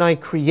 notice that when I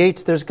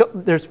create,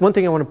 there's one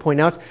thing I want to point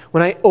out.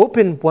 When I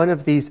open one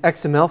of these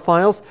XML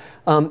files,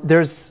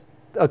 there's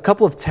a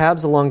couple of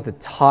tabs along the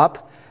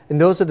top, and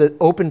those are the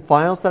open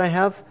files that I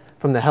have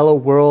from the Hello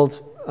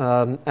World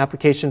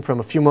application from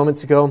a few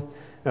moments ago.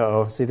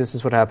 Uh-oh, see, this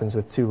is what happens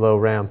with too low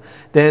RAM.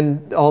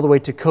 Then all the way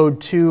to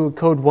code2,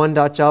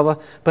 code1.java.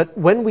 But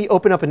when we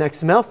open up an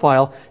XML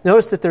file,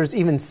 notice that there's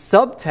even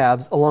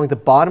sub-tabs along the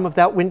bottom of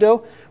that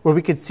window where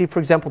we could see, for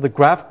example, the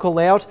graphical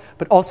layout,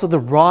 but also the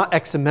raw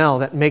XML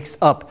that makes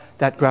up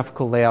that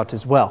graphical layout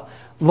as well.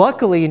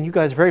 Luckily, and you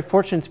guys are very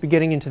fortunate to be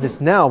getting into this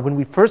now, when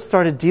we first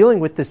started dealing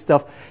with this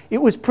stuff, it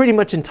was pretty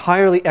much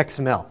entirely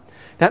XML.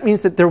 That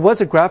means that there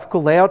was a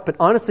graphical layout, but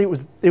honestly,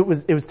 it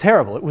was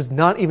terrible. It was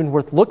not even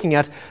worth looking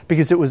at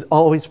because it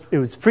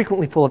was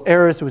frequently full of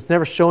errors. It was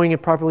never showing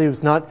it properly.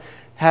 It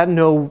had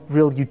no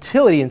real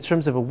utility in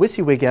terms of a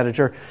WYSIWYG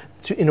editor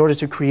in order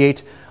to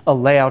create a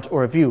layout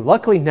or a view.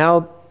 Luckily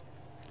now,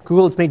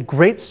 Google has made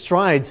great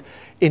strides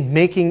in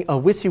making a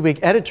WYSIWYG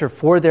editor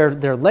for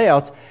their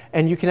layouts,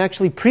 and you can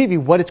actually preview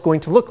what it's going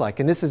to look like.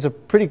 And this is a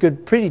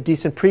pretty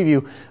decent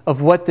preview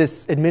of what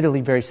this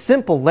admittedly very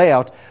simple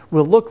layout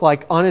will look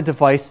like on a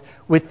device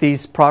with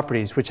these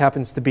properties, which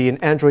happens to be an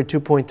Android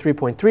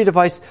 2.3.3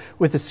 device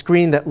with a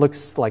screen that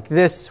looks like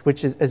this,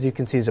 which is, as you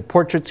can see, is a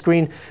portrait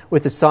screen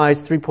with a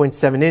size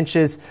 3.7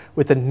 inches,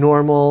 with a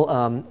normal,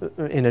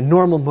 in a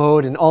normal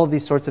mode, and all of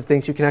these sorts of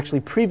things. You can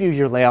actually preview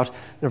your layout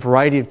in a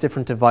variety of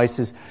different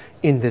devices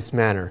in this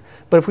manner.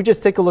 But if we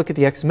just take a look at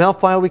the XML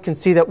file, we can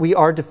see that we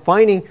are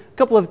defining a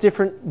couple of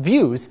different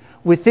views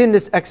within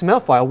this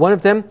XML file. One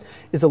of them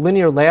is a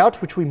linear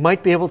layout, which we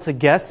might be able to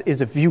guess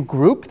is a view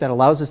group that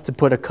allows us to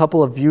put a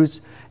couple of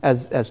views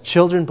as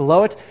children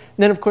below it. And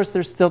then, of course,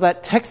 there's still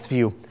that text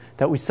view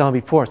that we saw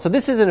before. So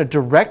this isn't a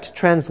direct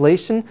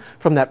translation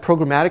from that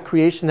programmatic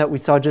creation that we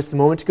saw just a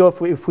moment ago.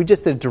 If we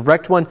just did a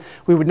direct one,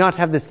 we would not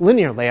have this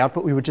linear layout,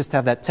 but we would just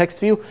have that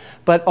text view.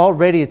 But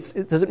already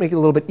it does make it a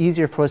little bit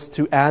easier for us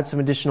to add some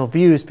additional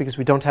views because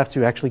we don't have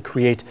to actually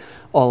create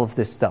all of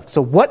this stuff.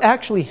 So what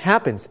actually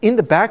happens in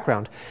the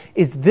background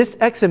is this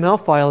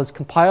XML file is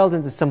compiled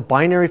into some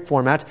binary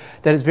format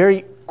that is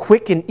very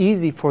quick and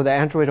easy for the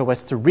Android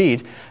OS to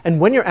read. And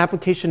when your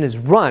application is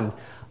run,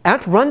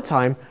 at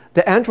runtime,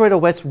 the Android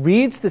OS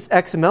reads this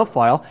XML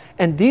file,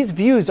 and these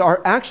views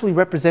are actually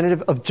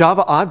representative of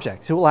Java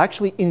objects. It will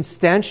actually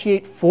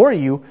instantiate for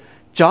you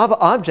Java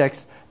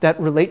objects that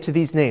relate to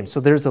these names. So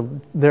there's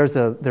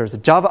a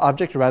Java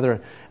object, or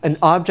rather an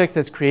object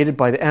that's created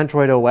by the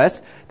Android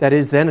OS that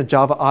is then a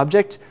Java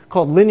object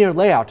called linear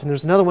layout. And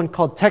there's another one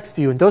called text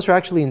view. And those are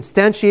actually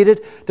instantiated.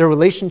 Their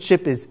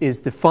relationship is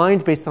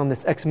defined based on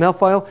this XML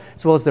file,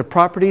 as well as their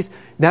properties.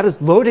 That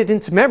is loaded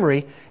into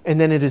memory, and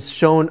then it is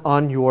shown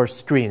on your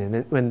screen.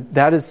 And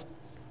that's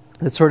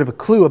sort of a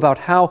clue about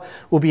how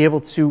we'll be able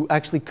to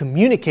actually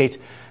communicate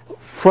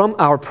from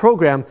our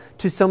program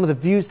to some of the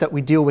views that we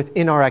deal with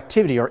in our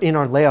activity or in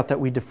our layout that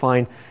we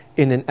define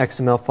in an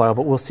XML file,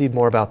 but we'll see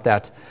more about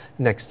that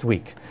next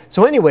week.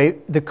 So anyway,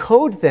 the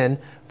code then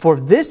for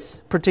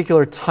this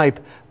particular type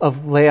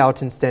of layout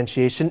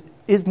instantiation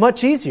is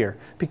much easier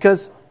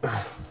because,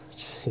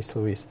 jeez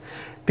Louise,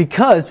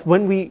 because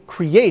when we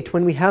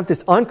have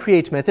this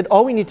onCreate method,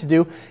 all we need to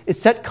do is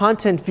set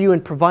content view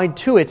and provide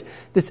to it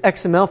this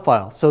XML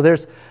file. So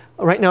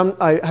right now,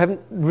 I haven't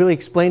really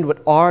explained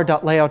what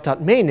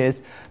r.layout.main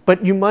is,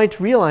 but you might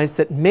realize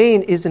that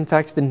main is in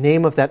fact the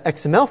name of that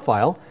XML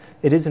file,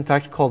 It is in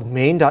fact called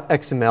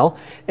main.xml.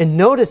 And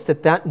notice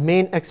that that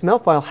main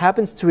XML file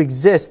happens to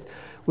exist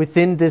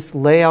within this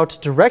layout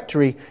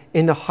directory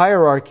in the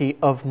hierarchy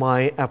of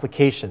my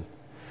application.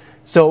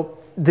 So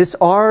this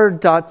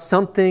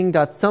r.something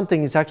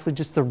is actually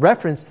just a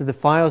reference to the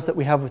files that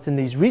we have within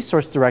these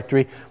resource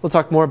directory. We'll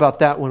talk more about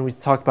that when we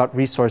talk about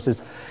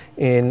resources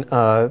in,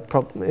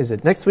 is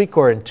it next week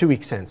or in 2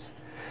 weeks hence?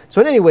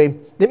 So anyway,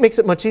 it makes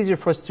it much easier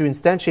for us to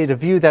instantiate a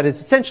view that is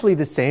essentially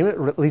the same,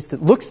 or at least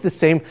it looks the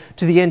same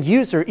to the end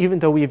user, even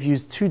though we have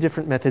used two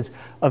different methods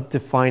of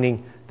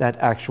defining that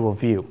actual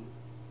view.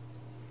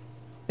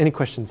 Any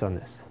questions on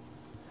this?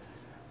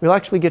 We'll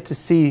actually get to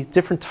see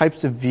different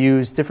types of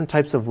views, different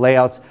types of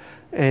layouts,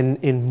 and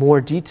in more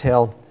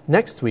detail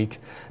next week.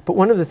 But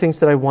one of the things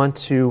that I want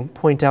to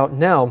point out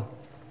now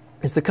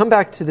is to come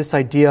back to this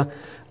idea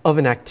of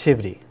an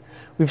activity.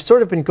 We've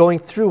sort of been going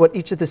through what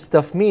each of this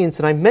stuff means,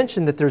 and I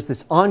mentioned that there's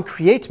this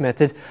onCreate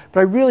method, but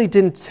I really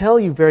didn't tell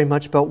you very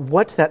much about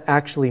what that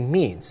actually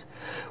means.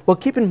 Well,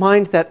 keep in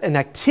mind that an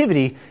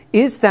activity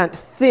is that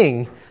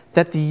thing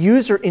that the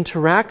user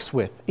interacts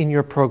with in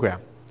your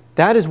program.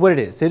 That is what it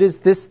is. It is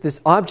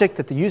this object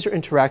that the user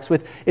interacts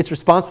with. It's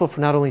responsible for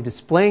not only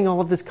displaying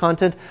all of this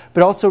content,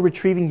 but also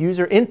retrieving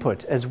user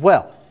input as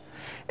well.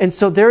 And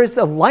so there is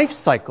a life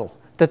cycle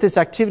that this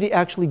activity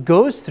actually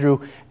goes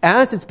through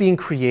as it's being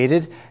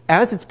created,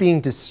 as it's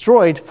being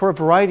destroyed for a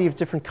variety of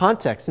different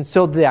contexts. And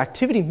so the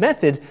activity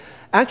method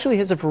actually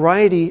has a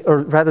variety, or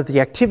rather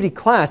the activity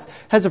class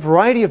has a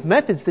variety of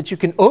methods that you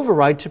can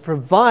override to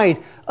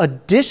provide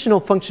additional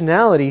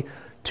functionality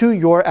to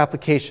your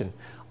application.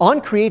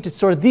 OnCreate is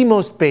sort of the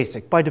most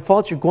basic. By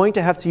default, you're going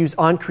to have to use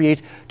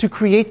OnCreate to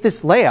create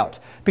this layout,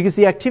 because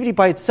the activity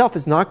by itself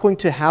is not going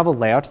to have a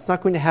layout. It's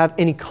not going to have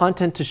any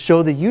content to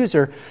show the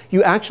user.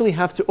 You actually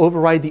have to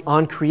override the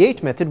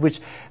onCreate method, which,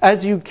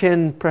 as you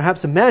can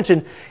perhaps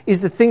imagine,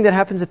 is the thing that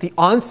happens at the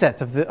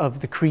onset of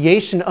the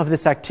creation of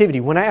this activity.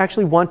 When I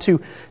actually want to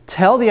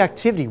tell the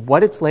activity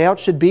what its layout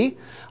should be,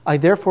 I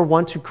therefore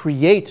want to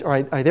create,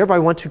 or I thereby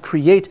want to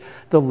create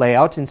the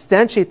layout,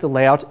 instantiate the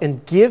layout,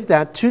 and give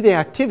that to the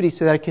activity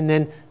so that I can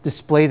then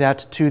display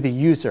that to the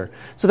user.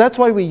 So that's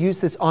why we use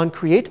this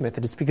onCreate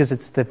method. It's because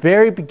it's the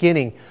very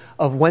beginning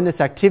of when this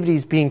activity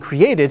is being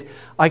created.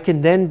 I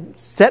can then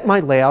set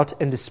my layout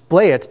and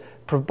display it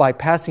by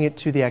passing it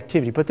to the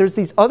activity. But there's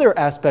these other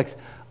aspects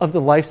of the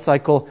life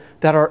cycle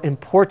that are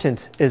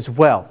important as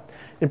well.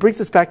 It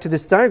brings us back to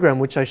this diagram,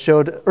 which I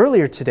showed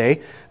earlier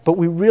today, but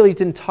we really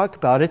didn't talk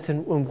about it,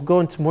 and we'll go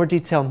into more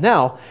detail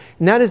now.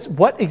 And that is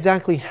what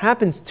exactly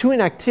happens to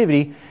an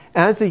activity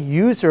as a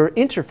user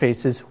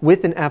interfaces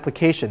with an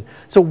application.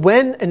 So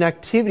when an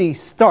activity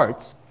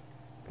starts,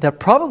 that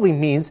probably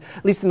means,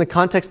 at least in the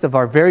context of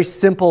our very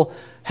simple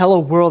Hello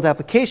World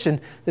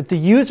application, that the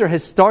user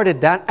has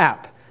started that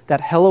app,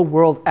 that Hello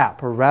World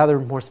app, or rather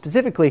more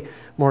specifically,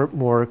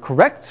 more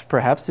correct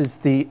perhaps, is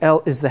the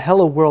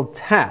Hello World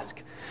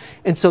task.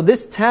 And so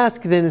this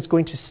task then is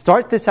going to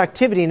start this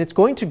activity, and it's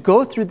going to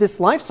go through this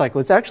life cycle.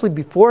 It's actually,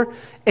 before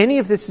any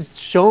of this is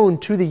shown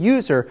to the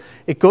user,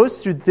 it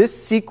goes through this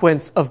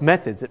sequence of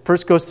methods. It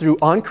first goes through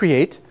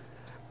onCreate,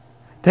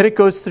 then it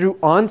goes through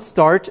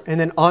onStart, and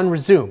then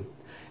onResume.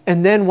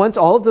 And then once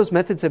all of those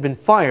methods have been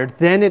fired,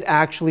 then it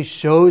actually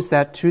shows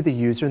that to the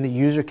user, and the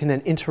user can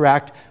then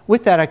interact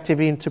with that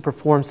activity and to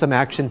perform some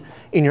action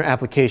in your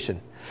application.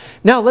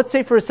 Now, let's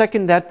say for a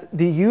second that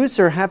the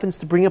user happens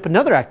to bring up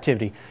another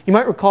activity. You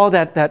might recall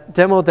that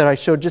demo that I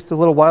showed just a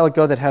little while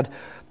ago that had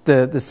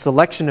the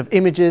selection of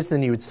images,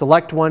 then you would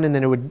select one, and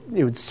then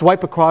it would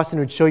swipe across and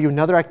it would show you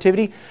another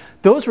activity.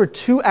 Those were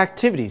two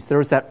activities. There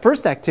was that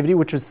first activity,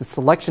 which was the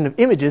selection of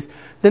images.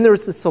 Then there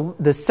was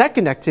the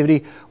second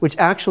activity, which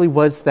actually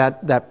was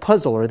that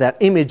puzzle or that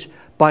image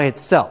by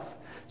itself.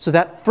 So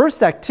that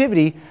first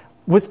activity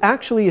was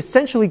actually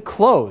essentially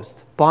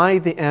closed by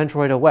the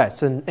Android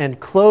OS. And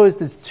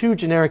closed is too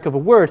generic of a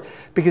word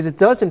because it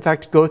does in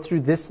fact go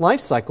through this life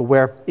cycle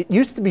where it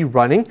used to be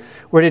running,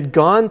 where it had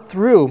gone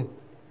through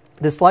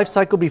this life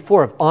cycle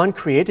before of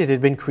onCreate. It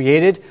had been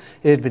created,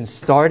 it had been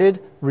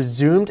started,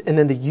 resumed, and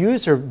then the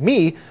user,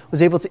 me,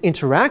 was able to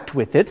interact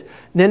with it.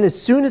 And then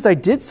as soon as I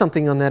did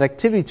something on that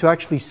activity to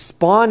actually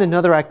spawn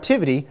another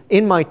activity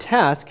in my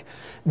task,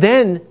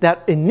 then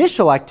that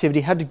initial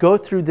activity had to go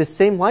through this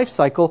same life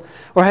cycle,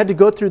 or had to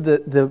go through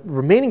the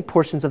remaining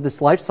portions of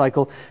this life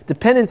cycle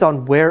dependent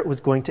on where it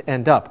was going to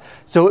end up.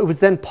 So it was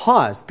then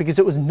paused because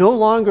it was no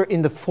longer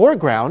in the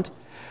foreground.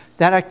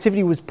 That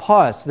activity was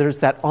paused. So there's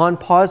that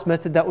onPause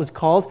method that was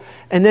called.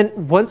 And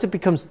then once it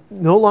becomes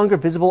no longer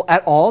visible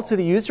at all to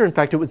the user, in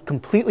fact, it was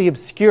completely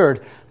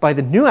obscured by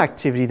the new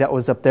activity that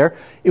was up there,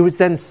 it was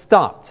then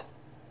stopped.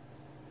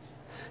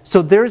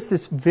 So there's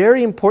this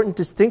very important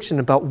distinction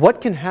about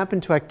what can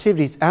happen to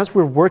activities as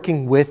we're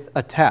working with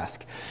a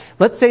task.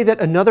 Let's say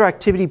that another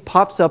activity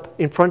pops up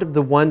in front of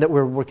the one that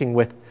we're working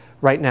with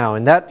right now.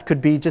 And that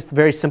could be just a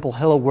very simple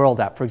Hello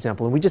World app, for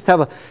example. And we just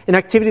have an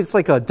activity that's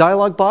like a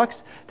dialog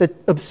box that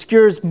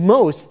obscures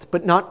most,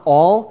 but not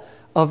all,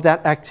 of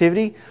that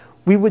activity.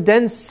 We would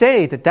then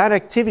say that that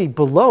activity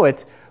below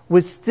it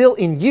was still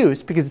in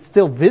use because it's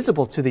still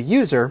visible to the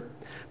user,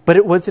 but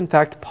it was in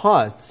fact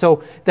paused.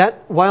 So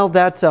that while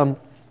the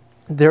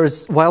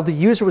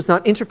user was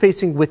not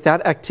interfacing with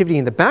that activity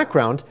in the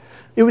background,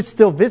 it was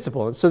still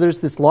visible. And so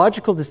there's this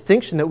logical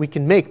distinction that we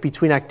can make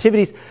between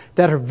activities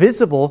that are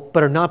visible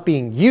but are not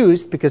being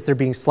used because they're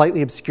being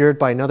slightly obscured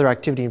by another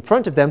activity in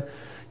front of them,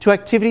 to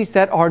activities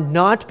that are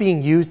not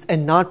being used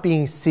and not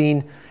being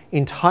seen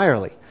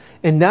entirely.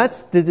 And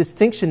that's the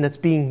distinction that's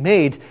being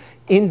made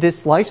in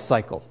this life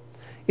cycle,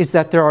 is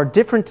that there are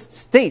different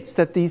states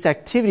that these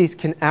activities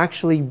can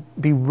actually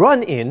be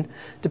run in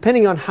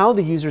depending on how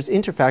the user is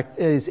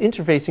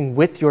interfacing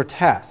with your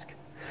task.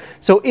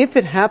 So if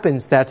it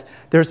happens that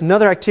there's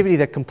another activity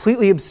that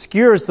completely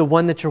obscures the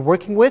one that you're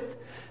working with,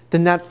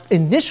 then that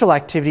initial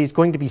activity is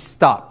going to be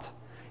stopped.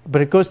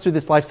 But it goes through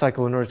this life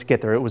cycle in order to get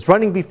there. It was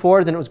running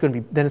before, then it's going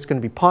to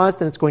be paused,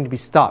 then it's going to be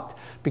stopped.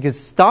 Because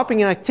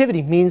stopping an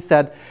activity means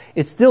that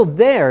it's still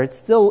there, it's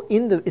still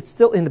in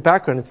the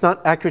background. It's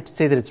not accurate to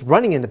say that it's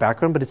running in the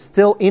background, but it's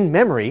still in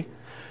memory.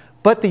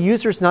 But the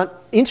user is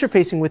not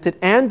interfacing with it,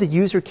 and the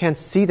user can't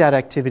see that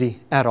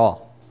activity at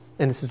all.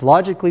 And this is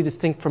logically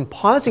distinct from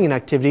pausing an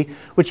activity,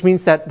 which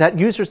means that that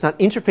user is not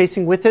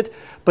interfacing with it,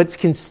 but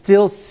can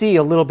still see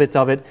a little bit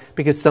of it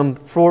because some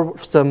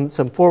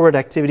forward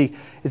activity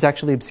is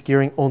actually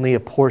obscuring only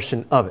a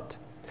portion of it.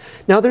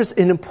 Now, there's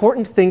an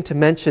important thing to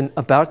mention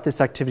about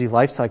this activity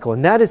lifecycle,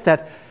 and that is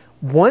that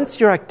once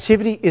your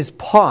activity is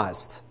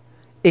paused,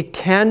 it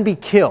can be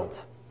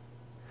killed.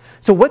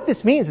 So what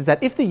this means is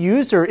that if the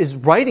user is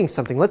writing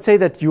something, let's say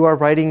that you are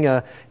writing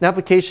an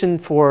application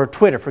for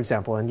Twitter, for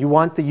example, and you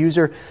want the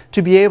user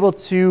to be able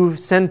to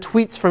send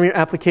tweets from your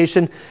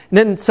application, and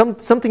then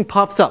something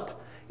pops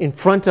up in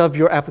front of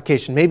your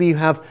application. Maybe you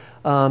have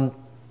an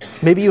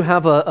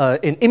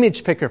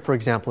image picker, for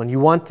example, and you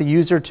want the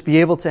user to be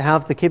able to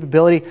have the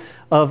capability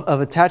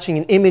of attaching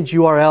an image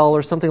URL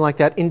or something like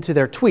that into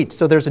their tweet.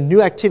 So there's a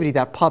new activity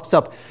that pops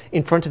up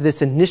in front of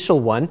this initial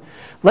one.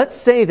 Let's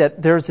say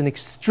that there's an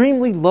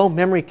extremely low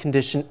memory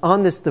condition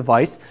on this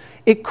device.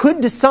 It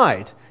could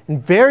decide,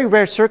 in very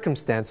rare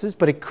circumstances,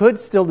 but it could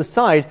still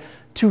decide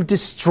to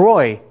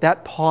destroy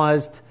that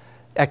paused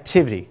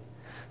activity.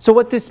 So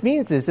what this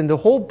means is, and the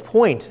whole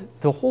point,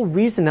 the whole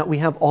reason that we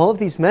have all of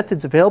these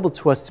methods available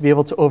to us to be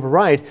able to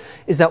override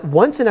is that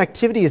once an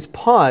activity is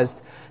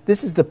paused,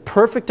 this is the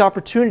perfect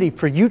opportunity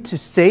for you to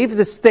save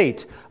the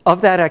state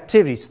of that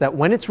activity so that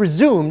when it's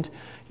resumed,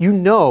 you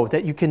know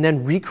that you can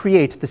then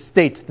recreate the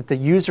state that the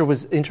user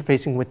was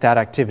interfacing with that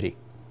activity.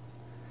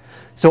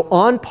 So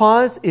on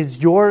pause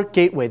is your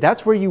gateway.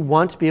 That's where you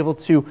want to be able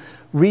to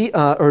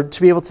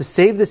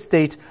save the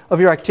state of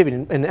your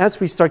activity. And as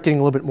we start getting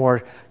a little bit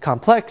more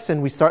complex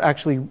and we start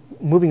actually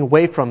moving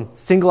away from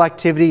single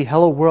activity,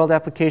 hello world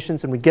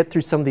applications, and we get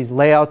through some of these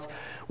layouts,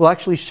 we'll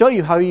actually show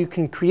you how you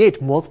can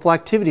create multiple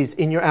activities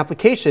in your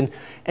application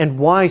and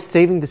why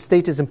saving the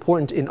state is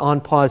important in on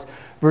pause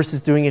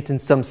versus doing it in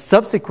some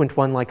subsequent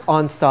one like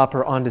on stop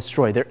or on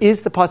destroy. There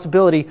is the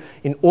possibility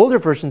in older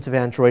versions of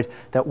Android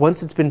that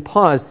once it's been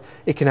paused,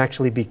 it can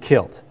actually be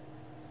killed.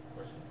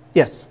 Question.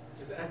 Yes?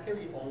 Is the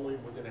activity only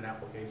within an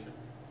application?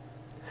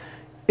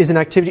 Is an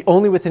activity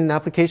only within an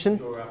application?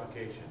 Your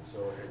application. So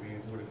if we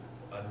would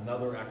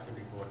another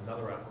activity for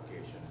another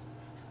application,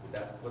 would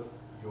that put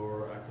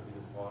your activity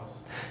in pause?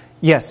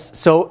 Yes.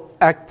 So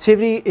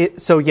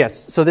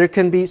yes. So there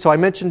can be. So I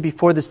mentioned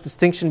before this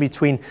distinction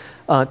between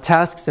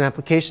tasks and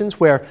applications,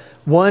 where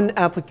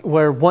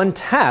one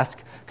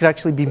task could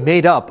actually be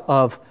made up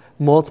of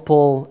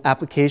multiple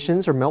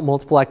applications or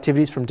multiple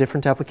activities from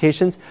different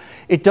applications.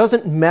 It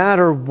doesn't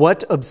matter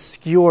what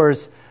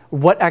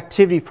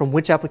activity from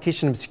which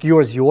application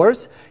obscures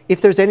yours.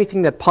 If there's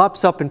anything that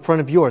pops up in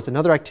front of yours,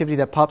 another activity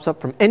that pops up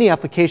from any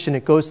application,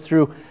 it goes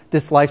through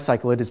this life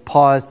cycle. It is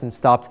paused and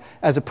stopped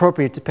as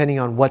appropriate depending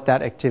on what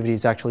that activity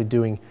is actually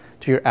doing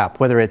to your app,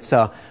 whether it's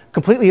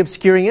completely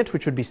obscuring it,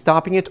 which would be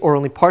stopping it, or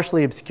only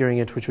partially obscuring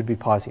it, which would be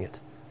pausing it.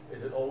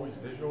 Is it always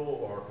visual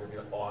or could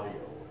it be audio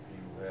if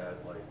you had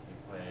like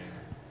you playing?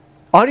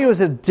 Audio is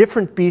a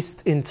different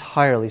beast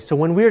entirely. So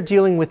when we're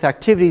dealing with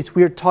activities,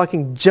 we're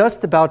talking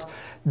just about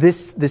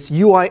this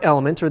UI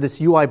element or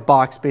this UI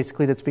box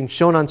basically that's being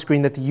shown on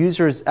screen that the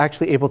user is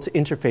actually able to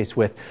interface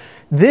with.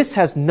 This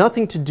has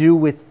nothing to do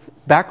with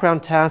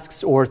background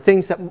tasks or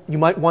things that you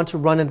might want to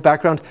run in the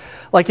background.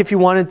 Like if you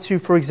wanted to,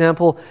 for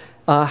example,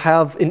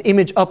 have an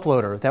image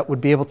uploader that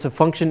would be able to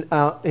function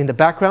in the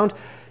background.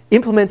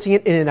 Implementing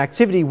it in an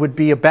activity would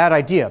be a bad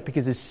idea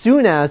because as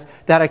soon as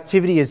that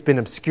activity has been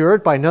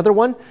obscured by another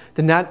one,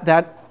 then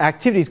that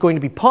activity is going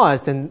to be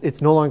paused and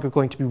it's no longer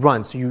going to be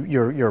run. So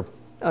your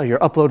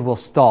upload will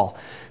stall.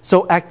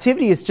 So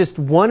activity is just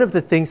one of the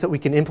things that we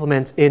can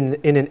implement in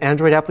an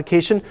Android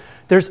application.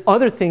 There's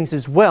other things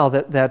as well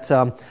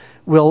that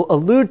will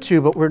allude to,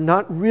 but we're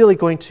not really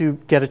going to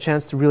get a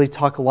chance to really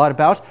talk a lot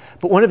about.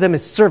 But one of them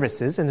is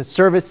services, and a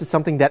service is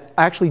something that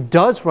actually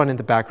does run in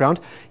the background.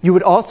 You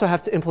would also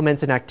have to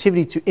implement an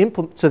activity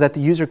so that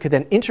the user could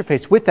then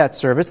interface with that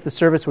service. The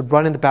service would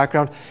run in the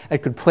background.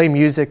 It could play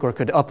music or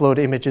could upload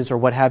images or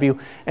what have you,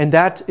 and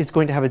that is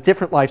going to have a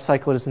different life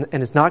cycle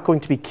and is not going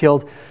to be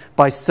killed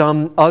by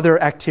some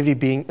other activity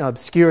being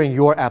obscuring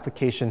your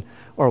application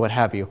or what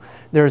have you.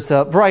 There's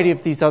a variety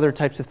of these other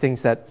types of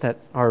things that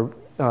are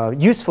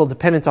useful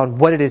dependent on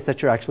what it is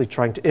that you're actually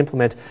trying to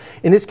implement.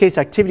 In this case,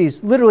 activity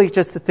is literally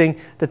just the thing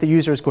that the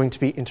user is going to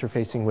be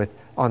interfacing with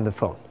on the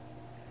phone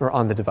or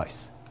on the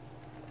device.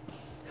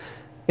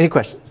 Any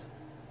questions?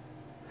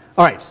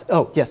 All right.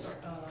 Oh, yes.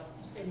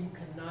 And you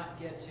cannot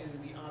get to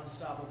the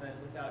on-stop event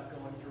without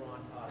going through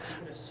on-pause.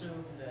 You can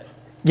assume that...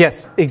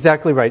 Yes,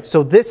 exactly right.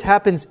 So this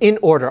happens in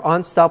order.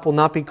 On-stop will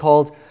not be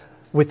called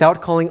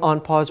without calling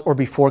on-pause or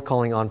before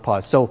calling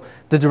on-pause. So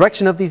the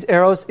direction of these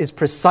arrows is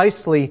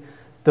precisely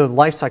the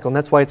life cycle, and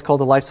that's why it's called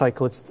a life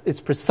cycle.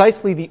 It's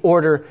precisely the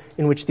order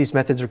in which these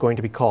methods are going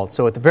to be called.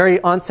 So at the very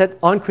onset,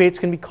 onCreate is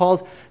going to be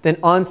called, then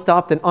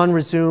onStop, then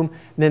onResume, and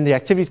then the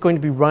activity is going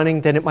to be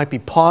running, then it might be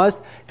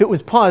paused. If it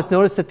was paused,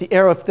 notice that the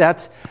arrow, if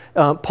that's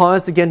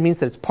paused again, means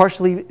that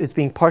it's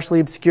being partially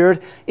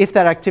obscured. If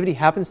that activity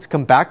happens to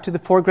come back to the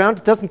foreground,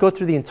 it doesn't go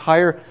through the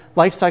entire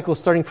life cycle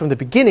starting from the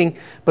beginning,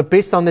 but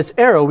based on this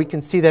arrow, we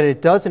can see that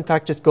it does in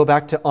fact just go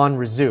back to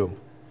onResume.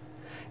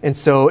 And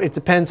so it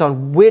depends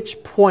on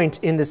which point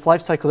in this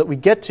life cycle that we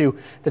get to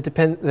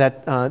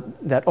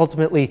that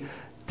ultimately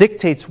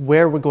dictates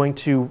where we're going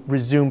to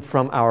resume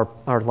from our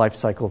life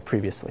cycle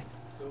previously.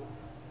 So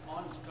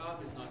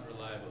on-stop is not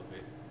reliable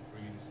for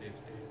you to save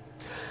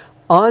state?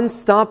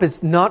 On-stop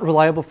is not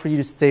reliable for you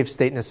to save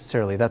state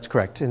necessarily. That's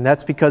correct. And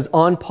that's because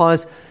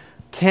on-pause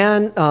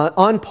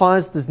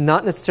does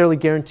not necessarily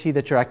guarantee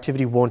that your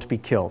activity won't be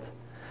killed.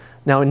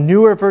 Now, in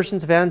newer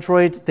versions of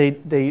Android,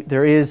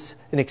 there is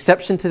an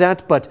exception to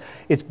that, but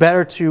it's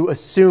better to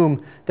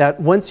assume that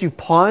once you've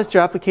paused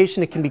your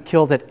application, it can be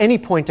killed at any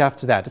point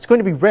after that. It's going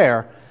to be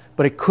rare,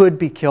 but it could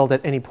be killed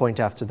at any point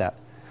after that.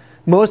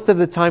 Most of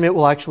the time, it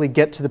will actually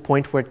get to the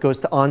point where it goes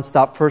to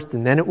on-stop first,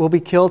 and then it will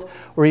be killed,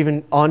 or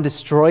even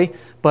on-destroy.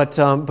 But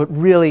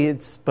really,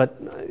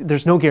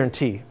 there's no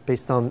guarantee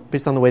based on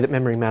the way that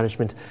memory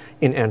management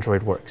in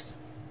Android works.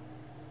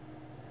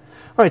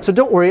 All right, so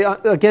don't worry.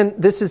 Again,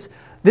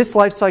 this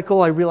life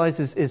cycle, I realize,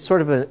 is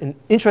sort of an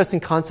interesting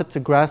concept to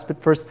grasp at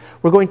first.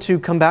 We're going to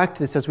come back to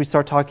this as we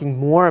start talking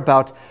more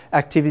about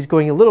activities,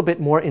 going a little bit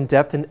more in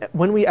depth, and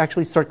when we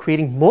actually start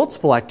creating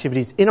multiple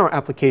activities in our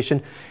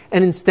application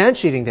and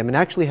instantiating them and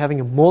actually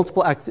having a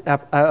multiple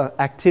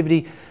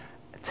activity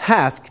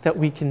task that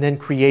we can then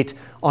create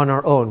on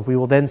our own. We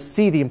will then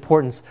see the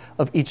importance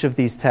of each of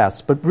these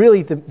tasks. But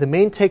really, the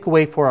main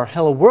takeaway for our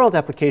Hello World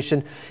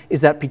application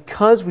is that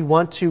because we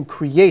want to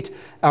create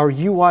our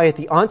UI at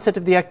the onset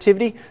of the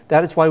activity,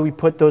 that is why we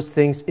put those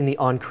things in the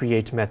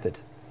onCreate method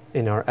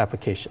in our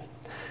application.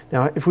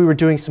 Now, if we were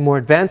doing some more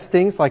advanced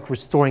things like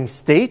restoring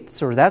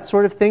states or that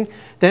sort of thing,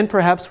 then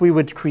perhaps we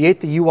would create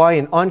the UI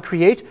in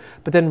onCreate,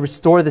 but then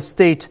restore the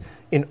state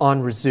in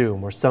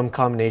onResume, or some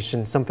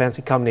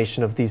fancy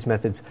combination of these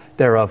methods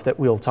thereof that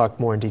we'll talk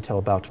more in detail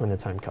about when the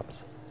time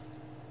comes.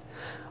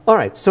 All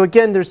right, so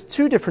again, there's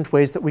two different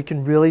ways that we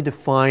can really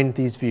define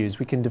these views.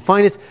 We can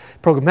define it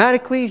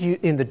programmatically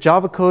in the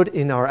Java code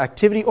in our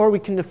activity, or we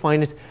can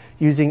define it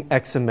using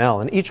XML.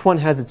 And each one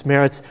has its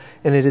merits,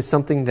 and it is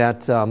something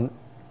that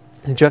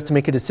you have to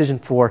make a decision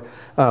for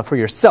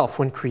yourself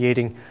when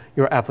creating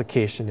your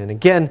application. And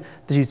again,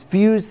 these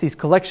views, these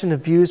collection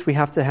of views, we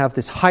have to have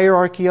this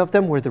hierarchy of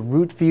them where the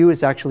root view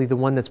is actually the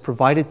one that's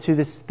provided to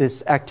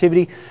this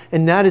activity,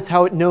 and that is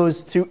how it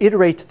knows to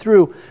iterate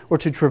through or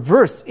to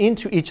traverse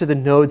into each of the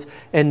nodes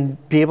and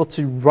be able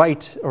to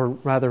write, or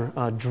rather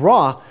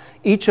draw,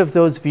 each of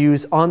those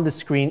views on the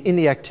screen in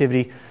the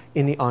activity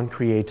in the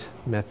onCreate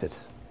method.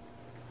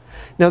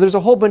 Now, there's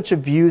a whole bunch of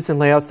views and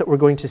layouts that we're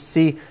going to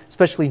see,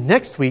 especially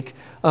next week,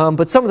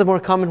 but some of the more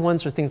common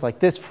ones are things like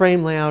this: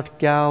 frame layout,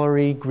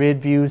 gallery, grid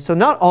view. So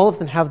not all of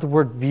them have the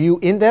word view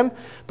in them,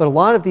 but a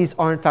lot of these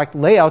are in fact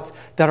layouts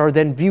that are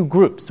then view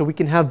groups. So we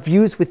can have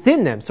views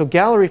within them. So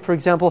gallery, for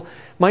example,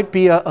 might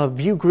be a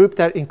view group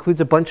that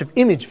includes a bunch of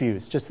image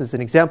views, just as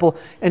an example,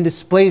 and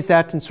displays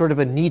that in sort of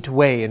a neat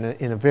way,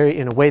 in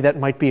a way that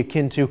might be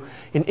akin to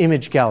an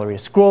image gallery. A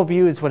scroll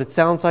view is what it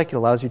sounds like. It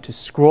allows you to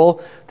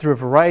scroll through a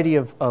variety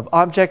of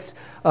objects.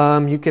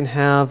 You can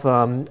have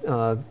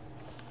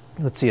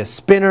let's see, a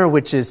spinner,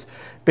 which is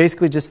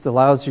basically just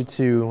allows you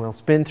to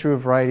spin through a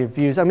variety of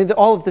views. I mean,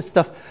 all of this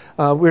stuff,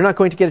 we're not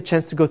going to get a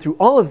chance to go through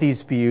all of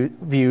these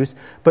views,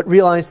 but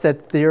realize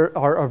that there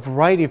are a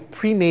variety of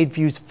pre-made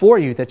views for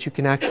you that you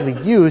can actually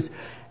use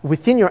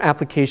within your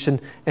application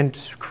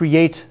and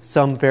create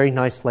some very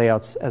nice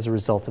layouts as a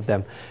result of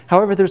them.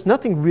 However, there's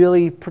nothing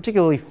really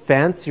particularly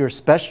fancy or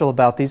special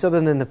about these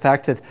other than the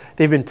fact that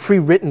they've been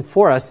pre-written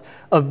for us.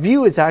 A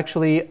view is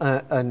actually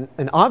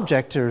an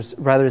object, or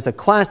rather is a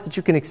class that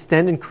you can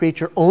extend and create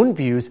your own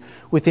views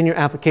within your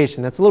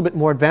application. That's a little bit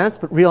more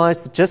advanced, but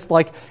realize that just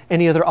like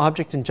any other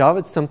object in Java,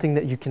 it's something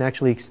that you can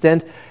actually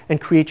extend and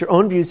create your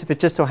own views if it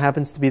just so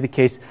happens to be the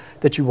case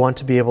that you want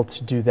to be able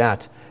to do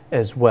that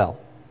as well.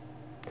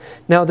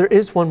 Now, there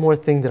is one more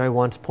thing that I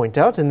want to point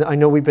out, and I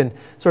know we've been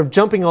sort of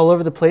jumping all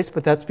over the place,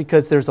 but that's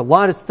because there's a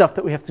lot of stuff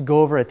that we have to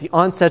go over at the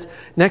onset.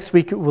 Next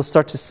week, it will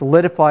start to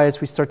solidify as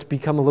we start to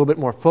become a little bit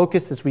more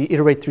focused as we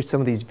iterate through some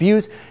of these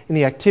views in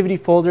the activity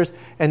folders,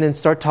 and then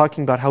start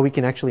talking about how we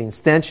can actually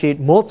instantiate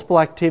multiple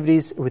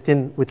activities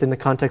within the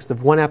context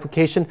of one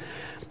application.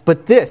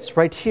 But this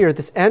right here,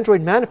 this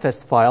Android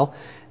manifest file,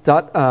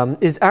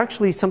 is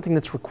actually something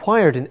that's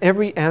required in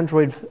every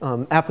Android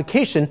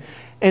application,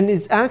 and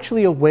is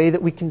actually a way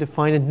that we can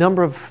define a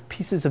number of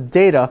pieces of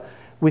data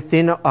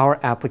within our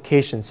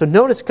application. So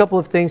notice a couple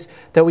of things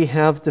that we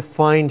have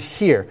defined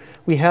here.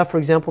 We have, for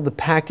example, the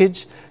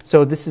package.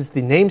 So this is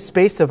the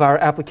namespace of our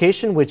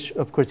application, which,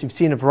 of course, you've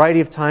seen a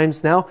variety of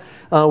times now.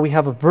 We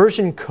have a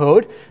version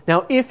code.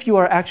 Now, if you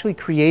are actually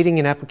creating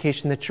an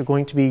application that you're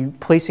going to be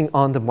placing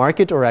on the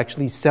market or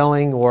actually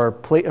selling or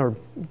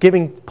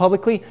giving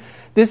publicly,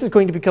 this is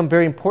going to become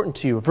very important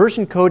to you.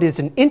 Version code is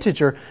an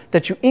integer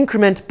that you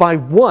increment by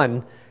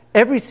 1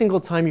 every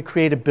single time you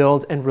create a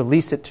build and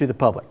release it to the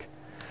public.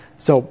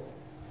 So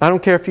I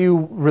don't care if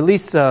you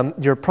release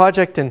your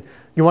project and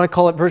you want to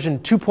call it version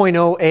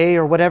 2.0a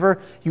or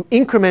whatever, you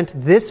increment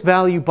this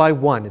value by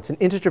 1. It's an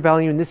integer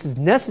value, and this is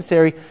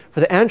necessary for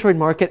the Android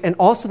market and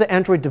also the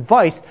Android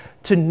device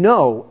to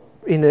know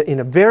in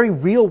a very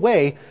real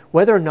way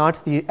whether or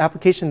not the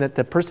application that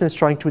the person is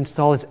trying to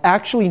install is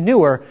actually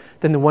newer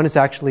than the one is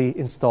actually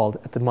installed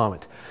at the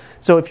moment.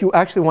 So if you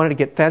actually wanted to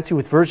get fancy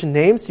with version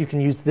names, you can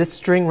use this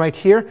string right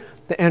here,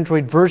 the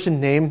Android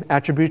version name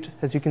attribute,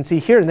 as you can see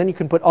here, and then you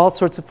can put all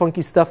sorts of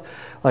funky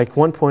stuff like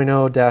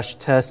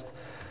 1.0-test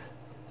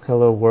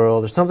hello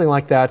world or something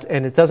like that,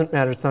 and it doesn't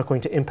matter, it's not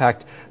going to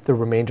impact the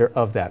remainder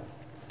of that.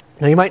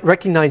 Now you might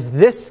recognize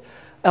this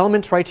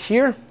element right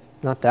here,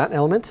 not that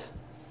element.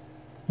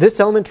 This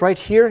element right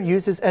here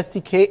uses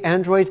SDK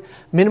Android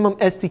minimum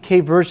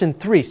SDK version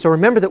 3. So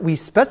remember that we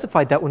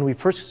specified that when we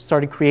first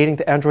started creating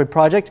the Android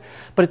project,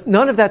 but it's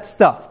none of that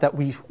stuff that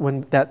we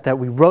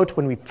wrote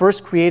when we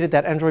first created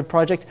that Android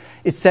project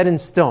is set in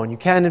stone. You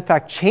can, in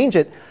fact, change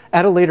it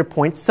at a later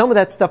point. Some of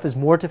that stuff is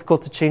more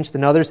difficult to change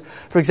than others.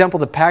 For example,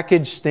 the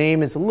package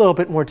name is a little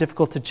bit more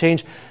difficult to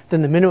change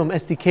than the minimum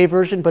SDK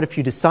version, but if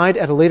you decide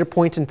at a later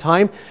point in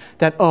time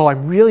that, oh, I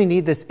really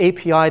need this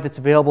API that's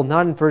available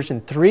not in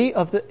version 3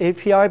 of the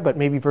API, but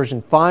maybe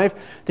version 5,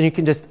 then you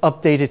can just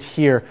update it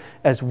here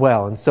as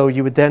well. And so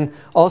you would then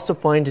also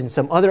find in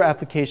some other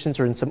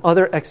applications or in some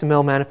other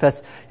XML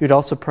manifests, you'd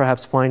also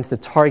perhaps find the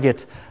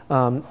target,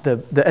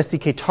 the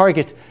SDK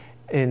target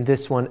in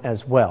this one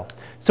as well.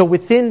 So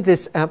within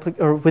this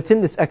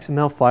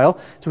XML file,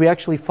 so we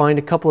actually find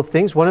a couple of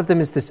things. One of them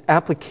is this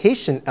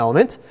application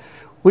element,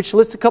 which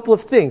lists a couple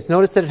of things.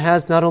 Notice that it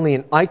has not only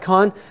an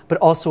icon, but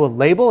also a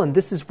label, and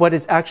this is what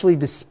is actually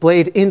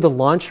displayed in the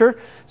launcher.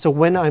 So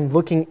when I'm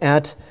looking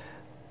at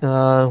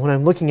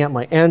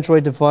my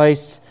Android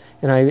device,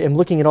 and I am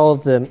looking at all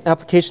of the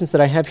applications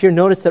that I have here,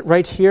 notice that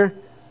right here,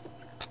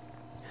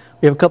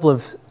 we have a couple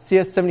of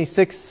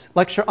CS76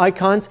 lecture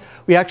icons.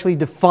 We actually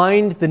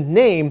defined the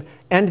name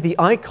and the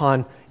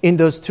icon in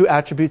those two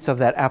attributes of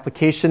that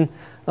application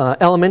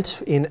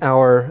element in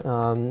our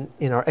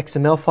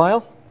XML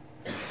file.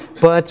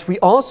 But we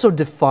also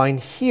define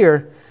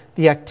here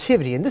the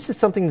activity. And this is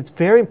something that's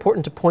very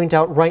important to point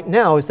out right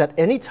now, is that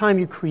anytime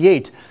you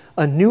create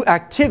a new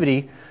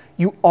activity,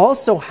 you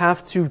also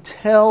have to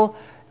tell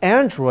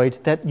Android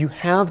that you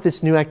have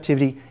this new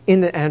activity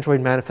in the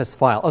Android manifest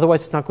file.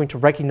 Otherwise, it's not going to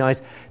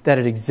recognize that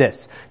it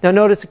exists. Now,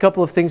 notice a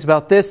couple of things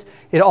about this.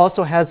 It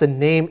also has a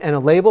name and a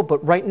label,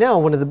 but right now,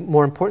 one of the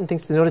more important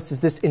things to notice is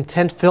this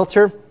intent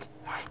filter.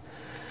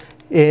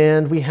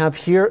 And we have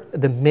here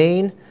the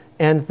main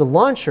and the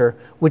launcher,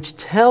 which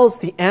tells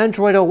the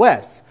Android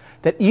OS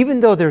that even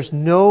though there's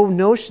no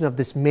notion of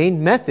this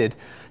main method,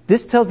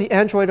 this tells the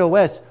Android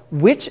OS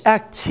which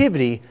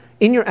activity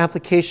in your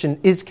application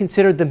is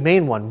considered the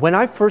main one. When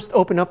I first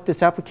open up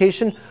this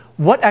application,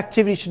 what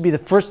activity should be the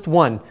first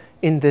one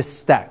in this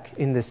stack,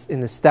 in this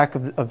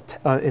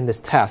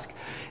task?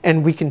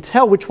 And we can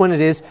tell which one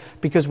it is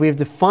because we have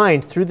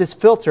defined through this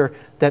filter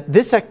that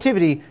this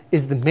activity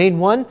is the main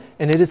one,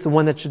 and it is the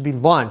one that should be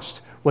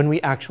launched when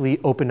we actually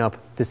open up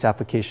this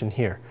application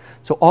here.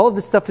 So all of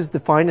this stuff is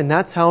defined, and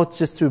that's how, it's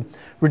just to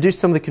reduce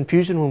some of the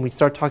confusion when we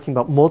start talking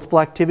about multiple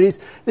activities,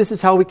 this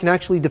is how we can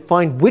actually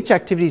define which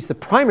activity is the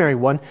primary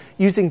one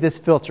using this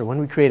filter. When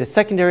we create a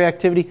secondary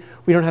activity,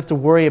 we don't have to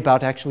worry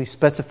about actually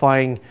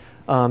specifying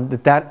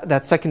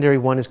that secondary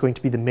one is going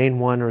to be the main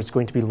one, or is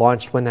going to be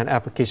launched when that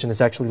application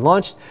is actually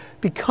launched,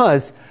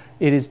 because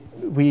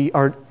we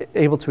are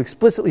able to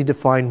explicitly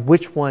define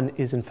which one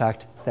is in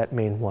fact that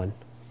main one.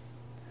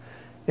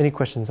 Any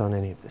questions on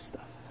any of this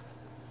stuff?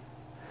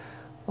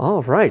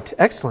 All right,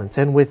 excellent.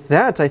 And with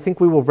that, I think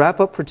we will wrap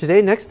up for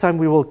today. Next time,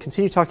 we will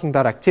continue talking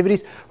about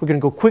activities. We're going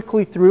to go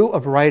quickly through a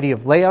variety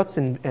of layouts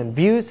and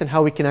views and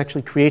how we can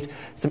actually create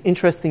some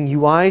interesting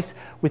UIs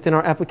within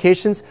our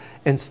applications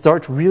and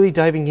start really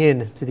diving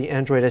in to the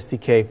Android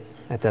SDK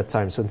at that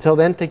time. So until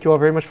then, thank you all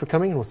very much for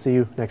coming, and we'll see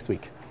you next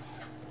week.